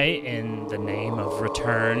 I, in the name of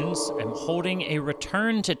returns, am holding a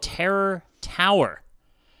Return to Terror Tower.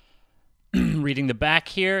 Reading the back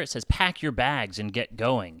here, it says, pack your bags and get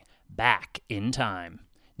going. Back in time.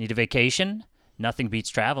 Need a vacation? Nothing beats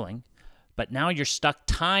traveling. But now you're stuck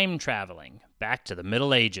time traveling back to the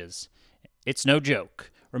Middle Ages. It's no joke.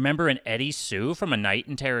 Remember an Eddie Sue from A Night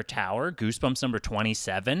in Terror Tower, Goosebumps number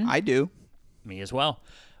 27? I do. Me as well.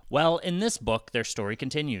 Well, in this book, their story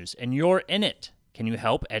continues, and you're in it. Can you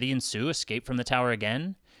help Eddie and Sue escape from the tower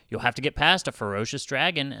again? You'll have to get past a ferocious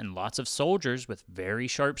dragon and lots of soldiers with very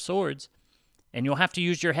sharp swords. And you'll have to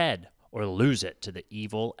use your head, or lose it to the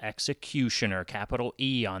evil executioner, capital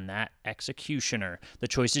E on that executioner. The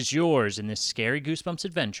choice is yours in this scary Goosebumps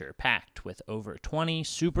adventure, packed with over 20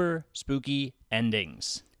 super spooky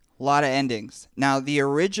endings. A lot of endings. Now, the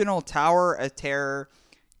original Tower of Terror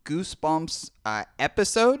Goosebumps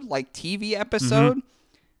episode, like TV episode,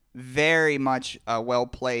 very much well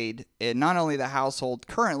played in not only the household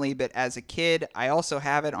currently, but as a kid. I also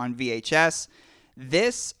have it on VHS.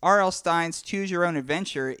 This, R.L. Stine's Choose Your Own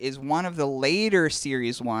Adventure, is one of the later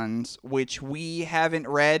series ones, which we haven't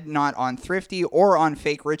read, not on Thrifty or on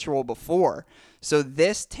Fake Ritual before. So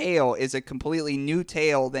this tale is a completely new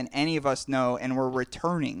tale than any of us know, and we're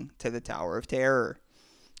returning to the Tower of Terror.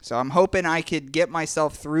 So I'm hoping I could get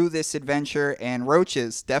myself through this adventure, and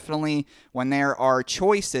Roaches, definitely when there are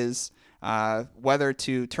choices, whether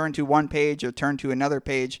to turn to one page or turn to another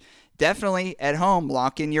page, definitely at home,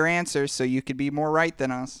 lock in your answers so you could be more right than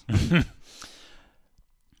us.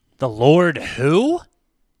 The Lord who?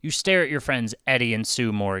 You stare at your friends Eddie and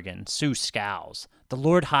Sue Morgan. Sue scowls. The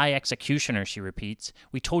Lord High Executioner, she repeats.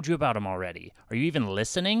 We told you about him already. Are you even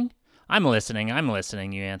listening? I'm listening,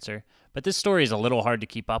 you answer. But this story is a little hard to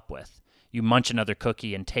keep up with. You munch another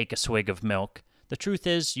cookie and take a swig of milk. The truth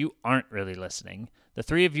is, you aren't really listening. The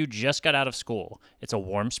three of you just got out of school. It's a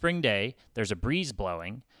warm spring day. There's a breeze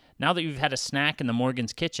blowing. Now that you've had a snack in the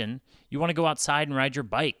Morgan's kitchen, you want to go outside and ride your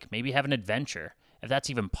bike, maybe have an adventure, if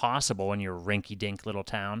that's even possible in your rinky-dink little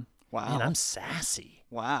town. Wow. Man, I'm sassy.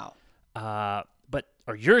 Wow.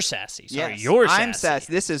 Or you're sassy. Sorry, Yes, you're sassy. I'm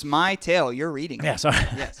sassy. This is my tale. You're reading it. Yeah, sorry.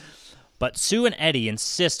 Yes. But Sue and Eddie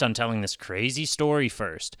insist on telling this crazy story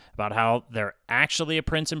first about how they're actually a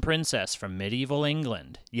prince and princess from medieval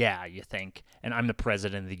England. Yeah, you think. And I'm the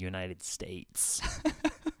president of the United States.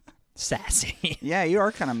 Sassy. Yeah, you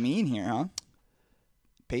are kind of mean here, huh?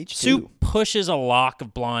 Page 2. Sue pushes a lock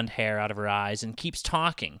of blonde hair out of her eyes and keeps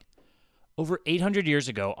talking. Over 800 years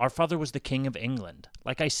ago, our father was the king of England.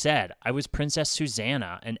 Like I said, I was Princess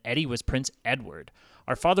Susanna, and Eddie was Prince Edward.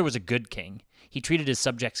 Our father was a good king. He treated his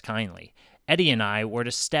subjects kindly. Eddie and I were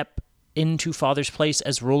to step into father's place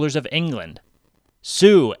as rulers of England.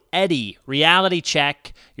 Sue, Eddie, reality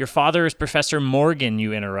check. Your father is Professor Morgan,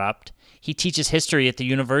 you interrupt. He teaches history at the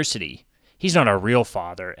university. He's not our real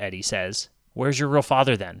father, Eddie says. Where's your real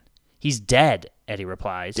father then? He's dead, Eddie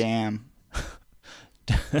replies. Damn.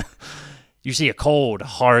 You see a cold,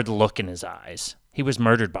 hard look in his eyes. He was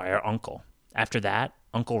murdered by our uncle. After that,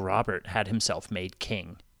 Uncle Robert had himself made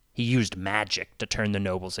king. He used magic to turn the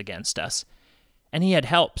nobles against us. And he had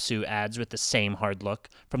help, Sue adds with the same hard look,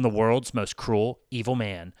 from the world's most cruel, evil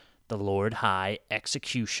man, the Lord High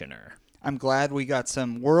Executioner. I'm glad we got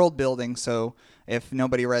some world building, so if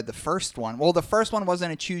nobody read the first one. Well, the first one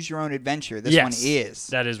wasn't a Choose Your Own Adventure. This one is.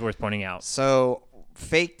 That is worth pointing out. So,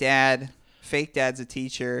 fake dad's a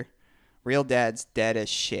teacher. Real dad's dead as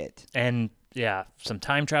shit. And, yeah, some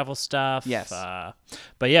time travel stuff. Yes.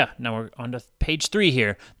 But, yeah, now we're on to page 3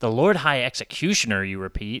 here. The Lord High Executioner, you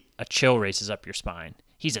repeat. A chill races up your spine.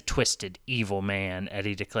 He's a twisted, evil man,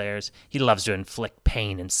 Eddie declares. He loves to inflict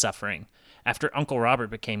pain and suffering. After Uncle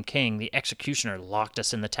Robert became king, the executioner locked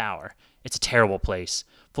us in the tower. It's a terrible place,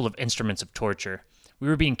 full of instruments of torture. We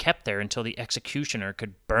were being kept there until the executioner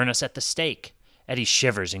could burn us at the stake. Eddie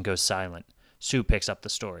shivers and goes silent. Sue picks up the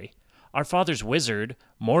story. Our father's wizard,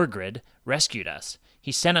 Morgred, rescued us.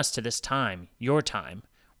 He sent us to this time, your time.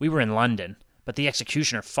 We were in London, but the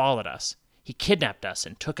executioner followed us. He kidnapped us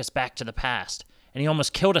and took us back to the past, and he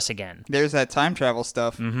almost killed us again. There's that time travel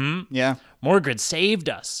stuff. Mm-hmm. Yeah. Morgred saved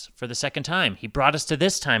us for the second time. He brought us to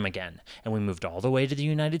this time again, and we moved all the way to the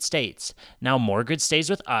United States. Now Morgred stays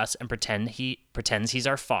with us and pretends he's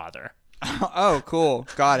our father. Oh, cool.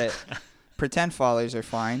 Got it. Pretend fathers are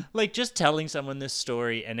fine. Like, just telling someone this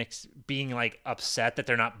story and being, like, upset that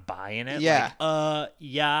they're not buying it. Yeah. Like,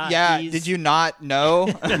 yeah. Yeah. Did you not know?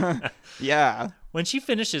 Yeah. When she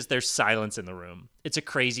finishes, there's silence in the room. It's a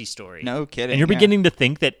crazy story. No kidding. And you're yeah. beginning to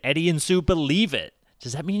think that Eddie and Sue believe it.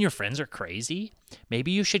 Does that mean your friends are crazy?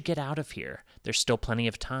 Maybe you should get out of here. There's still plenty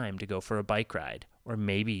of time to go for a bike ride. Or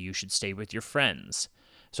maybe you should stay with your friends.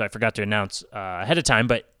 So I forgot to announce ahead of time,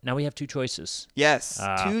 but now we have two choices. Yes,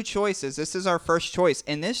 two choices. This is our first choice.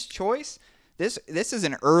 And this choice, this is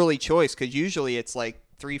an early choice because usually it's like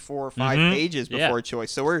 3, 4, or 5 pages before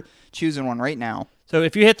choice. So we're choosing one right now. So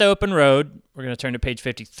if you hit the open road, we're going to turn to page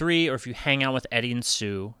 53, or if you hang out with Eddie and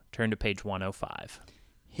Sue, turn to page 105.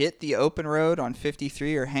 Hit the open road on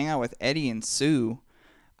 53 or hang out with Eddie and Sue.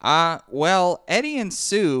 Well, Eddie and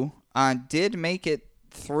Sue did make it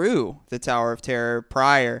through the Tower of Terror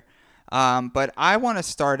prior. But I want to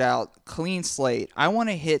start out clean slate. I want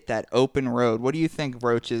to hit that open road. What do you think,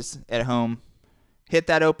 Roaches at home? Hit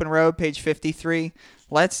that open road, page 53.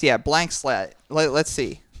 Blank slate. Let's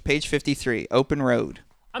see. Page 53, open road.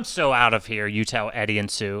 I'm so out of here, you tell Eddie and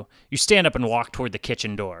Sue. You stand up and walk toward the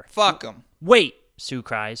kitchen door. Fuck 'em. Wait, Sue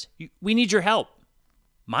cries. We need your help.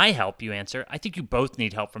 My help, you answer. I think you both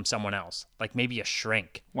need help from someone else, like maybe a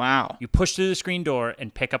shrink. Wow. You push through the screen door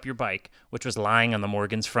and pick up your bike, which was lying on the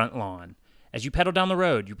Morgan's front lawn. As you pedal down the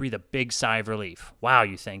road, you breathe a big sigh of relief. Wow,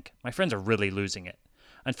 you think. My friends are really losing it.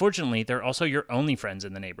 Unfortunately, they're also your only friends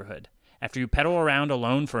in the neighborhood. After you pedal around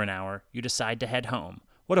alone for an hour, you decide to head home.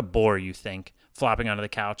 What a bore, you think, flopping onto the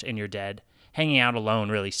couch in your bed. Hanging out alone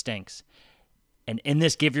really stinks. And in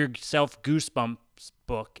this Give Yourself Goosebumps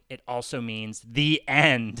book, it also means the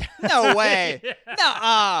end. No way.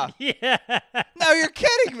 Nuh-uh. Yeah. No, you're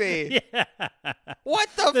kidding me. Yeah. What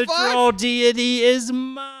the The fuck? troll deity is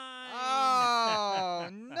mine. Oh,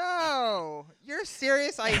 no. You're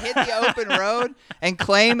serious? I hit the open road and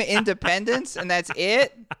claim independence, and that's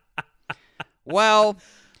it? Well,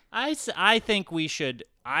 I think we should.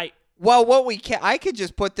 what we can, I could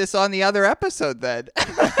just put this on the other episode then.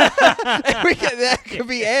 That could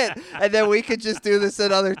be it, and then we could just do this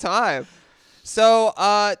another time.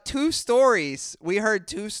 So, 2 stories. We heard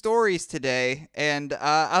 2 stories today, and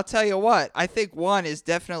I'll tell you what. I think one is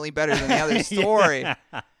definitely better than the other story.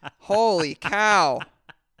 Holy cow!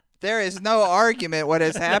 There is no argument what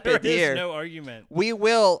has happened There is here. no argument. We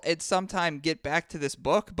will at some time get back to this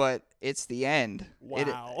book, but it's the end.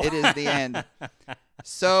 Wow. It is the end.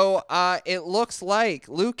 So it looks like,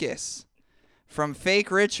 Lucas, from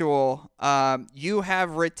Fake Ritual, you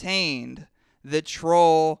have retained the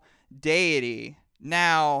troll deity.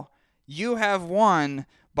 Now, you have won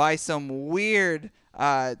by some weird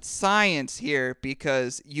science here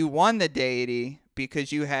because you won the deity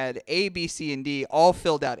because you had A, B, C, and D all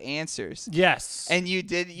filled out answers. Yes. And you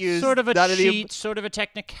did use sort of a none cheat, sort of a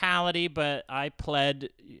technicality, but I pled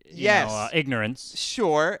Yes. Ignorance.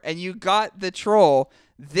 Sure, and you got the troll.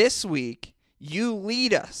 This week, you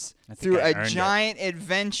lead us through I a earned giant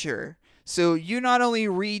adventure. So you not only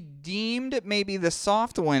redeemed maybe the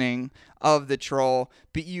soft winning of the troll,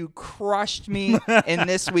 but you crushed me in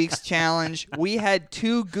this week's challenge. We had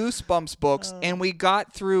 2 Goosebumps books, and we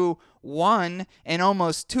got through one in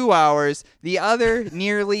almost 2 hours, the other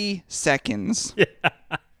nearly seconds.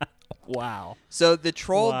 Wow. So the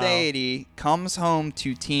troll Wow. deity comes home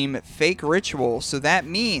to Team Fake Ritual. So that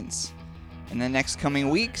means in the next coming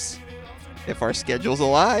weeks, if our schedules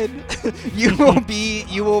align, you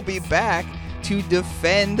will be back to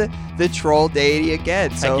defend the troll deity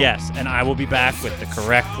again. So Yes, and I will be back with the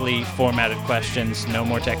correctly formatted questions. No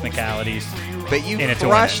more technicalities. but you in it to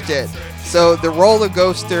win crushed it. So the roller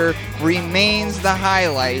coaster remains the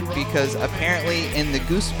highlight because apparently in the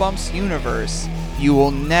Goosebumps universe, you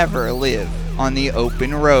will never live on the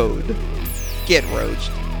open road. Get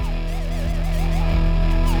roached.